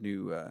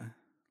new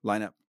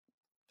lineup.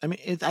 I mean,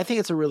 I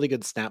think it's a really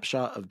good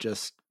snapshot of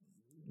just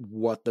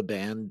what the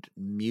band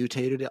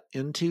mutated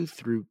into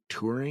through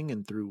touring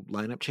and through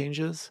lineup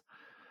changes,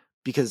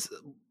 because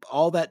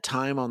all that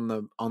time on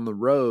the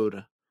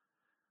road,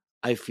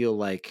 I feel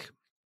like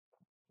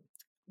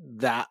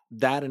that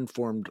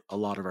informed a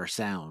lot of our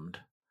sound,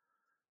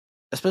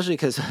 especially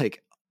because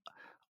like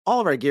all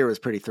of our gear was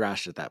pretty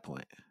thrashed at that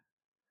point.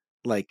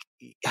 Like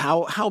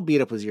how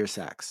beat up was your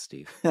sax,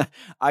 Steve?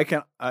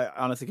 I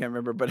honestly can't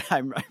remember, but I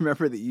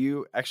remember that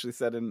you actually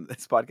said in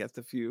this podcast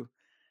a few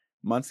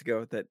months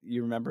ago that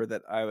you remember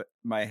that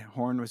my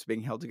horn was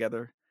being held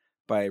together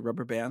by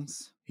rubber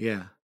bands.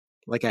 Yeah,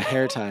 like a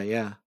hair tie.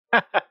 Yeah.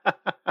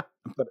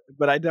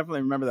 but I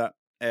definitely remember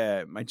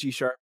that. My G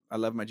sharp. I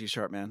love my G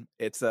sharp, man.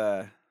 It's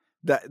that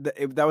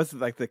was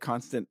like the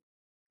constant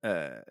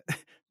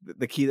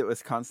the key that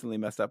was constantly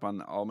messed up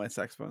on all my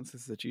saxophones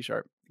is the G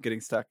sharp getting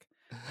stuck,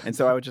 and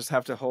so I would just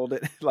have to hold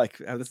it, like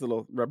have this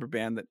little rubber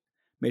band that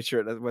made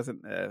sure it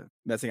wasn't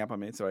messing up on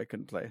me, so I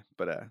couldn't play.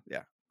 But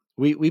yeah.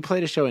 We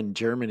played a show in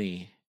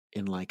Germany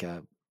in like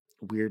a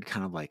weird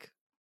kind of like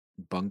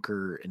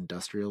bunker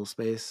industrial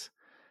space.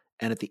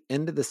 And at the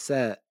end of the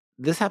set,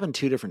 this happened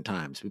 2 different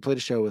times. We played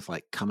a show with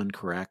like Come and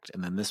Correct,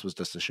 and then this was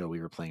just a show we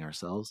were playing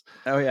ourselves.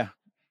 Oh yeah.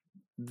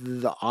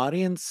 The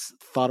audience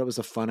thought it was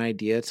a fun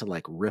idea to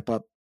like rip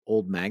up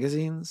old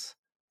magazines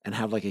and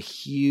have like a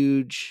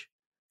huge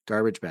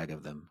garbage bag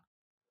of them.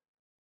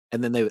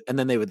 And then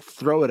they would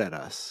throw it at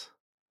us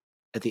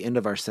at the end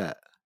of our set.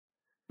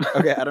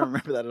 Okay, I don't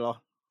remember that at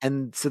all.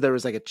 And so there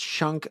was like a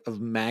chunk of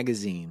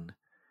magazine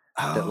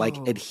that like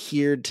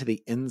adhered to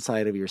the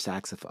inside of your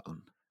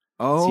saxophone.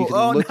 Oh, so you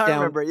could look now down, I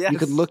remember. Yes. You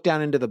could look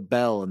down into the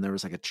bell, and there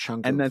was like a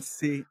chunk. And then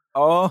see.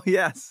 Oh,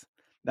 yes.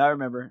 Now I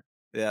remember.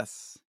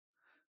 Yes,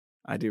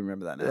 I do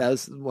remember that now. That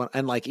was one,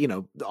 and like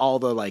all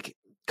the like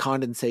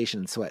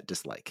condensation and sweat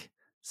just like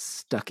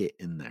stuck it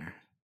in there.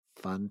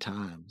 Fun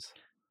times.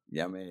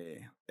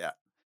 Yummy. Yeah,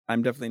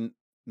 I'm definitely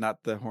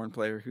not the horn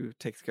player who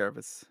takes care of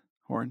his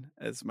horn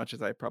as much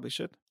as I probably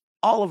should.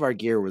 All of our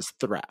gear was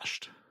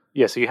thrashed.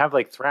 Yeah, so you have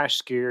like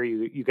thrash gear.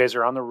 You guys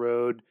are on the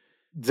road.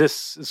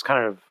 This is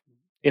kind of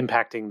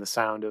impacting the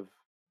sound of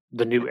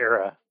the new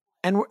era.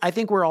 And I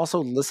think we're also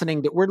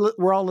listening to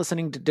we're all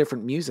listening to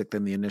different music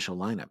than the initial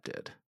lineup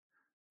did.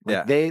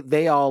 Like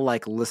they all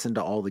like listened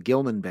to all the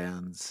Gilman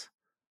bands,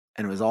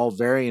 and it was all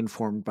very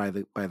informed by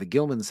the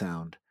Gilman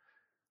sound.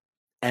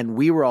 And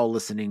we were all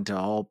listening to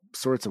all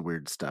sorts of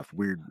weird stuff,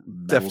 weird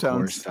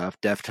metalcore stuff,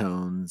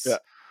 Deftones.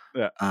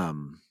 Yeah.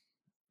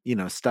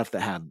 Stuff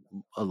that had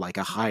like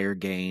a higher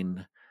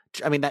gain.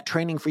 I mean, that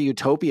Training for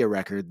Utopia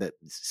record that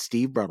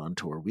Steve brought on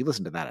tour, we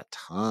listened to that a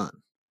ton.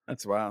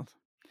 That's wild.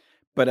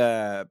 But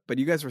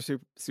you guys were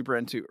super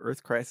into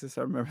Earth Crisis.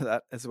 I remember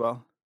that as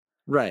well.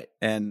 Right.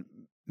 And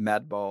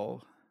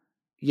Madball.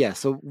 Yeah,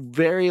 so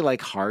very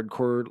like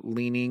hardcore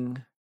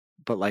leaning,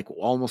 but like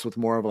almost with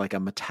more of like a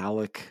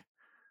metallic,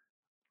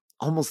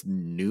 almost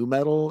new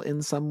metal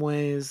in some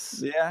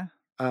ways. Yeah.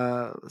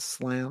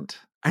 Slant.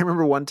 I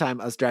remember one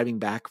time us driving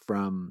back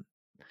from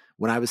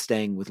when I was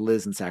staying with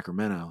Liz in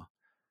Sacramento,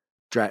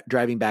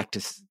 driving back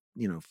to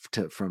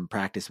from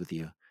practice with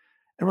you,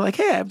 and we're like,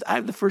 "Hey, I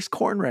have the first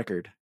Korn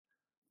record.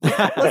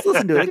 Let's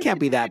listen to it. It can't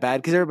be that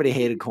bad because everybody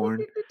hated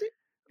Korn."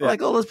 We're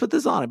like, "Oh, let's put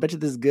this on. I bet you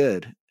this is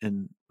good."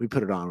 And we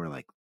put it on. We're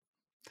like,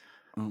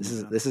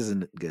 "This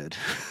isn't good."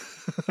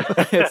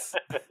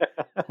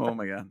 Oh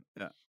my god!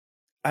 Yeah,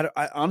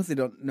 I honestly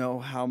don't know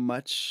how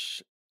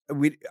much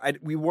we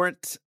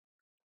weren't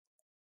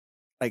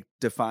like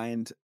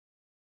defined.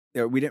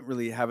 We didn't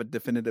really have a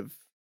definitive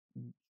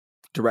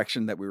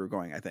direction that we were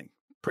going. I think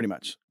pretty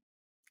much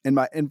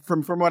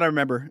from what I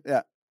remember.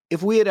 Yeah,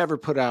 if we had ever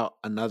put out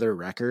another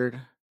record,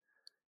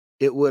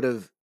 it would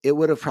have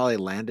probably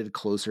landed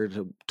closer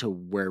to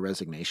where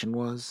Resignation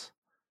was,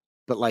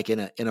 but like in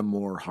a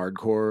more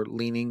hardcore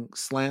leaning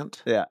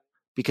slant. Yeah,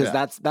 because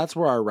that's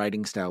where our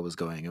writing style was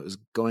going. It was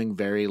going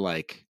very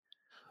like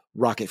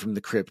Rocket from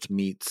the Crypt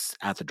meets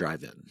At the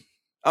Drive-In.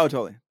 Oh,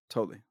 totally.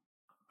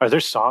 Are there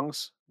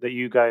songs that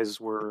you guys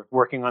were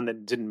working on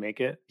that didn't make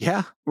it?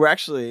 Yeah, we're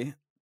actually.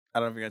 I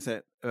don't know if you're gonna say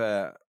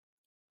it.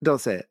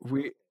 Don't say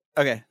it.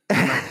 Okay.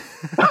 I'm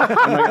not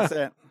gonna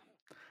say it.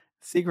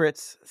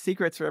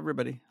 Secrets for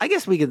everybody. I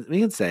guess we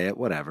can say it.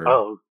 Whatever.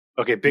 Oh,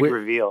 okay. Big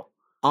reveal.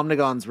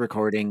 Omnigon's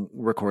recording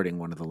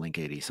one of the Link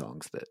 80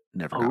 songs that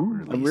never got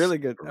released.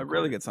 A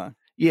really good song.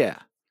 Yeah,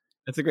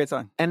 it's a great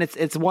song, and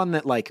it's one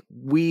that like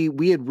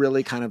we had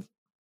really kind of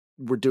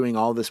were doing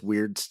all this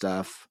weird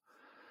stuff,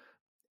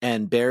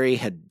 and Barry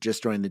had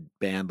just joined the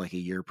band like a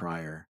year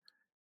prior,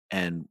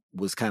 and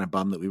was kind of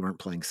bummed that we weren't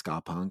playing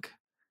ska punk,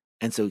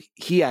 and so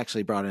he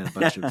actually brought in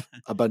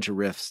a bunch of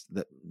riffs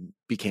that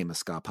became a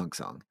ska punk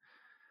song,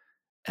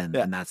 and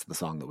that's the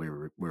song that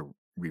we're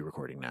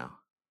re-recording now.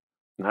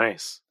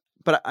 Nice.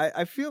 But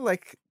I feel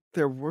like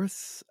there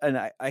was, and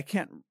I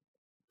can't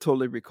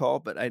totally recall,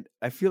 but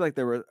I feel like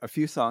there were a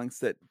few songs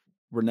that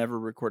were never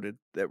recorded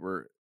that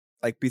were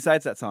like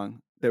besides that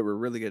song that were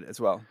really good as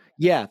well.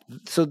 Yeah,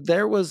 so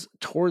there was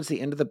towards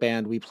the end of the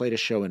band we played a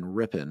show in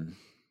Ripon,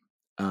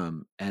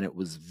 and it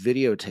was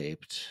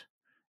videotaped,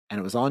 and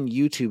it was on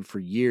YouTube for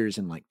years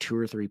in like 2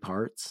 or 3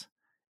 parts,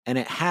 and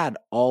it had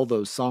all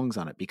those songs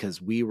on it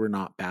because we were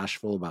not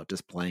bashful about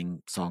just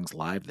playing songs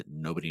live that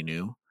nobody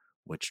knew,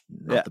 which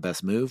not the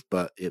best move,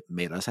 but it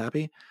made us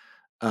happy.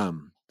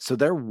 So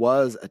there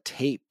was a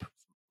tape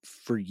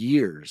for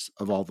years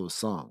of all those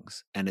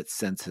songs, and it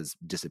since has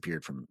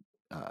disappeared from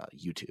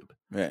YouTube.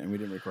 Right, and we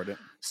didn't record it.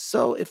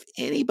 So if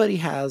anybody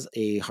has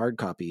a hard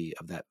copy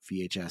of that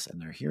VHS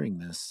and they're hearing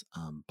this,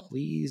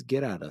 please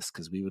get at us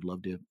because we would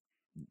love to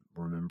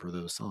remember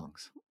those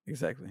songs.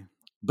 Exactly.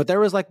 But there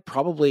was like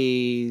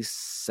probably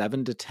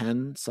 7 to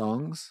 10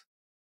 songs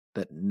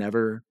that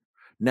never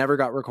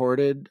got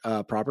recorded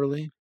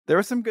properly. There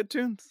were some good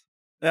tunes.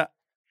 Yeah.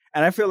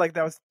 And I feel like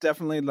that was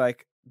definitely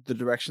like the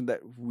direction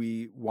that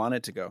we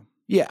wanted to go.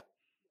 Yeah.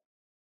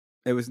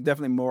 It was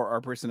definitely more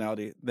our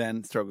personality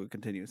than Struggle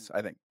Continues,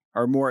 I think.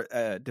 Or more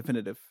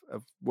definitive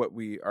of what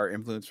our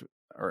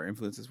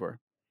influences were.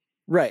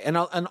 Right. And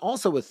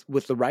also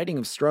with the writing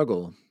of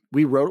Struggle,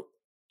 we wrote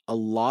a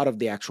lot of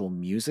the actual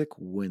music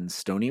when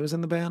Stoney was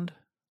in the band.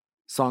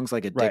 Songs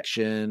like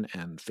Addiction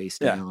and Face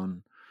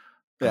Down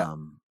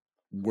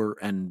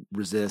and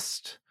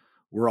Resist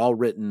were all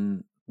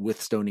written with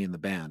Stoney in the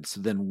band.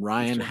 So then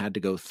Ryan had to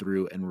go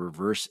through and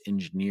reverse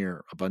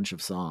engineer a bunch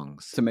of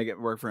songs to make it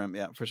work for him.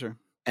 Yeah, for sure.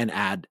 And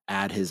add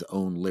his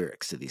own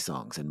lyrics to these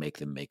songs and make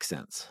them make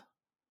sense.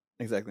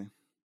 Exactly.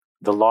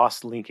 The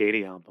lost Link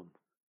 80 album.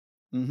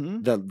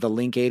 Mm-hmm. The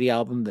Link 80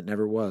 album that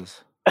never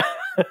was.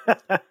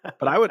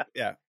 But I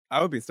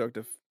would be stoked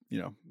if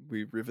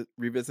we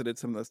revisited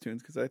some of those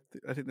tunes because I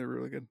think they're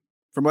really good.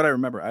 From what I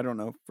remember, I don't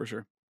know for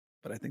sure,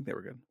 but I think they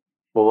were good.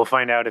 Well, we'll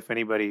find out if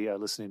anybody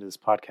listening to this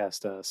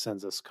podcast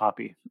sends us a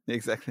copy.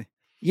 Exactly.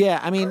 Yeah,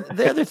 I mean,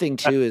 the other thing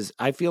too is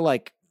I feel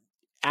like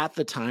at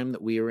the time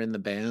that we were in the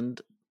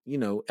band,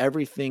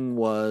 everything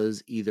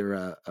was either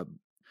a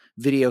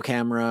video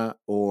camera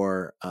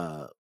or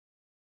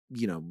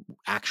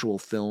actual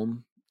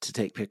film to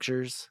take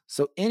pictures.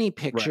 So any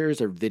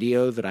pictures or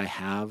video that I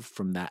have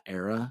from that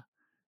era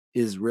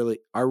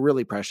are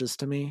really precious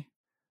to me.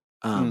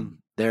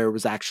 There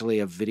was actually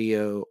a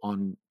video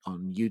on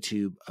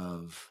YouTube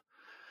of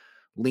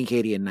Link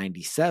 80 in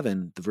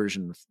 97, the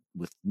version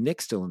with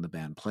Nick still in the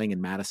band, playing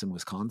in Madison,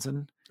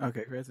 Wisconsin.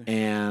 Okay, crazy.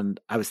 And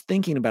I was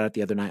thinking about it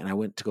the other night, and I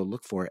went to go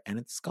look for it, and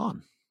it's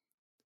gone.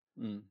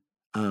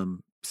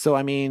 So,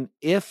 I mean,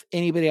 if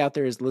anybody out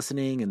there is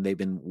listening and they've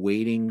been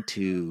waiting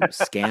to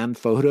scan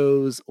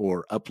photos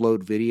or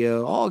upload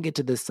video, I'll get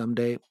to this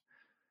someday.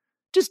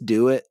 Just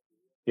do it.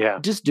 Yeah.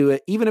 Just do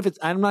it. Even if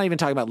I'm not even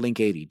talking about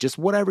Link 80, just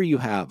whatever you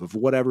have of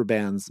whatever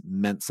bands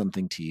meant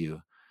something to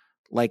you.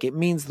 Like, it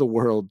means the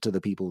world to the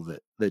people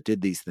that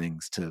did these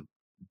things to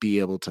be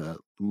able to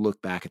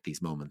look back at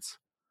these moments.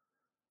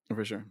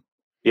 For sure.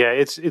 Yeah,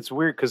 it's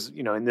weird because,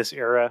 in this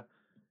era,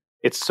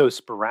 it's so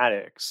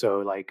sporadic. So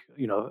like,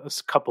 a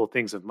couple of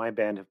things of my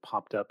band have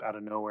popped up out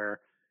of nowhere,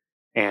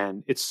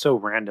 and it's so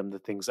random, the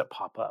things that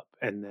pop up.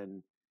 And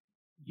then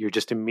you're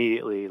just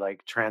immediately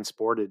like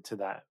transported to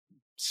that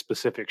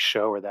specific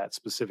show or that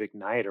specific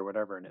night or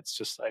whatever. And it's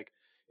just like,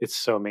 it's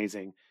so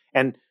amazing.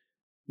 And,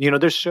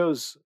 there's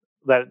shows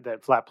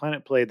that Flat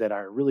Planet played that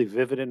are really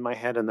vivid in my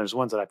head. And there's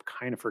ones that I've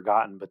kind of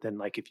forgotten, but then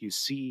like, if you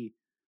see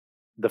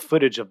the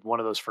footage of one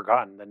of those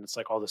forgotten, then it's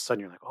like all of a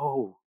sudden you're like,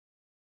 oh,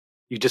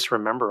 you just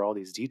remember all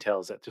these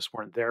details that just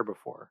weren't there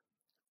before.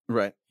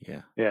 Right.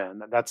 Yeah. Yeah.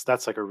 And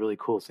that's like a really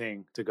cool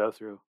thing to go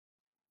through.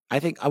 I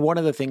think one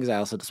of the things I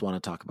also just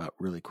want to talk about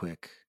really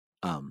quick.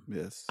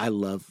 Yes. I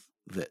love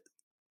that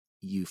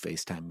you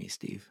FaceTime me,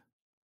 Steve.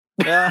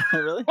 Yeah,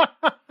 really?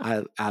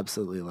 I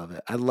absolutely love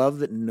it. I love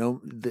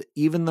that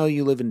even though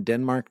you live in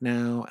Denmark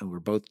now and we're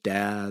both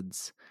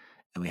dads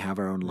and we have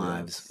our own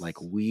lives, like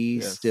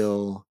we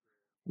still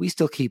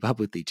keep up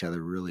with each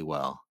other really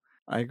well.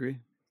 I agree.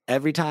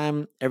 Every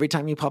time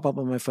you pop up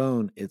on my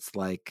phone, it's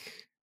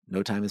like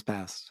no time has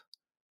passed.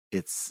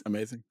 It's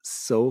amazing.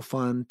 So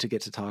fun to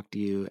get to talk to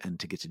you and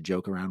to get to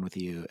joke around with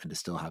you and to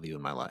still have you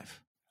in my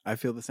life. I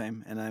feel the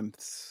same, and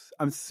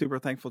I'm super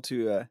thankful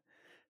to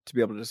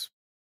be able to just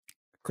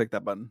click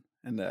that button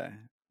and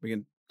we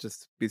can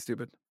just be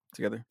stupid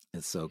together.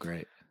 It's so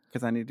great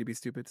because I need to be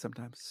stupid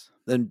sometimes.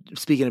 Then,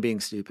 speaking of being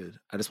stupid,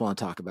 I just want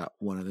to talk about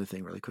one other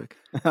thing really quick.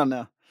 Oh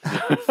no,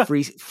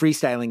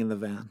 freestyling in the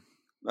van.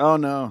 Oh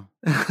no,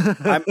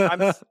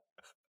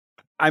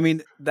 I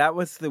mean, that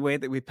was the way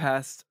that we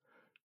passed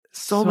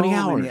so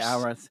many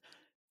hours,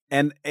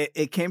 and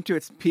it came to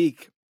its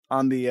peak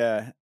on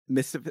the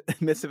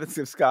Misfits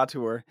of Ska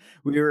tour.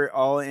 We were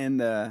all in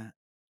a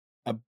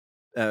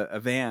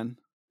van,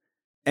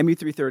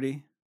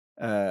 MU330,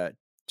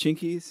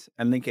 Chinkies,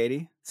 and Link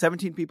 80.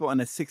 17 people in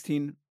a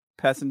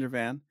 16-passenger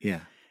van. Yeah,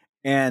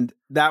 and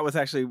that was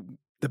actually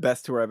the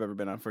best tour I've ever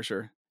been on for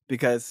sure,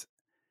 because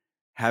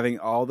having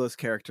all those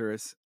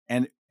characters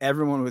and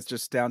everyone was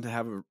just down to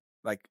have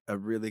a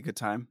really good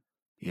time.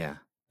 Yeah.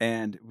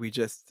 And we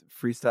just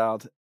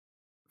freestyled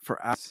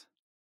for hours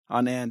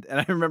on end. And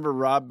I remember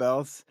Rob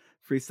Bell's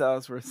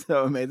freestyles were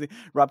so amazing.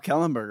 Rob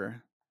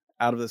Chllngr,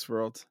 out of this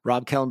world.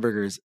 Rob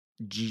Chllngr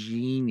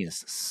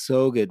genius.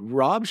 So good.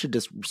 Rob should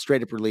just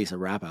straight up release a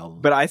rap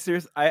album. But I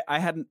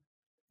hadn't,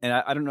 and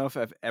I don't know if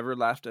I've ever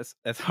laughed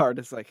as hard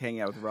as like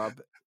hanging out with Rob.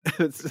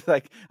 It's just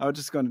like I was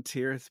just going to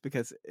tears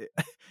because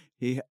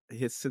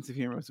his sense of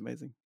humor was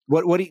amazing.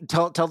 What do you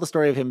tell the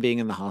story of him being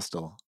in the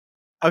hostel?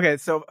 Okay,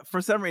 so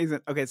for some reason,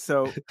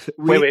 so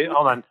wait,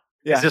 hold on.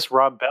 Yeah. Is this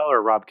Rob Bell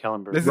or Rob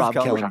Chllngr? This Rob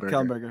is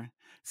Chllngr.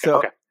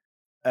 So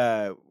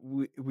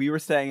we were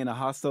staying in a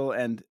hostel,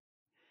 and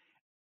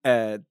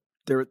there's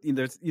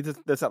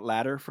that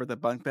ladder for the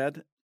bunk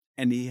bed,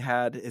 and he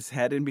had his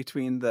head in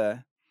between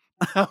the.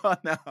 Oh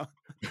no!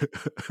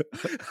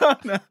 Oh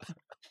no!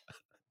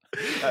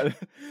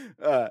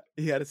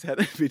 He had his head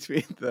in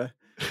between the.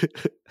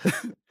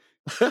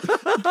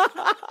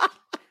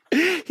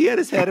 He had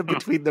his head in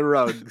between the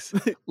rungs,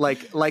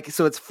 like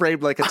so it's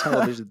framed like a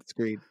television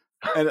screen.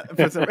 And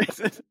for some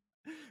reason,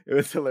 it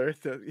was hilarious.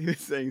 He was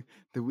saying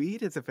the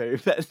weed is a very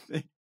bad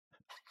thing,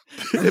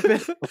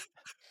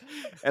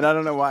 and I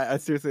don't know why. I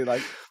seriously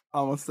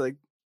almost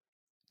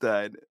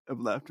died of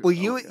laughter. Well,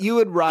 you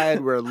and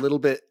Ryan were a little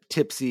bit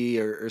tipsy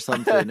or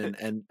something,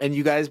 and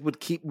you guys were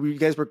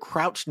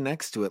crouched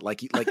next to it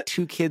like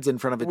two kids in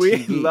front of a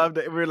TV. We loved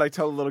it. We were like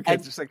total little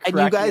kids, and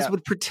you guys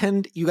would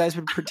pretend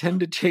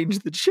to change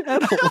the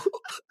channel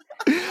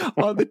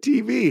on the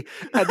TV,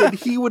 and then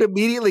he would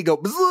immediately go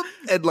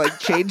and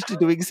change to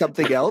doing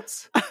something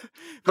else.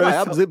 Hi,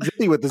 I'm Zip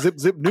Zippy with the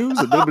Zip News.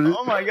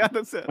 Oh my god,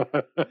 that's it.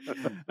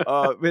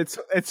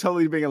 It's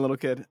totally being a little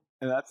kid,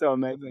 and that's so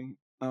amazing.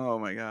 Oh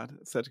my god,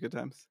 such good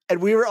times. And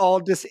we were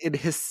all just in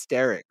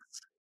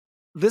hysterics.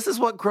 This is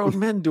what grown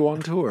men do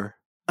on tour.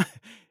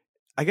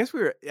 I guess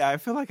we were. Yeah, I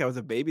feel like I was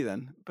a baby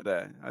then, but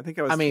I think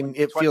I was. I mean,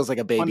 it feels like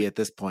a baby 20, at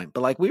this point,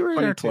 but we were 22.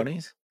 In our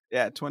 20s.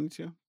 Yeah,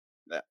 22.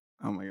 Yeah.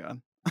 Oh my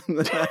god,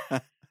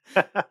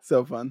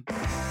 so fun.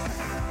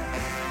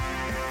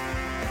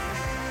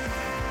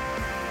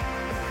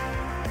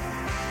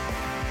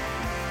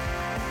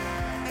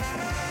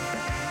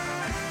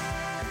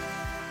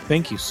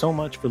 Thank you so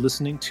much for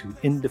listening to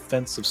In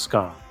Defense of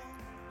Ska.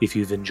 If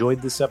you've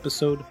enjoyed this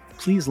episode,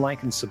 please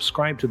like and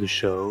subscribe to the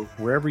show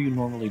wherever you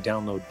normally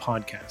download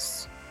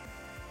podcasts.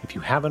 If you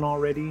haven't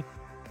already,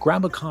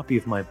 grab a copy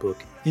of my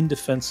book, In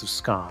Defense of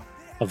Ska,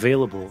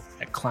 available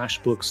at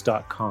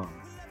clashbooks.com.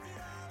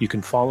 You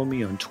can follow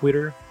me on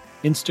Twitter,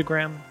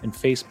 Instagram, and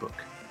Facebook.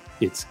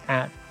 It's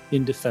at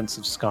In Defense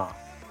of Ska.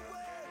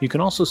 You can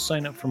also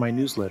sign up for my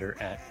newsletter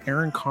at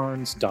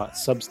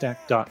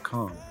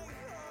aaroncarnes.substack.com.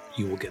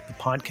 You will get the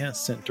podcast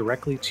sent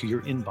directly to your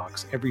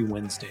inbox every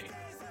Wednesday.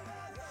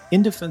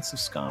 In Defense of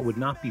Ska would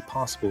not be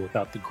possible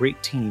without the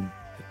great team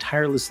that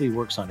tirelessly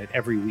works on it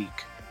every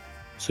week.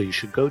 so you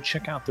should go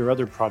check out their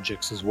other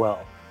projects as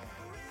well.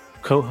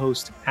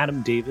 Co-host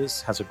Adam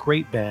Davis has a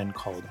great band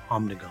called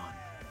Omnigon.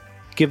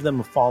 Give them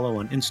a follow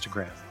on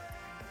Instagram.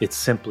 It's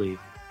simply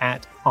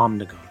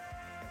 @Omnigon.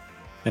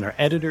 And our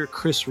editor,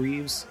 Chris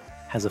Reeves,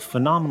 has a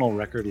phenomenal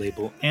record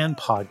label and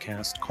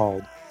podcast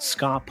called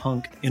Ska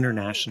Punk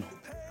International.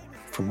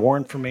 For more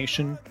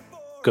information,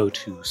 go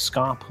to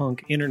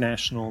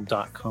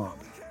skapunkinternational.com.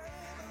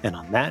 And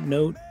on that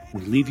note,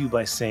 we leave you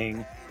by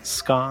saying,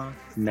 ska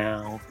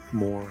now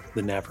more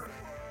than ever.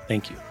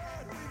 Thank you.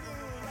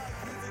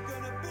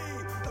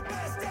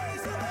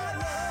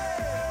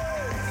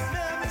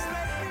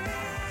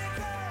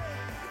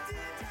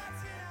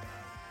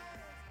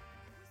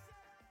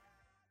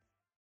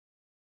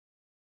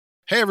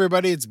 Hey,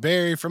 everybody, it's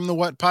Barry from the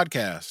What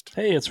Podcast.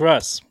 Hey, it's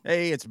Russ.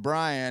 Hey, it's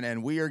Brian,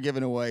 and we are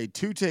giving away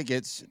 2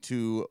 tickets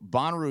to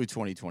Bonnaroo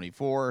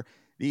 2024.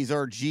 These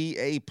are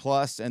GA+,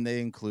 and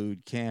they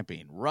include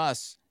camping.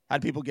 Russ, how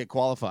do people get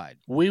qualified?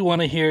 We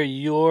want to hear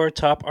your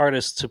top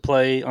artists to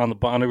play on the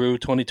Bonnaroo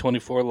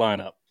 2024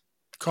 lineup.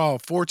 Call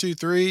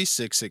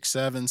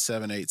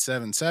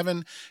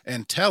 423-667-7877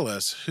 and tell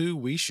us who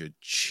we should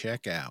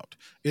check out.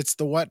 It's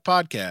the What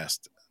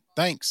Podcast.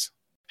 Thanks.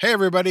 Hey,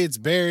 everybody, it's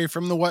Barry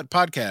from the What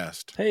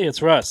Podcast. Hey,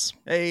 it's Russ.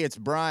 Hey, it's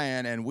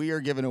Brian, and we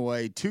are giving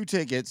away 2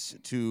 tickets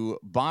to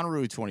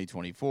Bonnaroo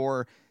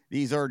 2024.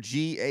 These are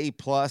GA+,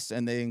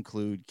 and they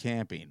include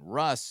camping.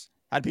 Russ,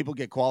 how do people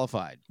get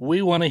qualified?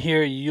 We want to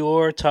hear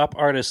your top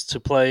artists to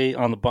play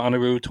on the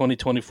Bonnaroo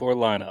 2024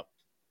 lineup.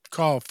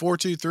 Call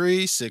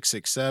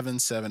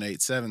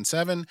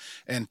 423-667-7877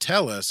 and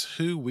tell us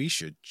who we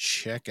should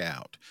check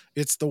out.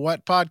 It's the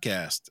What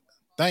Podcast.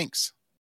 Thanks.